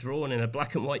characters were drawn in a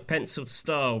black and white penciled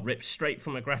style ripped straight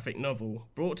from a graphic novel,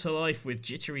 brought to life with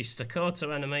jittery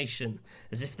staccato animation,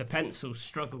 as if the pencils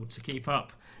struggled to keep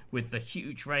up with the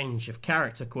huge range of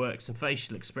character quirks and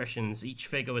facial expressions each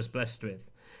figure was blessed with.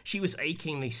 She was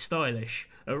achingly stylish,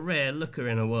 a rare looker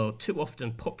in a world too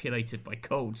often populated by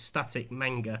cold, static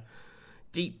manga.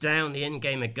 Deep down, the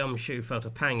endgamer Gumshoe felt a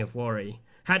pang of worry.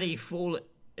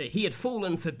 He had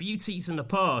fallen for beauties in the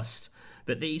past,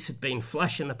 but these had been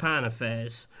flash-in-the-pan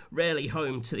affairs, rarely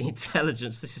home to the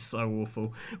intelligence, this is so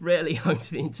awful, rarely home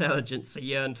to the intelligence he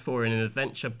yearned for in an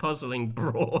adventure-puzzling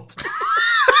broad.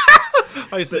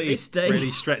 I see,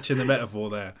 really stretching the metaphor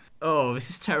there. Oh, this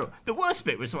is terrible. The worst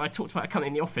bit was when I talked about coming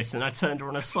in the office and I turned her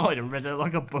on her side and read her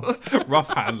like a book.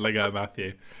 Rough handling her,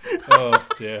 Matthew. Oh,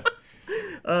 dear.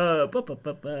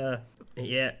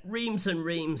 Yeah, reams and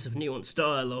reams of nuanced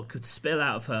dialogue could spill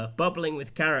out of her, bubbling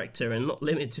with character and not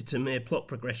limited to mere plot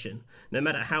progression. No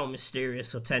matter how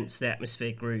mysterious or tense the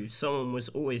atmosphere grew, someone was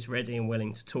always ready and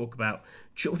willing to talk about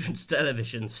children's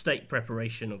television, state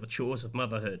preparation, or the chores of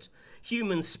motherhood.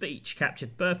 Human speech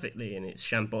captured perfectly in its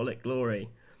shambolic glory.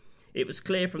 It was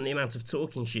clear from the amount of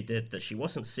talking she did that she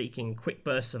wasn't seeking quick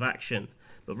bursts of action,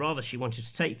 but rather she wanted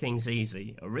to take things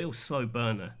easy, a real slow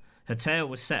burner. Her tale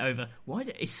was set over...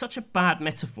 It's such a bad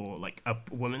metaphor, like a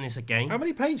woman is a game. How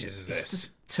many pages is this? It's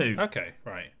just 2. Okay,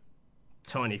 right.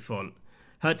 Tiny font.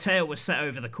 Her tale was set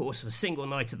over the course of a single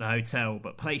night at the hotel,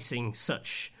 but placing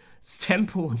such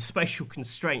temporal and spatial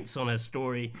constraints on her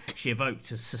story, she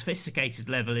evoked a sophisticated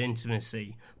level of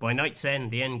intimacy. By night's end,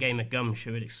 the endgamer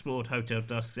Gumshoe had explored Hotel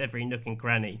Dusk's every nook and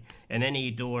cranny, and any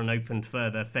door and opened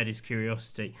further fed his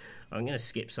curiosity. I'm going to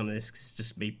skip some of this because it's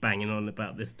just me banging on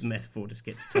about this. The metaphor just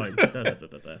gets time.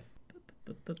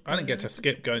 I didn't get to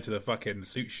skip going to the fucking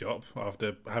suit shop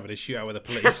after having a shootout with the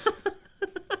police.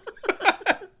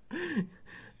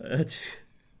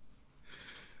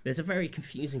 There's a very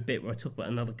confusing bit where I talk about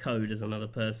another code as another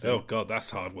person. Oh god, that's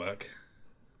hard work.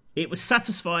 It was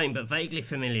satisfying but vaguely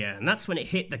familiar, and that's when it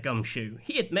hit the gumshoe.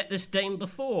 He had met this dame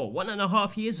before,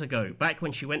 1.5 years ago, back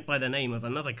when she went by the name of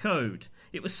another code.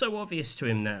 It was so obvious to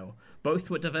him now. Both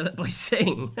were developed by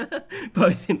Sing.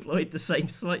 Both employed the same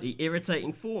slightly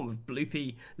irritating form of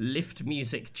bloopy lift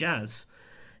music jazz.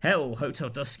 Hell, Hotel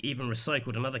Dusk even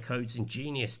recycled another code's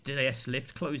ingenious DS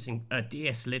lid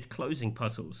closing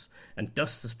puzzles and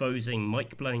dust-disposing,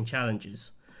 mic-blowing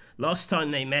challenges. Last time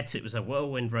they met, it was a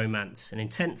whirlwind romance, an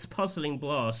intense, puzzling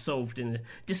blast solved in a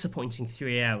disappointing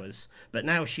 3 hours. But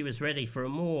now she was ready for a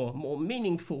more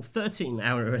meaningful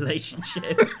 13-hour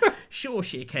relationship. Sure,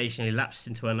 she occasionally lapsed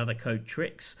into another code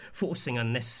tricks, forcing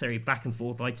unnecessary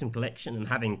back-and-forth item collection and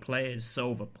having players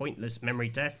solve a pointless memory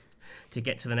test to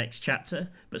get to the next chapter,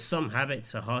 but some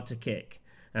habits are hard to kick,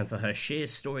 and for her sheer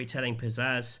storytelling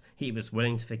pizzazz, he was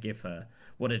willing to forgive her.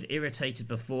 What had irritated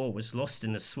before was lost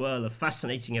in the swirl of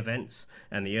fascinating events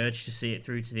and the urge to see it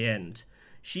through to the end.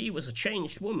 She was a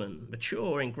changed woman,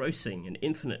 mature, engrossing, and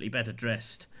infinitely better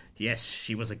dressed. Yes,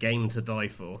 she was a game to die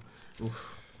for.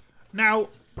 Oof. Now,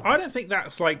 I don't think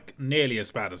that's like nearly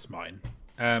as bad as mine.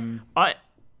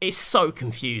 It's so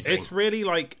confusing. It's really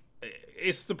like...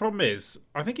 the problem is,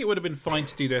 I think it would have been fine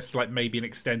to do this like maybe an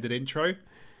extended intro,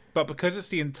 but because it's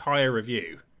the entire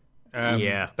review,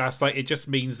 that's like, it just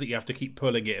means that you have to keep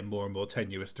pulling it in more and more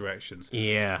tenuous directions.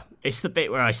 Yeah, it's the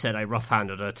bit where I said I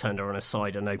rough-handed her, turned her on her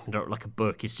side, and opened her up like a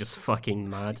book. Is just fucking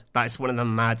mad. That's one of the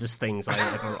maddest things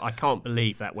I can't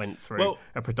believe that went through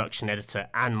a production editor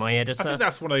and my editor. I think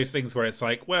that's one of those things where it's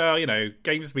like, well, you know,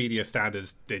 games media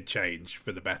standards did change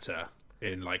for the better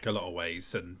in like a lot of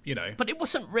ways, and you know, but it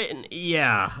wasn't written.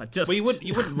 Yeah, just well,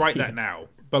 you wouldn't write that now.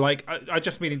 But like, I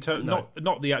just mean in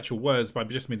not the actual words, but I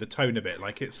just mean the tone of it.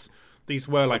 Like, these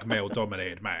were like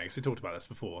male-dominated mags. We talked about this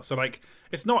before, so like,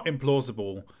 it's not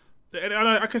implausible. And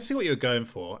I can see what you were going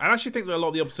for, and I actually think that a lot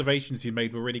of the observations you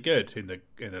made were really good in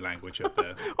the language of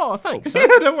the. Oh, thanks. Yeah,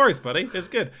 no worries, buddy. It's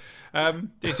good.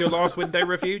 Is your last window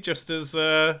review just as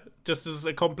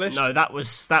accomplished? No, that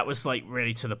was like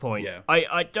really to the point. Yeah.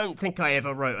 I don't think I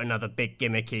ever wrote another big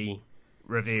gimmicky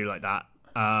review like that.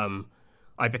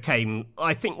 I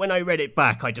think when I read it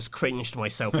back, I just cringed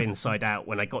myself inside out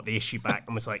when I got the issue back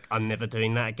and was like, I'm never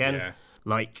doing that again. Yeah.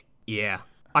 Like, yeah.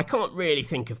 I can't really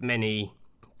think of many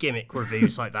gimmick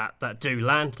reviews like that do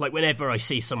land. Like, whenever I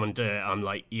see someone do it, I'm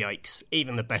like, yikes.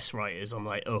 Even the best writers, I'm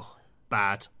like, oh,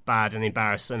 bad and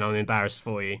embarrassing. I'm embarrassed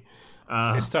for you.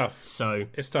 It's tough. So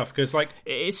it's tough because like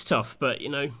it is tough, but you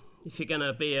know, if you're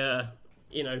gonna be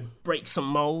break some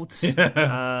molds,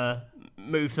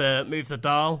 move the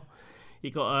dial, you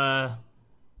got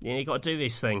to do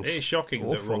these things. It is shocking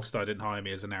that Rockstar didn't hire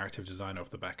me as a narrative designer off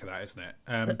the back of that, isn't it?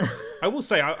 I will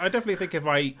say, I definitely think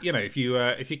if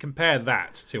you compare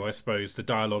that to, I suppose, the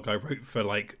dialogue I wrote for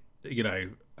like,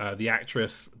 the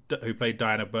actress who played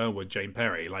Diana Burnwood, Jane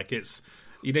Perry, like it's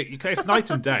night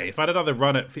and day. If I had another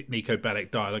run at Nico Bellic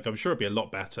dialogue, I'm sure it'd be a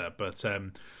lot better. But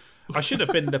I should have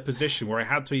been in a position where I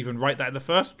had to even write that in the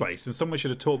first place, and someone should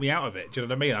have taught me out of it. Do you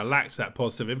know what I mean? I lacked that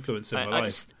positive influence in my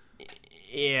life.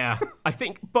 Yeah, I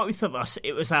think both of us,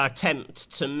 it was our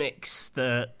attempt to mix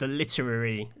the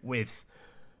literary with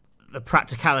the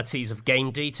practicalities of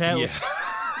game details. Yeah.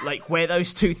 Like, where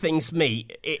those two things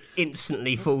meet, it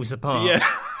instantly falls apart.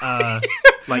 Yeah.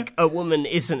 Like, a woman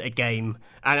isn't a game,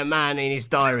 and a man in his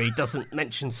diary doesn't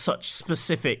mention such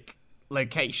specific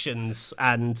locations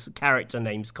and character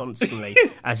names constantly,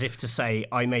 as if to say,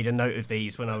 I made a note of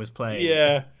these when I was playing.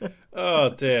 Yeah. Oh,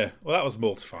 dear. Well, that was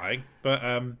mortifying, but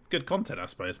good content, I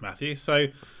suppose, Matthew. So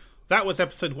that was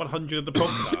episode 100 of the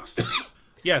podcast.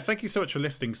 Yeah, thank you so much for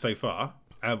listening so far.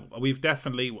 We've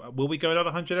definitely... Will we go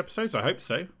another 100 episodes? I hope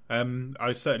so.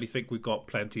 I certainly think we've got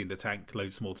plenty in the tank,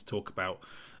 loads more to talk about.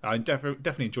 I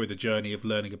definitely enjoyed the journey of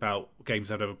learning about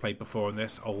games I've never played before in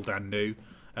this, old and new.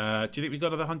 Do you think we've got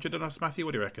another 100 on us, Matthew?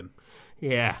 What do you reckon?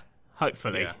 Yeah,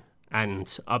 hopefully. Yeah.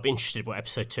 And I'll be interested what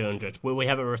episode 200. Will we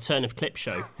have a return of Clip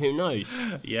Show? Who knows?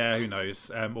 Yeah, who knows?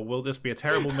 Or will this be a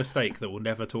terrible mistake that we'll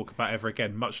never talk about ever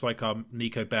again, much like our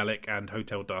Nico Bellic and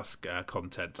Hotel Dusk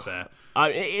content there?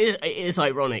 It is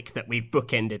ironic that we've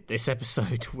bookended this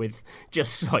episode with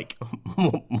just like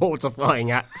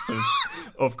mortifying acts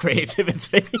of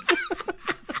creativity.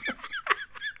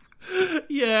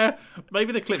 Yeah,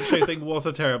 maybe the Clip Show thing was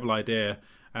a terrible idea.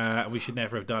 We should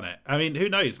never have done it. I mean, who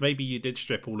knows? Maybe you did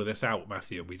strip all of this out,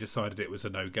 Matthew, and we decided it was a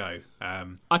no-go.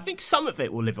 I think some of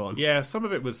it will live on. Yeah, some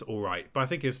of it was all right, but I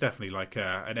think it's definitely like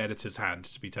an editor's hand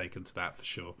to be taken to that for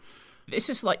sure. This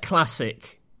is like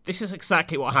classic. This is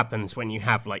exactly what happens when you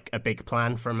have like a big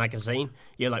plan for a magazine.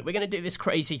 You're like, we're going to do this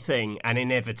crazy thing, and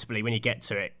inevitably, when you get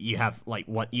to it, you have like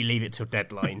what you leave it till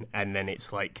deadline, and then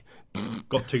it's like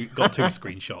got two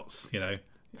screenshots, you know.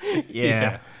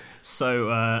 Yeah.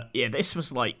 So this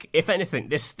was like, if anything,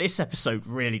 this episode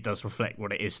really does reflect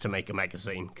what it is to make a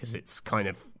magazine, because it's kind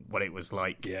of what it was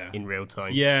like in real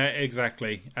time. Yeah,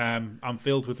 exactly. I'm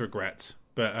filled with regret.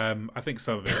 But I think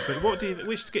some of it. So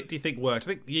which skit do you think worked? I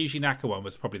think the Yuji Naka one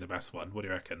was probably the best one. What do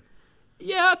you reckon?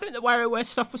 Yeah, I think the WarioWare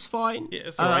stuff was fine. Yeah,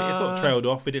 it's all right. It sort of trailed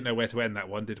off. We didn't know where to end that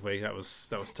one, did we? That was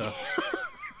tough.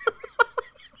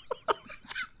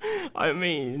 I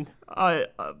mean,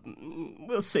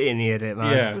 we'll see in the edit,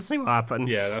 man. Yeah. We'll see what happens.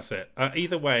 Yeah, that's it.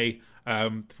 Either way,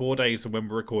 4 days from when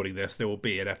we're recording this, there will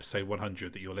be an episode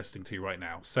 100 that you're listening to right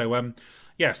now. So,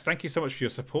 yes, thank you so much for your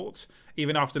support.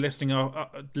 Even after listening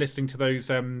to those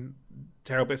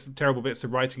terrible bits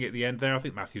of writing at the end there, I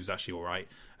think Matthew's actually all right.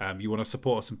 You want to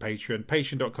support us on Patreon,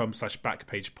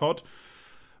 patreon.com/backpagepod.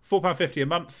 £4.50 a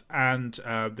month, and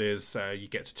there's you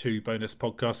get 2 bonus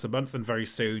podcasts a month, and very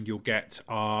soon you'll get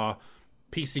our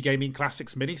PC Gaming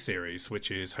Classics mini-series,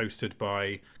 which is co-hosted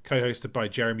by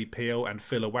Jeremy Peel and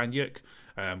Phil Awanyuk.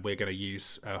 We're going to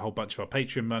use a whole bunch of our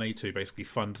Patreon money to basically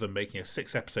fund them making a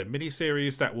 6-episode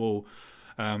mini-series that will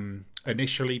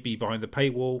initially be behind the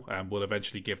paywall, and we'll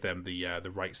eventually give them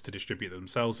the rights to distribute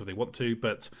themselves if they want to.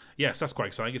 But yes, that's quite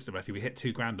exciting, isn't it, Matthew? We hit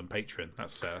 $2,000 on Patreon.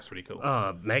 That's really cool.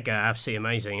 Oh, mega, absolutely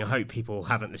amazing. I hope people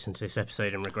haven't listened to this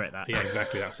episode and regret that. Yeah,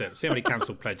 exactly. That's it. See how many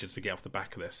cancelled pledges we get off the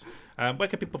back of this. Where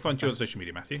can people find you on social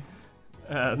media, Matthew?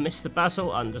 Mr. Basil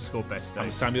 _Besto. I'm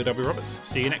Samuel W. Roberts.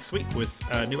 See you next week with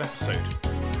a new episode.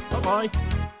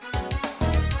 Bye-bye.